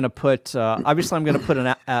probably going to put, obviously I'm going to put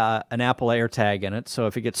an Apple AirTag in it. So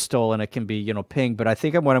if it gets stolen, it can be, pinged. But I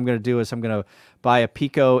think what I'm going to do is I'm going to buy a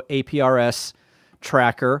Pico APRS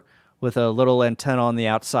tracker with a little antenna on the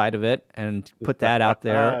outside of it and put that out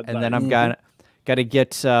there. And then I'm got to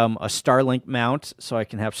get a Starlink mount so I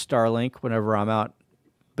can have Starlink whenever I'm out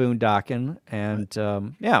boondocking. And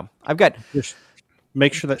yeah, I've got... Just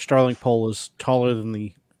make sure that Starlink pole is taller than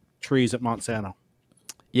the trees at Monsanto.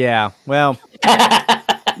 Yeah, well, the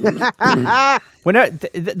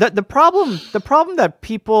problem that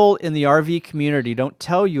people in the RV community don't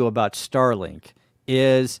tell you about Starlink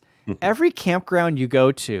is every campground you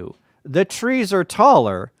go to, the trees are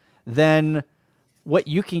taller than what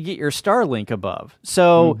you can get your Starlink above.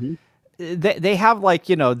 So they have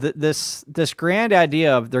this grand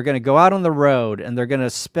idea of they're going to go out on the road and they're going to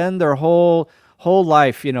spend their whole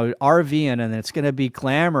life, RVing, and it's going to be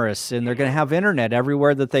glamorous, and they're going to have internet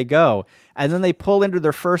everywhere that they go. And then they pull into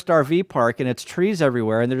their first RV park, and it's trees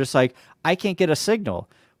everywhere, and they're just like, I can't get a signal,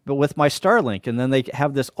 but with my Starlink, and then they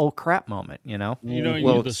have this oh crap moment, The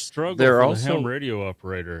struggle for the ham radio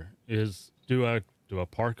operator is: do I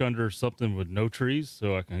park under something with no trees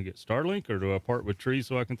so I can get Starlink, or do I park with trees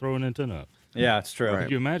so I can throw an antenna up? Yeah, it's true. Right. Can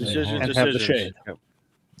you imagine? And have the shade.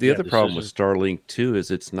 The other problem with Starlink too is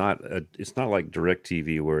it's not like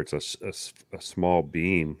DirecTV where it's a small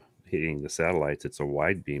beam hitting the satellites. It's a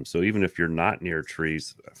wide beam. So even if you're not near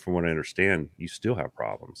trees, from what I understand, you still have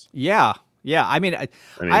problems. Yeah. I mean, I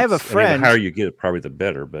have a friend. The higher you get it, probably the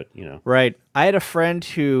better. But right. I had a friend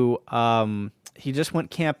who he just went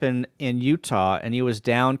camping in Utah, and he was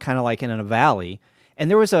down kind of like in a valley, and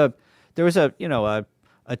there was a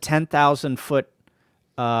 10,000 foot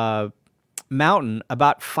mountain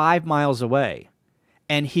about 5 miles away,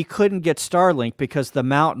 and he couldn't get Starlink because the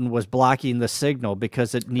mountain was blocking the signal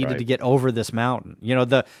because it needed to get over this mountain.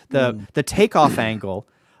 The takeoff angle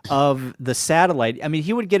of the satellite. I mean,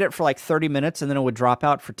 he would get it for like 30 minutes and then it would drop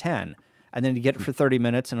out for 10, and then he'd get it for 30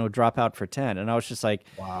 minutes and it would drop out for 10. And I was just like,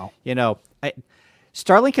 wow,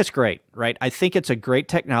 Starlink is great, right? I think it's a great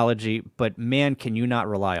technology, but man, can you not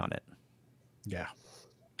rely on it? Yeah.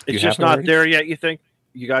 It's just not there yet, you think?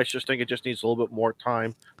 You guys just think it just needs a little bit more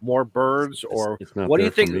time, more birds, or it's not what do you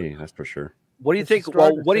there think? For me, that's for sure. What do you think?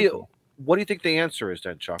 Well, what do you think the answer is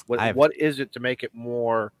then, Chuck? What is it to make it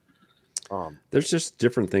more? There's just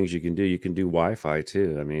different things you can do. You can do Wi-Fi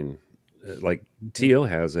too. I mean, like TO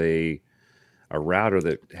has a router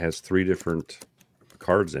that has 3 different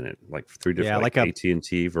cards in it, like 3 different, like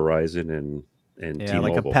AT&T, Verizon, and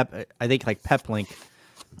T-Mobile. I think like PepLink.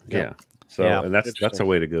 Yeah. So, and that's a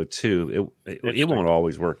way to go too. It won't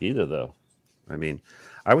always work either, though. I mean,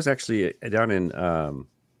 I was actually down in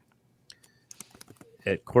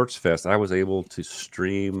at Quartz Fest. I was able to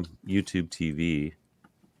stream YouTube TV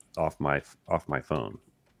off my phone.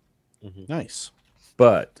 Nice.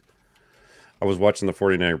 But I was watching the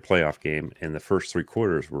 49er playoff game, and the first 3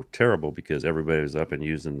 quarters were terrible because everybody was up and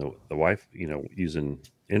using the Wi-Fi, using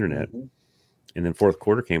internet. And then 4th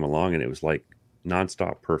quarter came along, and it was like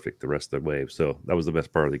nonstop perfect the rest of the way. So that was the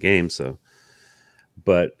best part of the game. So,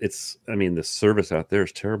 but the service out there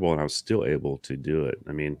is terrible, and I was still able to do it.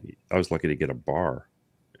 I mean, I was lucky to get a bar,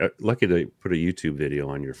 lucky to put a YouTube video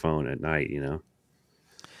on your phone at night,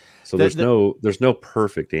 So there's no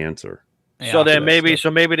perfect answer. So then maybe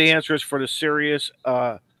the answer is for the serious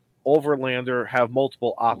overlander, have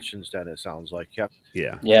multiple options. Then it sounds like,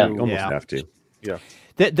 yeah, you almost have to. Yeah.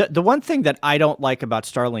 The one thing that I don't like about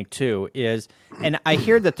Starlink too is, and I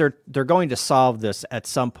hear that they're going to solve this at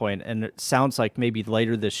some point, and it sounds like maybe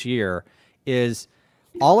later this year, is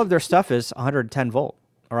all of their stuff is 110 volt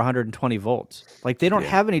or 120 volts. Like they don't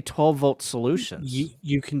have any 12 volt solutions.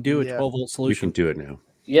 You can do a 12 volt solution. You can do it now.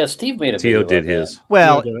 Yeah, Steve made a video. Theo did his.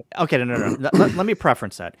 Well, okay, no. let me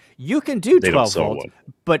preference that. You can do 12 volts,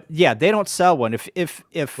 but yeah, they don't sell one. If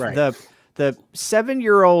the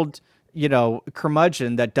 7-year-old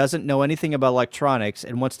curmudgeon that doesn't know anything about electronics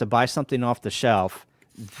and wants to buy something off the shelf,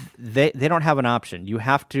 they don't have an option. You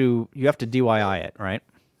have to DIY it, right?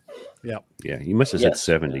 Yeah. Yeah, you must have said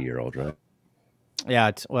 70-year-old, right?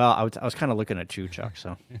 Yeah, I was kind of looking at you, Chuck.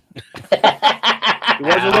 So He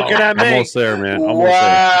wasn't looking at me. Almost there, man. Almost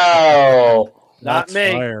Wow. Not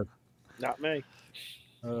me. Fired. Not me.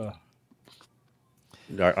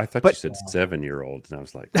 there. I thought you said 7-year-old, and I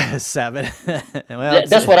was like, 7. Well,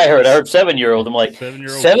 That's what I heard. I heard 7-year-old. I'm like,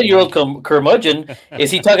 7-year-old curmudgeon.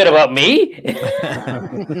 Is he talking about me?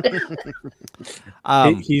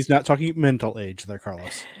 He's not talking mental age there,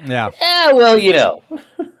 Carlos. Yeah. Yeah, well,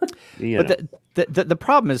 But the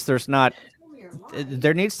problem is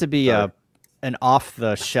there needs to be an off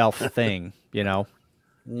the shelf thing,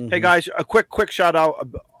 Hey guys, a quick shout out.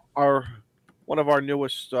 One of our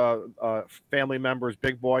newest family members,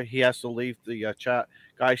 Big Boy, he has to leave the chat.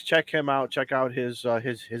 Guys, check him out. Check out his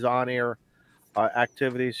on-air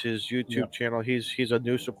activities, his YouTube channel. He's a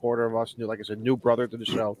new supporter of us, like I said, new brother to the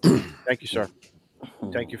show. Thank you, sir.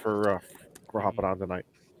 Thank you for hopping on tonight.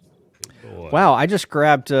 Wow, I just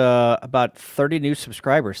grabbed about 30 new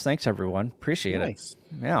subscribers. Thanks, everyone. Appreciate it.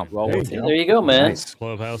 Yeah. Well, there you go, man. Nice.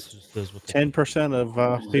 Clubhouse just does what 10%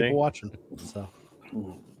 of people watching. So.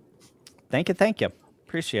 Thank you.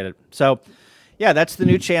 Appreciate it. So, yeah, that's the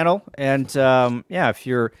new channel. And, if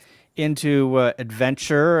you're into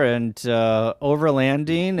adventure and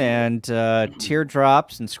overlanding and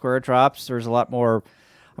teardrops and square drops, there's a lot more.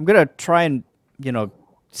 I'm going to try and,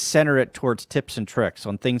 center it towards tips and tricks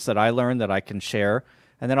on things that I learned that I can share.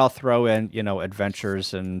 And then I'll throw in,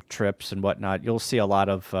 adventures and trips and whatnot. You'll see a lot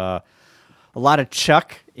of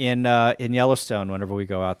Chuck in Yellowstone whenever we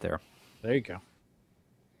go out there. There you go.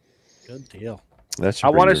 Good deal. That's I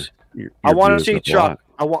want to see Chuck.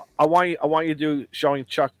 I want you to do showing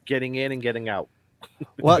Chuck getting in and getting out.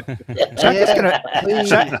 Well,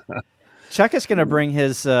 Chuck is gonna bring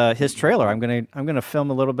his trailer. I'm gonna film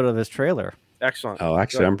a little bit of his trailer. Excellent. Oh,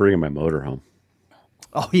 actually, I'm bringing my motor home.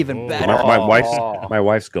 Oh, even better. My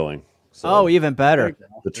wife's going. So even better.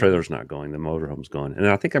 The trailer's not going. The motorhome's going, and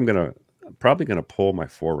I think I'm probably gonna pull my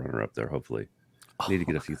 4Runner up there. Hopefully, need to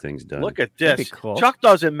get a few things done. Look at this. Cool. Chuck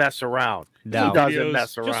doesn't mess around. No. He doesn't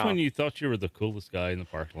mess around. Just when you thought you were the coolest guy in the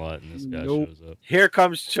parking lot, and this guy shows up. Here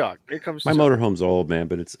comes Chuck. Here comes my Chuck. motorhome's old, man,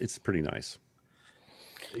 but it's pretty nice.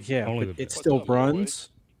 Yeah, it still runs.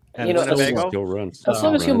 And still runs. As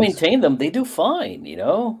long as you maintain them, they do fine.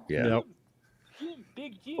 Yeah. Yep.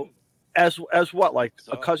 As what, like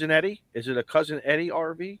a Cousin Eddie? Is it a Cousin Eddie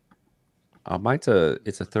RV? Mine's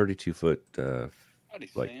it's a 32-foot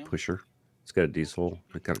like pusher. It's got a diesel.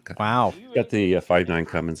 Wow. Got the 5.9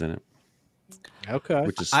 Cummins in it. Okay.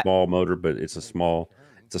 Which is small motor, but it's a small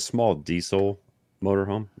diesel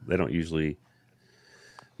motorhome. They don't usually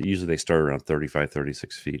they start around 35,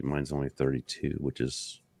 36 feet. Mine's only 32, which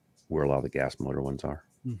is where a lot of the gas motor ones are.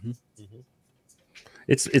 Mm-hmm.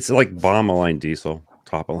 It's like bottom of line diesel,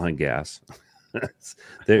 top of line gas.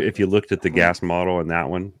 If you looked at the gas model and that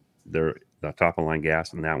one, the top of line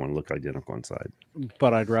gas and that one look identical inside.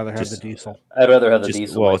 But I'd rather have the diesel. I'd rather have the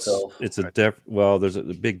diesel myself. There's a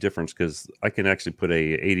big difference because I can actually put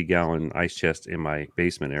a 80-gallon ice chest in my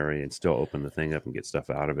basement area and still open the thing up and get stuff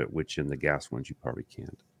out of it, which in the gas ones you probably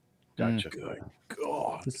can't. Gotcha. Good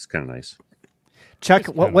God. This is kind of nice. Chuck,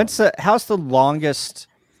 how's the longest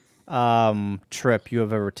trip you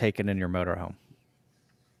have ever taken in your motorhome?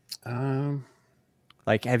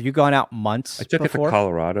 Like, have you gone out months? I took before? it to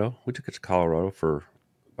Colorado. We took it to Colorado for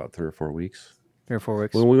about 3 or 4 weeks. 3 or 4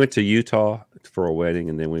 weeks. When we went to Utah for a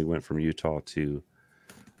wedding, and then we went from Utah to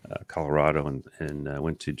Colorado and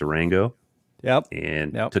went to Durango. Yep.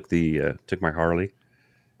 And took my Harley.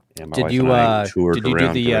 And my wife you and I toured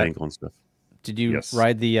around do Durango and stuff. Did you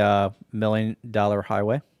ride the $1 Million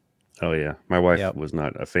Highway? Oh yeah, my wife was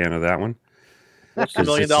not a fan of that one. What's the $1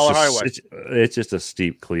 Million Highway? It's just a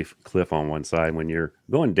steep cliff on one side. When you're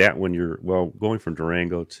going down, going from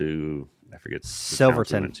Durango to I forget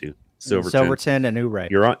Silverton and Ouray.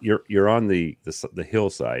 You're on the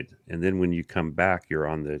hillside, and then when you come back, you're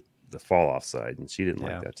on the fall off side, and she didn't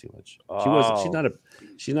like that too much.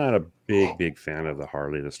 She's not a big fan of the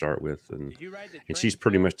Harley to start with, and she's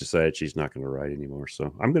pretty much decided she's not going to ride anymore.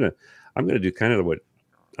 So I'm gonna do kind of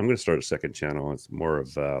I'm going to start a second channel. It's more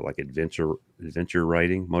of like adventure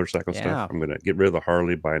riding, motorcycle stuff. I'm going to get rid of the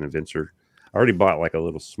Harley, buy an adventure. I already bought like a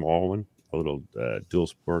little small one, a little dual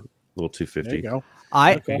sport, little 250. There you go.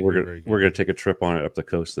 We're gonna take a trip on it up the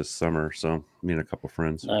coast this summer. So me and a couple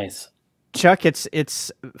friends. Nice. Chuck,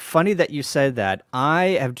 it's funny that you said that.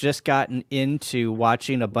 I have just gotten into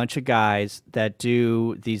watching a bunch of guys that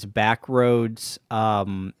do these backroads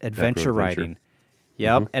adventure riding.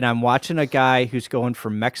 Yep. And I'm watching a guy who's going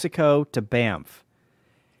from Mexico to Banff.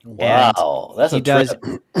 Wow, that's he does.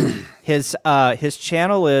 His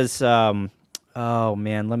channel is oh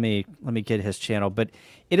man, let me get his channel, but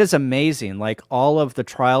it is amazing. Like all of the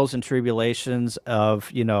trials and tribulations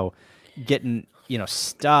of getting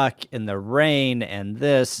stuck in the rain and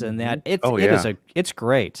this and that. It's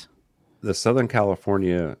great. The Southern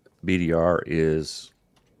California BDR is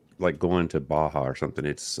like going to Baja or something.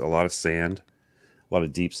 It's a lot of sand, a lot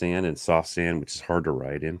of deep sand and soft sand, which is hard to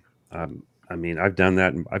ride in. I mean, I've done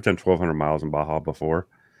that. I've done 1,200 miles in Baja before.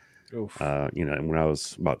 When I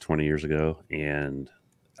was about 20 years ago, and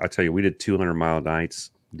I tell you, we did 200-mile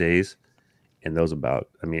days, and those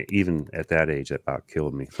even at that age, that about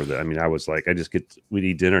killed me I was like, we'd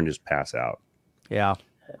eat dinner and just pass out. Yeah.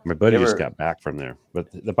 My buddy just got back from there, but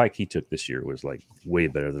the bike he took this year was like way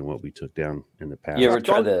better than what we took down in the past. You ever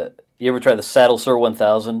try the Saddle Sore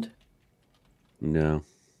 1000? No.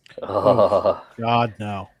 Oh God,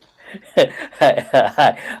 no.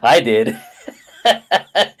 I did.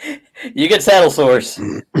 You get saddle sores.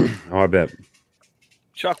 Oh, I bet.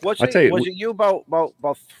 Chuck, was it you about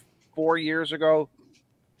 4 years ago?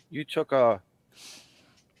 You took a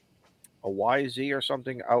YZ or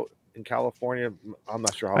something out in California. I'm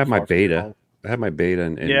not sure how. I had my beta.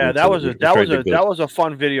 And yeah, that was a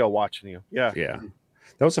fun video watching you. Yeah.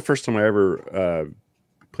 That was the first time I ever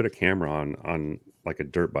put a camera on like a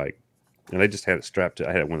dirt bike, and I just had it strapped to.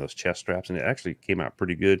 I had one of those chest straps, and it actually came out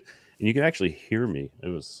pretty good. And you can actually hear me. It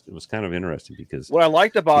was kind of interesting because what I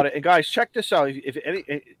liked about it, and guys, check this out.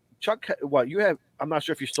 Chuck, what you have, I'm not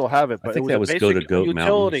sure if you still have it, but I think it was that a was basic Goat utility,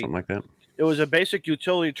 Mountain, something like that. It was a basic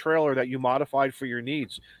utility trailer that you modified for your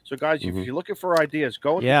needs. So, guys, if you're looking for ideas,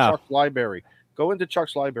 go into Chuck's library. Go into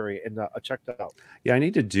Chuck's library and check that out. Yeah, I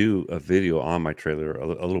need to do a video on my trailer,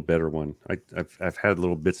 a little better one. I've had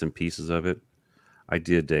little bits and pieces of it. I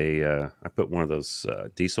did I put one of those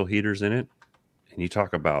diesel heaters in it, and you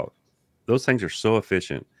talk about those things are so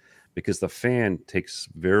efficient because the fan takes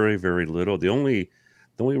very, very little. The only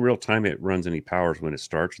real time it runs any power is when it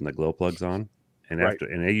starts and the glow plug's on. And I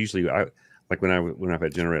usually when I've had a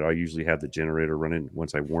generator, I usually have the generator running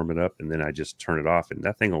once I warm it up, and then I just turn it off, and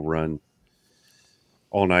that thing will run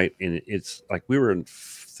all night. And it's like we were in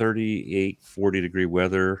 38, 40 degree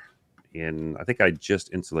weather, and I think I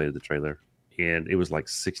just insulated the trailer, and it was like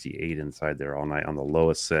 68 inside there all night on the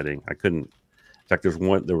lowest setting. I couldn't. In fact,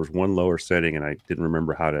 there was one lower setting, and I didn't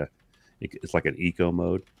remember how to. It's like an eco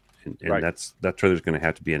mode, and that trailer's going to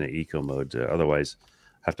have to be in an eco mode. Otherwise,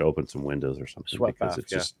 have to open some windows or something because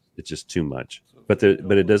it's just too much. But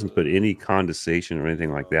it doesn't put any condensation or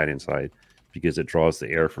anything like that inside because it draws the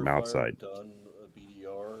air from outside.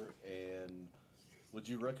 Would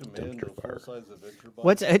you recommend a full-size adventure bike?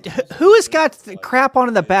 What's who has got the crap on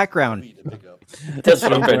in the background? That's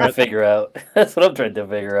what I'm trying to figure out.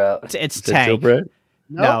 It's Tank.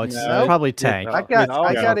 No, it's probably Tank. I got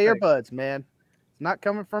earbuds, man. It's not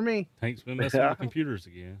coming from me. Tank's been messing with computers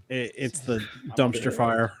again. It's the dumpster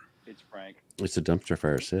fire. It's Frank. It's the dumpster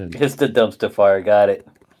fire, Sid. It's the dumpster fire. Got it.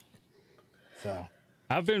 So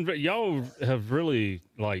y'all have really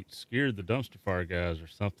like scared the dumpster fire guys or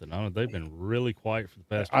something. I don't know. They've been really quiet for the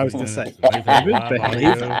past. I was going to say,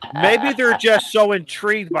 maybe they're just so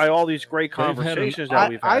intrigued by all these great conversations that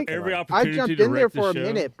we've had. Every opportunity I jumped in there for a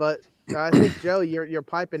minute, but I think Joe, you're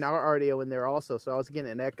piping our audio in there also, so I was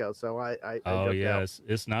getting an echo. So I jumped out.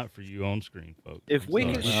 It's not for you on screen, folks. If we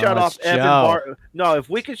can shut up if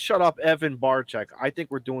we can shut up Evan Barczyk, I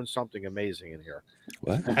think we're doing something amazing in here.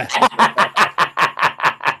 What?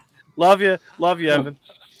 Love you, Evan.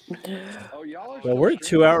 Well, we're at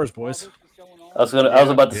 2 hours, boys. I was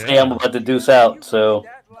about to say I'm about to deuce out. So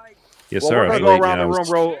yes, well, sir. We're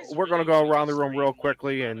going to go around the room real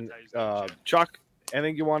quickly. And Chuck,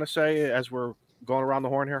 anything you want to say as we're going around the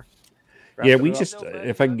horn here? We just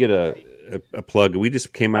if I can get a plug, we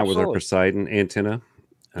just came out with our Poseidon antenna.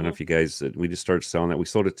 I don't know if you guys, we just started selling that. We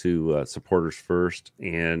sold it to supporters first.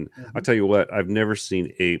 And I'll tell you what, I've never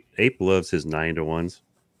seen Ape. Ape loves his 9-to-1s.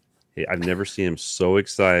 I've never seen him so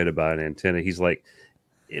excited about an antenna. He's like,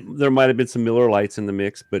 there might have been some Miller Lights in the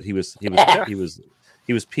mix, but he was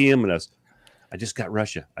PMing us. I just got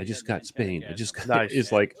Russia. I just got Spain. I just got. Nice.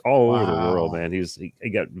 It's like all over the world, man. He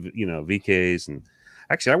got VKs, and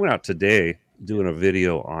actually I went out today doing a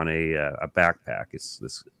video on a backpack.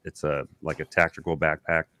 It's a like a tactical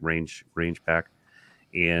backpack range pack,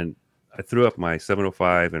 and I threw up my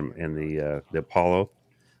 705 and the Apollo.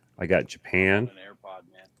 I got Japan.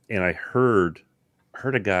 And I heard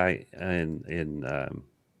a guy in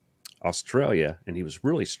Australia, and he was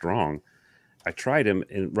really strong. I tried him,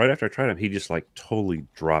 and right after I tried him, he just like totally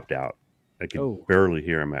dropped out. I could barely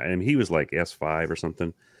hear him. And he was like S5 or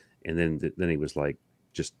something, and then he was like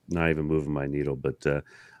just not even moving my needle. But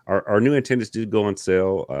our new antennas did go on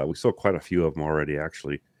sale. We sold quite a few of them already,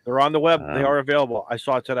 actually. They're on the web. They are available. I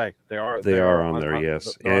saw it today. They are on there.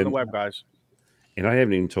 Yes, they're on the web, guys. And I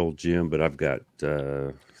haven't even told Jim, but I've got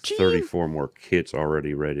 34 more kits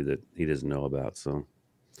already ready that he doesn't know about. So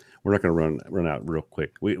we're not going to run out real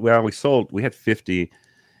quick. We had 50,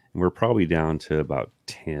 and we're probably down to about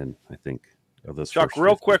 10, I think, of those. Chuck,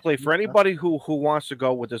 real quickly, for anybody who wants to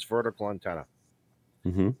go with this vertical antenna,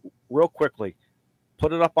 real quickly,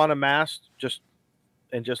 put it up on a mast, just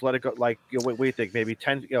let it go. Like, what do you think? Maybe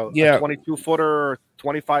 10, a 22-footer or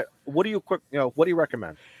 25. What do you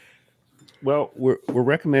recommend? Well, we're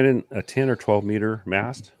recommending a 10 or 12 meter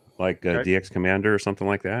mast, like a DX Commander or something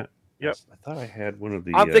like that. Yep. I thought I had one of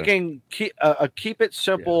the. I'm thinking keep it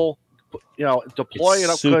simple. Yeah. Deploy it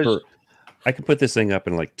up because I can put this thing up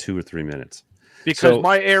in like 2 or 3 minutes. Because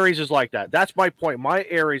my Aries is like that. That's my point. My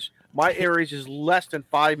Aries is less than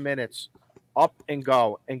 5 minutes up and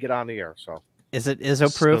go and get on the air. So is it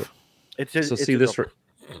ISO proof? This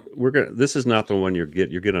is not the one you're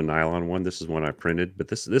getting a nylon one. This is one I printed, but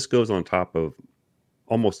this goes on top of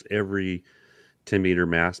almost every 10 meter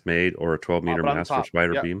mast made, or a 12 meter mast for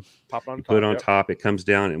spider beam. You put it on top, it comes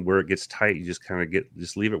down, and where it gets tight, you just kind of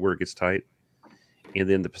just leave it where it gets tight. And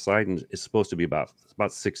then the Poseidon is supposed to be about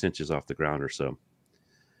 6 inches off the ground or so.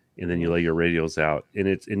 And then you lay your radios out, and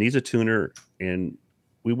it needs a tuner. And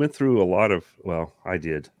we went through a lot of, well, I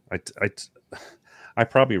did. I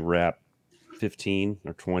probably wrapped 15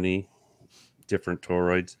 or 20 different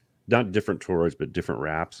toroids, not different toroids, but different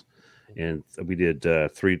wraps. And we did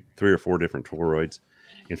three or four different toroids,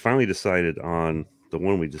 and finally decided on the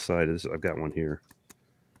one we decided. I've got one here.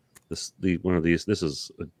 One of these. This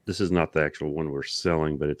is not the actual one we're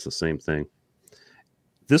selling, but it's the same thing.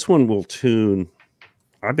 This one will tune.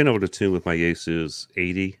 I've been able to tune with my Yaesu's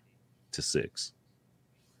 80 to 6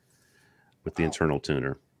 with the internal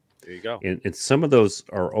tuner. There you go. And some of those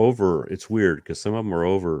are over. It's weird because some of them are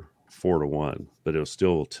over 4 to 1, but it'll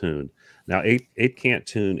still tune. Now, 8 can't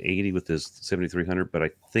tune 80 with his 7300, but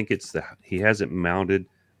I think he has it mounted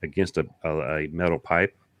against a metal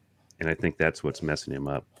pipe, and I think that's what's messing him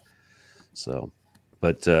up. So,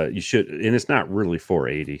 but you should, and it's not really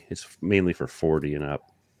 480. It's mainly for 40 and up.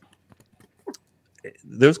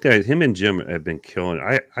 Those guys, him and Jim, have been killing.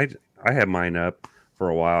 I had mine up for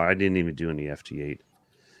a while. I didn't even do any FT8.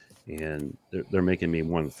 And they're making me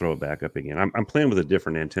want to throw it back up again. I'm playing with a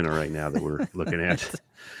different antenna right now that we're looking at.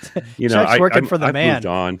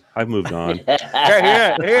 I've moved on.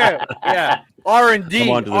 Yeah.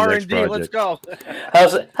 R&D. Let's go.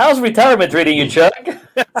 How's retirement treating you, Chuck?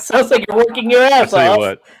 Sounds like you're working your ass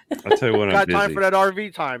off. I'll tell you what. Got time for that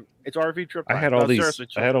RV time. It's RV trip time. I had all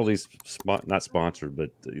these not sponsored,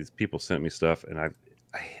 but these people sent me stuff, and I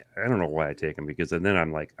don't know why I take them, because then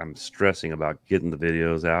I'm stressing about getting the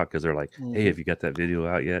videos out, because they're like, hey, have you got that video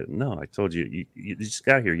out yet? No, I told you, you just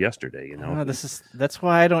got here yesterday, you know. That's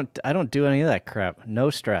why I don't do any of that crap.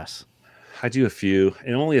 No stress. I do a few,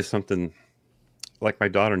 and only if something, like my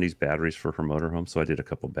daughter needs batteries for her motorhome, so I did a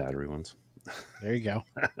couple battery ones. There you go.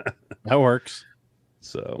 That works.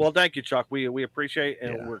 So well, thank you, Chuck. We appreciate,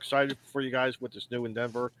 and we're excited for you guys with this new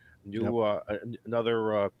endeavor,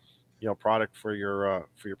 another product for your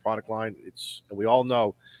product line. We all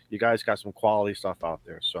know you guys got some quality stuff out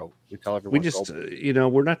there, so we tell everyone. We just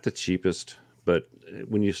we're not the cheapest, but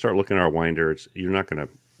when you start looking at our winder, you're not going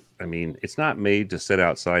to. I mean, it's not made to sit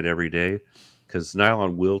outside every day, because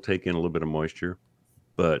nylon will take in a little bit of moisture,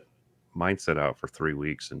 but mine sat out for 3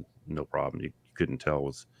 weeks and no problem. You couldn't tell it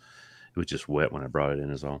was just wet when I brought it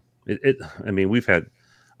in. Is all. I mean, we've had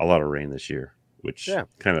a lot of rain this year, which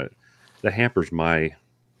kind of that hampers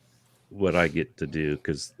what I get to do,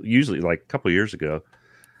 because usually, like a couple of years ago,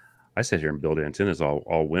 I sat here and built antennas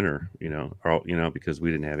all winter, because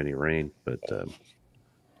we didn't have any rain. But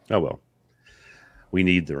oh well, we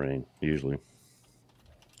need the rain usually.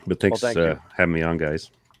 But thanks for having me on,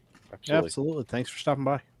 guys. Absolutely. Thanks for stopping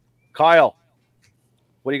by. Kyle,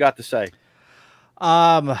 what do you got to say?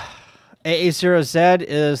 AA0Z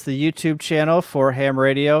is the YouTube channel for Ham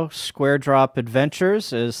Radio. Square Drop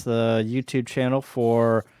Adventures is the YouTube channel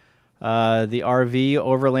for the RV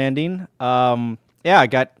overlanding.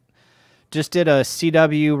 I just did a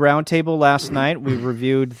CW roundtable last night. We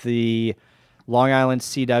reviewed the Long Island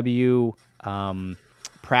CW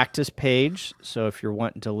practice page. So if you're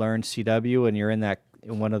wanting to learn CW and you're in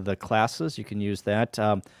one of the classes, you can use that.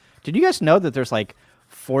 Did you guys know that there's like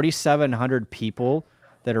 4,700 people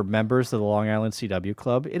that are members of the Long Island CW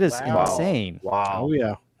Club? It is insane. Wow. Oh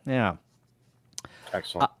yeah. Yeah.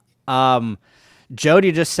 Excellent.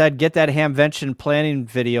 Jody just said, get that hamvention planning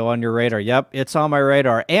video on your radar. Yep, it's on my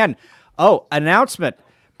radar. And, announcement.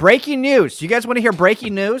 Breaking news. You guys want to hear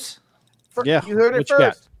breaking news? Yeah. You heard it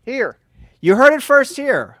first. Here. You heard it first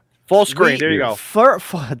here. Full screen. There you go.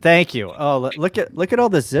 Thank you. Oh, look at all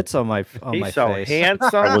the zits on my He's so face.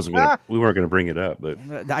 handsome. We weren't going to bring it up, but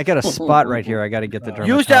I got a spot right here. I got to get the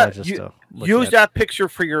dermatologist use that picture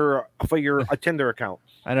for your Tinder account.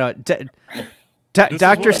 I know.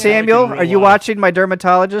 Dr. Samuel, are you watching my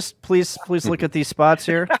dermatologist? Please look at these spots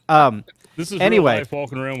here. This is anyway. Real life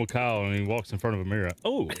walking around with Kyle, and he walks in front of a mirror.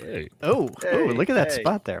 Oh, hey. Oh, look at that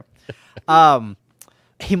spot there.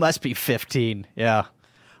 He must be 15. Yeah.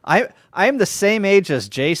 I am the same age as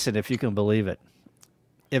Jason, if you can believe it.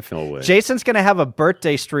 No way. Jason's going to have a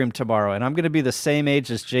birthday stream tomorrow, and I'm going to be the same age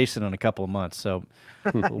as Jason in a couple of months, so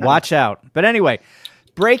watch out. But anyway,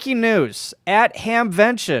 breaking news. At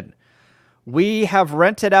Hamvention, we have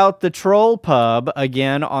rented out the Troll Pub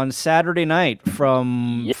again on Saturday night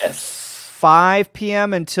from 5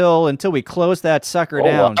 p.m. until we close that sucker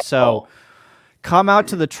down. Wow. So come out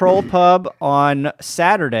to the Troll Pub on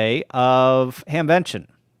Saturday of Hamvention,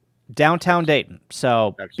 downtown Dayton.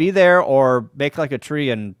 So be there or make like a tree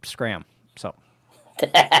and scram. So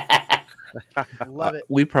love it.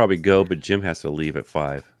 We probably go, but Jim has to leave at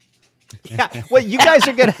 5. Yeah. Well, you guys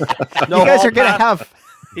are gonna have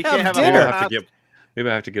dinner. Maybe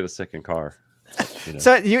I have to get a second car. You know.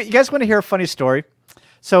 So you guys want to hear a funny story?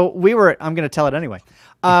 So I'm going to tell it anyway.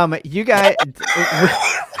 You guys.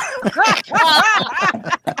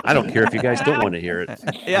 I don't care if you guys don't want to hear it.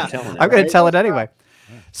 Yeah, I'm going to tell it anyway.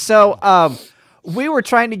 So we were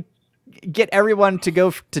trying to get everyone to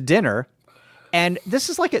go to dinner, and this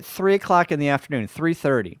is like at 3:00 in the afternoon,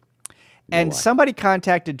 3:30. And somebody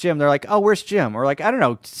contacted Jim. They're like, "Oh, where's Jim?" Or like, I don't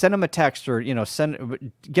know, send him a text or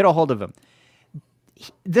get a hold of him.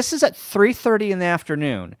 This is at 3:30 in the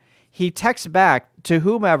afternoon. He texts back to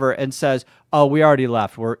whomever and says, "Oh, we already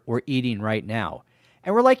left. We're eating right now."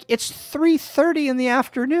 And we're like, "It's 3:30 in the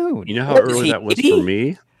afternoon." You know how early that was for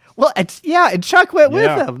me? Well, and Chuck went with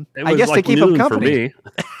him. I guess like to keep him For company. me.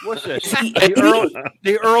 What's this?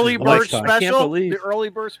 The early bird special? The early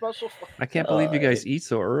bird special? I can't believe you guys eat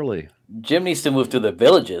so early. Jim needs to move to the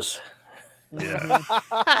villages. Yeah.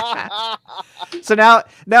 So now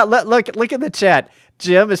look at the chat.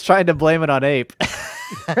 Jim is trying to blame it on Ape.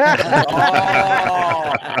 I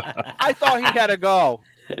thought he had to go.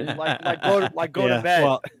 Like go to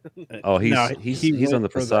bed. Well, he's on the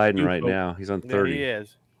Poseidon right now. He's on 30. Yeah, he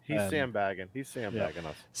is. He's sandbagging. He's sandbagging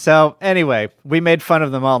us. So anyway, we made fun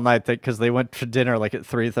of them all night because they went to dinner like at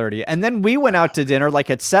 3:30, and then we went out to dinner like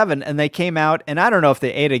at 7, and they came out, and I don't know if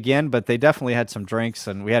they ate again, but they definitely had some drinks,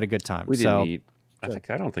 and we had a good time. We didn't eat. I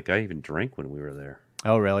don't think I even drank when we were there.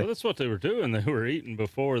 Oh, really? Well, that's what they were doing. They were eating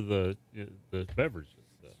before the beverages.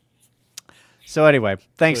 So anyway,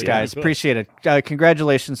 thanks guys, appreciate it.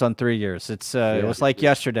 Congratulations on 3 years. It was like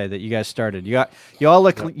yesterday that you guys started. You all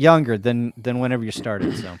look younger than whenever you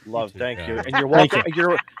started. So love, thank you, and you're welcome.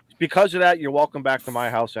 Because of that, you're welcome back to my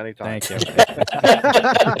house anytime. Thank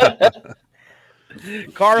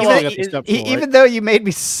you, Carlos. Even though you made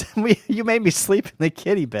me sleep in the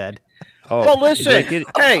kiddie bed. Oh, well, listen. Hey,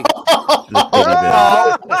 wait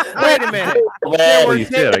a minute.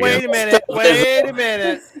 Wait a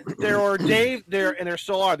minute. There were Dave there, and there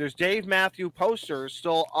still are. There's Dave Matthew posters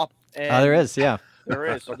still up. And there is, yeah. There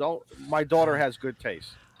is. So don't. My daughter has good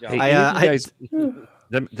taste. Yeah. Hey,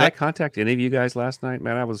 did I contact any of you guys last night?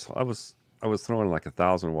 Man, I was throwing like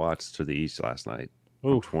 1,000 watts to the east last night.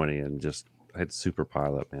 20, and just I had super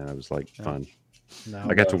pile up, man. I was like fun. No,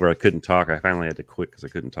 I got to where I couldn't talk. I finally had to quit because I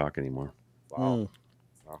couldn't talk anymore. Wow.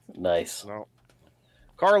 Nice. No.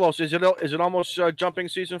 Carlos, is it almost jumping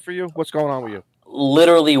season for you? What's going on with you?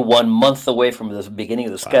 Literally 1 month away from the beginning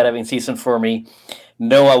of the skydiving season for me.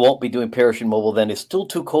 No, I won't be doing parachute mobile then. It's still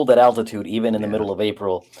too cold at altitude, even in the middle of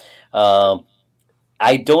April.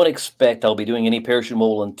 I don't expect I'll be doing any parachute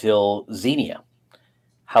mobile until Xenia.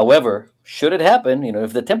 However, should it happen,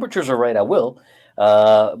 if the temperatures are right, I will.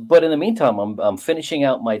 But in the meantime, I'm finishing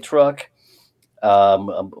out my truck. I'm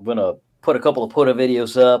going to put a couple of POTA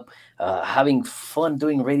videos up, having fun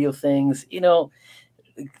doing radio things.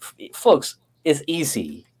 Folks, it's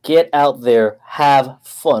easy. Get out there, have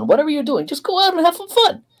fun. Whatever you're doing, just go out and have some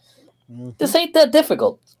fun. This ain't that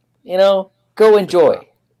difficult. Go enjoy.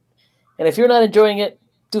 And if you're not enjoying it,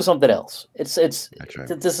 do something else. It's right.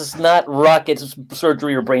 This is not rocket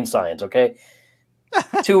surgery or brain science, okay?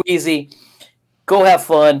 Too easy. Go have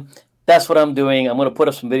fun. That's what I'm doing. I'm going to put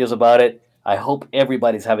up some videos about it. I hope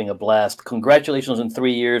everybody's having a blast. Congratulations on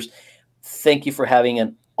 3 years. Thank you for having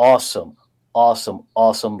an awesome, awesome,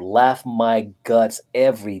 awesome. Laugh my guts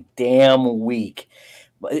every damn week.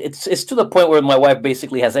 It's to the point where my wife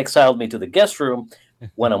basically has exiled me to the guest room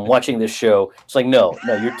when I'm watching this show. It's like, no,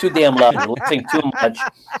 you're too damn loud. You're listening too much.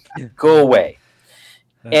 Go away.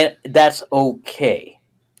 And that's okay.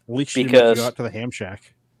 At least she didn't go out to the ham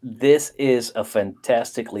shack. This is a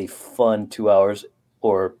fantastically fun 2 hours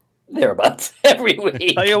or thereabouts every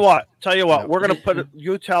week. Tell you what, we're gonna put it.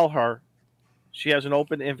 You tell her she has an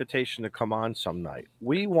open invitation to come on some night.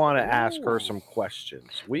 We want to ask her some questions.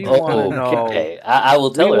 We want to know. I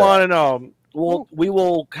will tell her. We want to know. We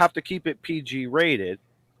will have to keep it PG rated.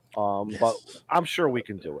 But I'm sure we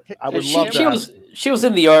can do it. I would love that. She was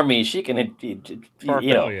in the army. She can, Oh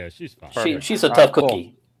yeah, she's fine. She's a tough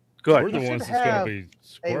cookie. Good. We're the ones that's gonna be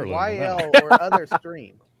squirreling. A YL or other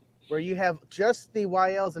stream where you have just the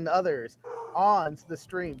YLs and others on the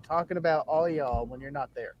stream talking about all y'all when you're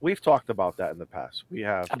not there. We've talked about that in the past. We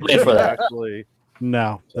have. I'm in for that. Actually,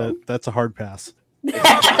 no, that's a hard pass.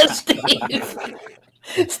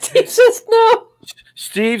 Steve says no.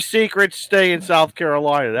 Steve's secrets stay in South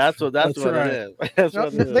Carolina. That's what right. it is. That's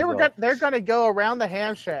what it is. They're gonna go around the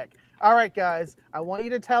ham shack. All right, guys, I want you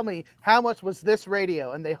to tell me how much was this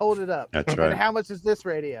radio, and they hold it up. That's right. And how much is this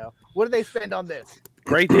radio? What do they spend on this?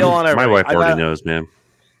 Great deal on everything. My wife already knows, man.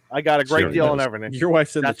 I got a great deal on everything. Your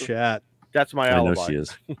wife's in the chat. That's my alibi. I know she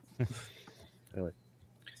is. Anyway.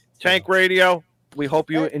 Tank Radio. We hope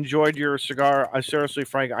you enjoyed your cigar. Seriously,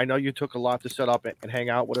 Frank, I know you took a lot to set up and hang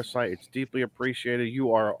out with us tonight. It's deeply appreciated.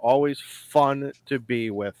 You are always fun to be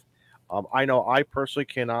with. I know I personally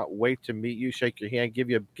cannot wait to meet you, shake your hand, give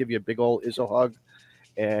you a big old Izzo hug,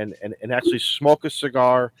 and actually smoke a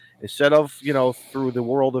cigar instead of through the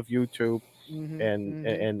world of YouTube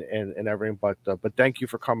and everything. But thank you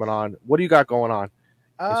for coming on. What do you got going on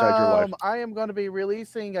inside your life? I am going to be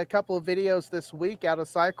releasing a couple of videos this week out of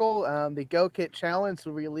cycle. The Go Kit Challenge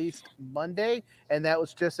released Monday, and that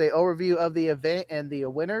was just an overview of the event and the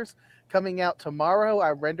winners. Coming out tomorrow, I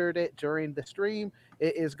rendered it during the stream.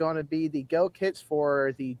 It is going to be the Go Kits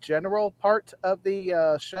for the general part of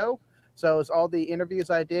the show. So it's all the interviews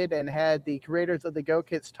I did and had the creators of the Go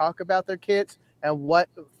Kits talk about their kits and what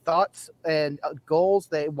thoughts and goals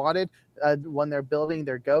they wanted when they're building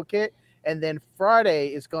their Go Kit. And then Friday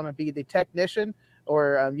is going to be the technician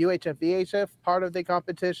or UHF VHF part of the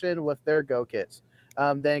competition with their Go Kits.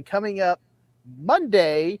 Then coming up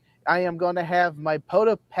Monday, I am going to have my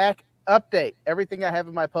POTA pack update. Everything I have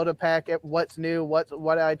in my POTA pack, what's new,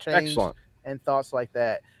 what I changed, and thoughts like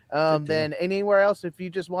that. Then anywhere else, if you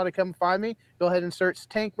just want to come find me, go ahead and search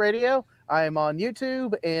Tank Radio. I am on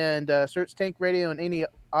YouTube and search Tank Radio in any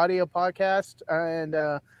audio podcast. And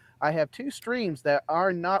I have 2 streams that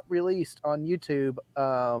are not released on YouTube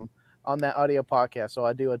on that audio podcast. So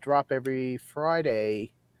I do a drop every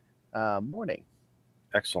Friday morning.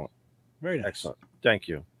 Excellent. Very nice. Excellent. Thank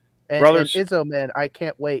you. And, Brothers, and Izzo, man, I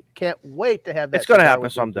can't wait to have that. It's going to happen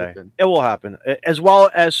someday. It will happen, as well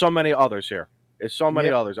as so many others here. It's so many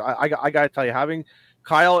others. I got to tell you, having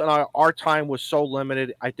Kyle and our time was so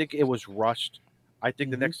limited. I think it was rushed. I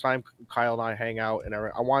think the next time Kyle and I hang out, and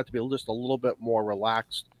I want it to be just a little bit more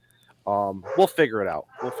relaxed. We'll figure it out.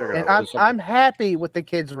 I'm happy with the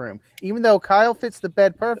kids' room, even though Kyle fits the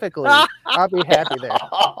bed perfectly. I'll be happy there.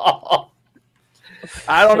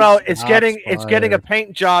 I don't know. It's getting a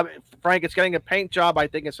paint job, Frank. It's getting a paint job. I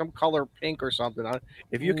think it's some color pink or something.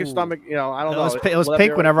 If you can stomach, I don't know. It was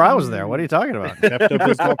pink whenever I was there. What are you talking about?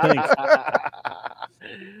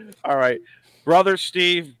 All right, brother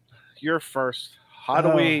Steve, you're first. How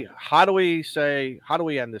do we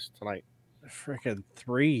end this tonight? Freaking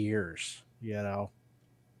 3 years.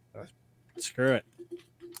 Screw it.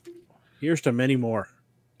 Here's to many more.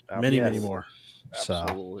 Many more.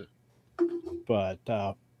 Absolutely. But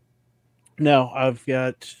no, I've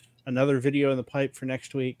got another video in the pipe for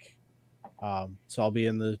next week. So I'll be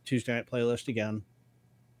in the Tuesday night playlist again.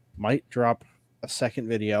 Might drop a second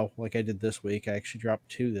video like I did this week. I actually dropped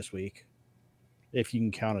 2 this week. If you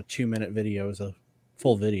can count a 2-minute video as a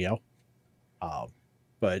full video.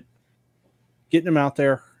 But getting them out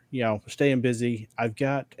there, staying busy. I've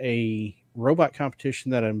got a robot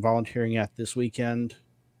competition that I'm volunteering at this weekend.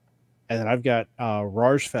 And then I've got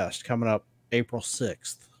Rars Fest coming up April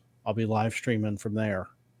 6th. I'll be live streaming from there.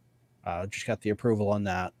 Just got the approval on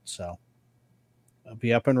that. So I'll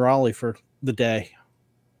be up in Raleigh for the day.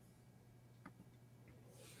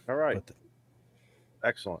 All right.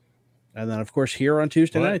 Excellent. And then, of course, here on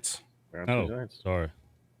Tuesday nights. Sorry.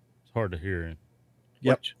 It's hard to hear.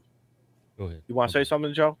 Yep. Go ahead. You want to say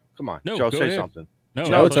something, Joe? Come on. No, Joe, say ahead. something. No,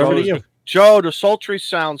 Joe, it's over to you. Joe, the sultry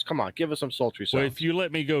sounds. Come on, give us some sultry sounds. Well, if you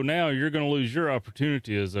let me go now, you're going to lose your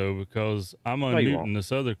opportunity, Izzo, because I'm unmuting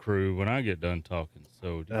this other crew when I get done talking.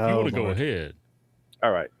 So if you want to go ahead.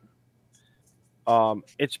 All right.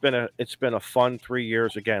 It's been a fun 3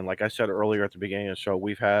 years. Again, like I said earlier at the beginning of the show,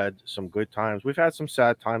 we've had some good times. We've had some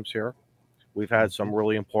sad times here. We've had some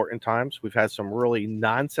really important times. We've had some really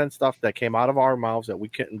nonsense stuff that came out of our mouths that we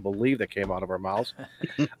couldn't believe that came out of our mouths.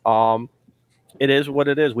 It is what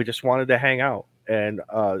it is. We just wanted to hang out. And,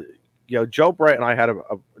 Joe Brett and I had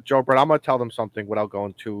Joe Brett, I'm going to tell them something without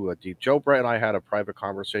going too deep. Joe Brett and I had a private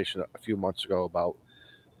conversation a few months ago about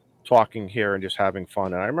talking here and just having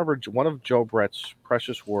fun. And I remember one of Joe Brett's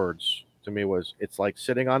precious words to me was, it's like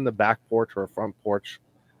sitting on the back porch or a front porch,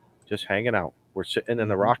 just hanging out. We're sitting in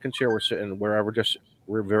the rocking chair. We're sitting wherever,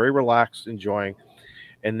 we're very relaxed, enjoying.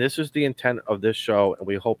 And this is the intent of this show. And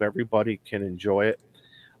we hope everybody can enjoy it.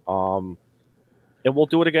 And we'll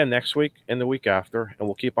do it again next week and the week after. And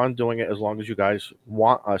we'll keep on doing it as long as you guys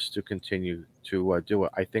want us to continue to do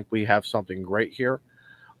it. I think we have something great here.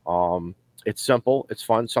 It's simple. It's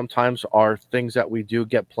fun. Sometimes our things that we do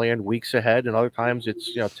get planned weeks ahead. And other times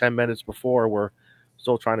it's, 10 minutes before we're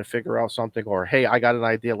still trying to figure out something, or, hey, I got an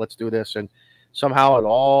idea. Let's do this. And somehow it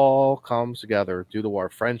all comes together due to our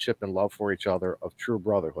friendship and love for each other of true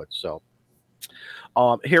brotherhood. So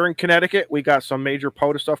here in Connecticut, we got some major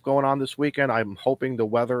POTA stuff going on this weekend. I'm hoping the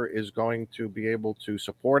weather is going to be able to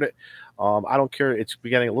support it. I don't care. It's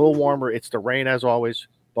getting a little warmer. It's the rain as always,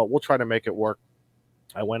 but we'll try to make it work.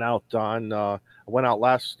 I went out on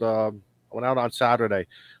Saturday.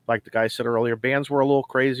 Like the guy said earlier, bands were a little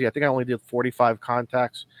crazy. I think I only did 45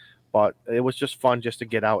 contacts, but it was just fun just to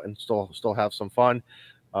get out and still have some fun.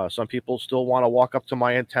 Some people still want to walk up to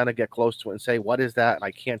my antenna, get close to it, and say, "What is that?" And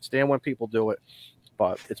I can't stand when people do it,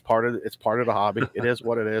 but it's part of the hobby. It is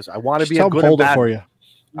what it is. I want to be a good ambassador for you.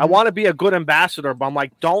 I want to be a good ambassador, but I'm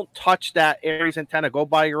like, don't touch that Aries antenna. Go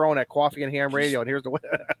buy your own at Coffee and Ham Radio. And here's the way.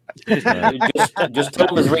 just tell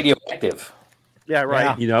them it's radioactive. Yeah,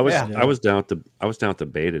 right. Yeah. I was down at the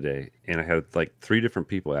bay today, and I had like 3 different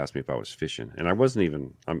people ask me if I was fishing, and I wasn't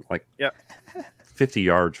even. I'm like 50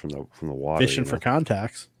 yards from the water. Fishing for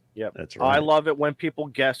contacts. Yep, that's right. I love it when people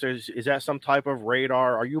guess. Is that some type of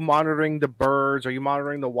radar? Are you monitoring the birds? Are you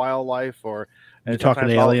monitoring the wildlife? Or are you talking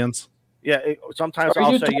to aliens? Sometimes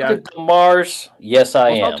I'll say to Mars. Yes, I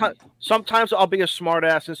am. Sometimes I'll be a smart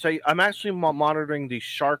ass and say I'm actually monitoring the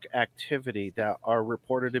shark activity that are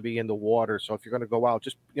reported to be in the water. So if you're going to go out,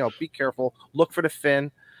 just be careful. Look for the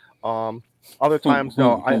fin. Other times,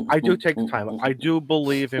 no, I do take the time. I do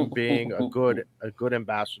believe in being a good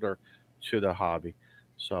ambassador to the hobby.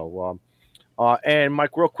 So, and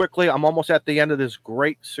Mike, real quickly, I'm almost at the end of this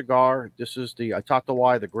great cigar. This is the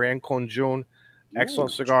the Grand Conjun.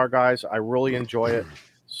 Excellent cigar, guys. I really enjoy it.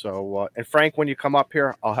 So, and Frank, when you come up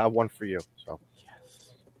here, I'll have one for you. So,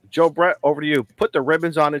 Joe Brett, over to you. Put the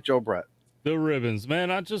ribbons on it, Joe Brett. The ribbons,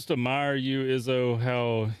 man. I just admire you, Izzo,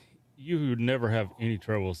 how you never have any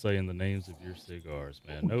trouble saying the names of your cigars,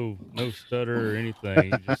 man. No stutter or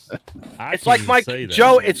anything. It's like my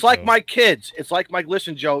Joe. It's like my kids. It's like my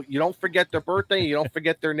listen, Joe. You don't forget their birthday. You don't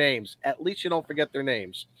forget their names. At least you don't forget their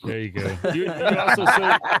names. There you go.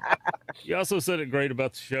 You also said it great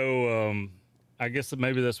about the show. I guess that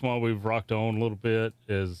maybe that's why we've rocked on a little bit.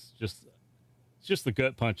 Is just the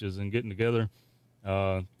gut punches and getting together.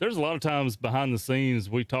 There's a lot of times behind the scenes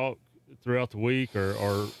we talk throughout the week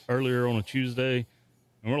or earlier on a Tuesday,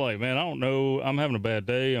 and we're like, man, I don't know, I'm having a bad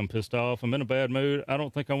day, I'm pissed off, I'm in a bad mood, I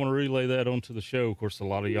don't think I want to relay that onto the show. Of course, a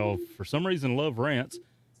lot of y'all for some reason love rants,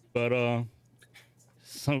 but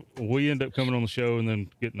we end up coming on the show and then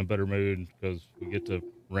getting a better mood because we get to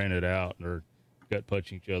rant it out or gut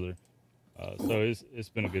punch each other. So it's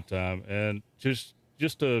been a good time, and just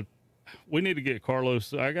we need to get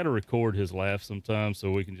Carlos. I got to record his laugh sometime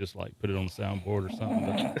so we can just like put it on the soundboard or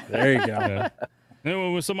something. But, there you go.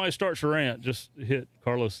 And when somebody starts a rant, just hit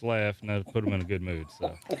Carlos' laugh and that'll put him in a good mood.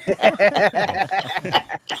 So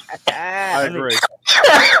I agree.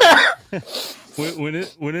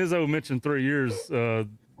 When Izzo mentioned 3 years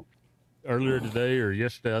earlier today or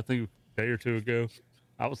yesterday, I think a day or two ago,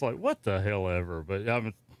 I was like, "What the hell ever?" But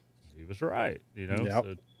he was right.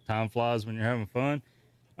 So time flies when you're having fun.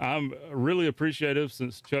 I'm really appreciative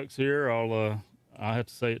since Chuck's here. I have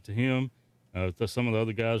to say it to him. Some of the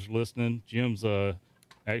other guys are listening. Jim's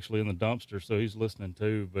actually in the dumpster, so he's listening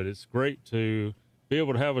too. But it's great to be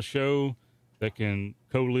able to have a show that can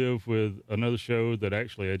co-live with another show that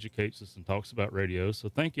actually educates us and talks about radio. So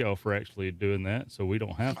thank y'all for actually doing that, so we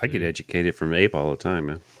don't have to. I get educated from Abe all the time,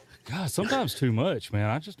 man. God, sometimes too much, man.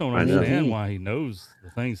 I just don't understand why he knows the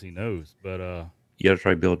things he knows. But You got to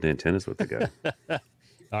try building antennas with the guy.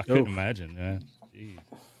 I couldn't imagine, man. Jeez.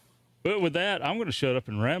 But with that, I'm going to shut up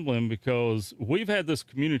and rambling because we've had this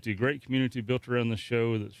community, great community built around the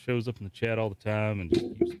show that shows up in the chat all the time and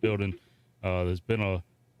just keeps building. There's been a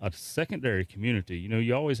secondary community. You know,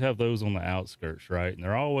 you always have those on the outskirts, right? And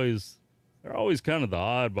they're always kind of the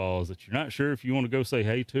oddballs that you're not sure if you want to go say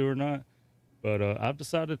hey to or not. But I've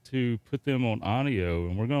decided to put them on audio,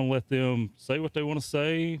 and we're going to let them say what they want to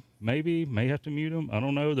say. May have to mute them. I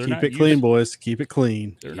don't know. Keep it clean, boys. Keep it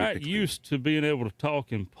clean. They're not used to being able to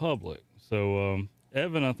talk in public. So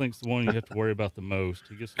Evan, I think, is the one you have to worry about the most.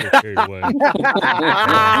 He gets a little carried away.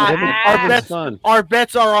 Our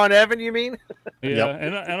bets are on Evan, you mean? Yeah,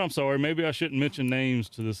 and I'm sorry. Maybe I shouldn't mention names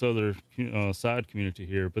to this other side community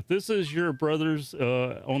here, but this is your brothers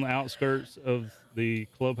on the outskirts of the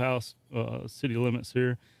Clubhouse city limits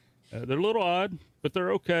here. They're a little odd, but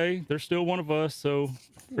they're okay. They're still one of us, so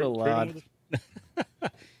a little odd.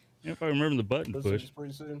 If I remember the button push.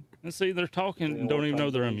 Let's see, they're talking and don't even know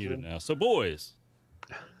they're unmuted now. So, boys,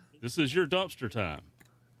 this is your dumpster time.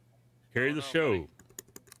 Carry the show.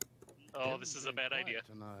 Oh, this is a bad idea.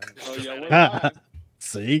 Oh, yeah,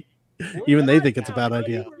 see? Even they think it's a bad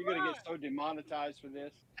idea. You're going to get so demonetized for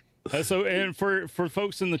this. So, and for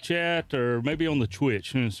folks in the chat or maybe on the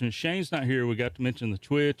Twitch, since Shane's not here, we got to mention the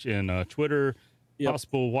Twitch and Twitter,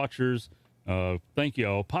 possible watchers. Thank you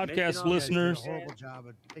all. Podcast listeners. You did a horrible job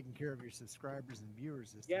of taking care of your subscribers and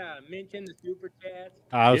viewers. Mention the super chats.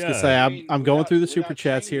 I was gonna say I'm going through the super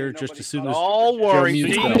chats here just as soon as. Don't worry,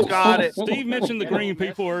 Steve got it. Steve mentioned the green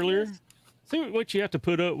people earlier. See what you have to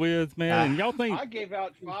put up with, man. And y'all think I gave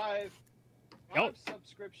out five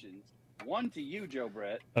subscriptions. One to you, Joe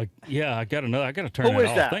Brett. Yeah, I got another. I got to turn Who it is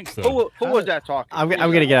off. that? Thanks, though. Who was that talking? I'm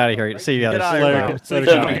gonna get out of here. See you guys. I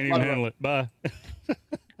can't even handle it. Bye.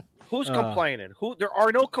 Who's complaining? There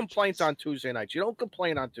are no complaints on Tuesday nights. You don't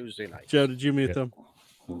complain on Tuesday nights. Joe, did you mute them?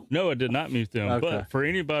 No, I did not mute them. Okay. But for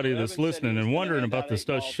anybody that's listening and wondering about this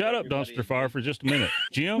stuff, shut up, Dumpster Fire, for just a minute.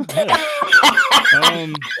 Jim,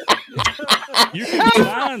 you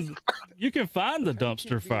can find the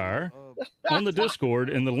Dumpster Fire on the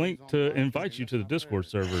Discord, and the link to invite you to the Discord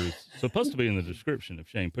server is supposed to be in the description if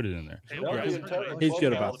Shane put it in there. He's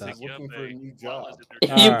good about that. Looking for a new job.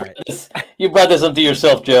 You brought this up to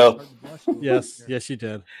yourself, Joe. Yes, you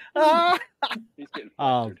did.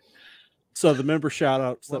 So the member shout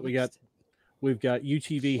outs that we've got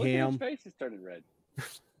UTV Ham, face is turning red.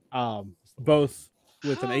 both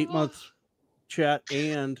with an 8-month chat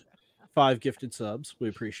and 5 gifted subs. We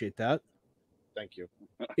appreciate that. Thank you.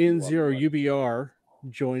 N0 UBR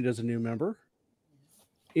joined as a new member.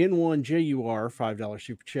 N1 JUR $5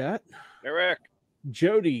 super chat. Eric.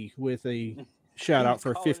 Jody with a shout out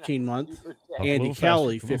for 15 months. Andy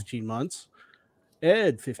Cowley 15 months.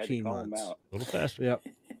 Ed 15 months. A little faster. Yep.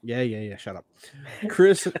 Yeah. Shut up.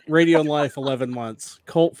 Chris Radio and Life 11 months.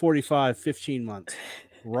 Colt 45 15 months.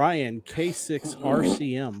 Ryan K6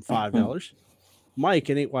 RCM $5. Mike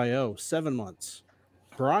and 8YO 7 months.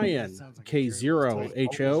 Brian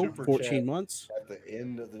K0 HO 14 months. At the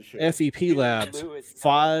end of the show. FEP Labs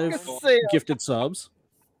 5 gifted subs.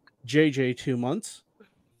 JJ 2 months.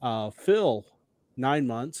 Phil 9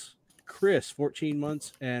 months. Chris 14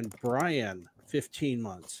 months, and Brian 15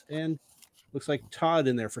 months, and looks like Todd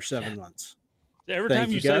in there for 7 months. Every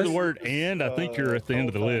time you say the word "and," I think you're at the end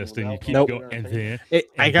of the list, and you keep going. And then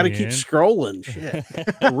I got to keep scrolling. Shit.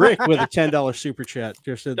 Rick with a $10 super chat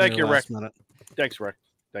just in Thank there you, last Rick. minute. Thanks, Rick.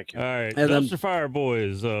 Thank you. All right, And Dumpster Fire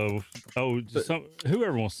boys.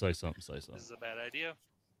 Whoever wants to say something, say something. This is a bad idea.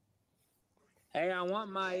 Hey, I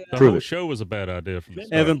want my. The whole show was a bad idea from the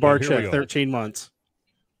start. Evan but here we Barchek go. 13 months.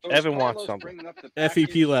 Evan wants something.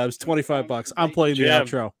 FEP Labs $25. I'm playing the Jim.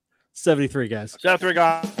 outro. 73 guys. 73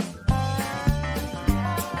 guys.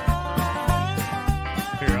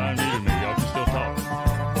 Here, unmuted me. Y'all can still talk.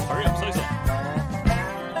 Hurry up, say something.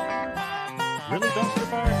 Really, Dumpster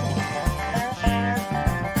Fire?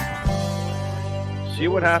 See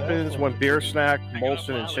what happens when Beer Snack,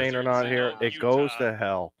 Molson, and Shane are not here? It goes to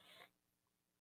hell.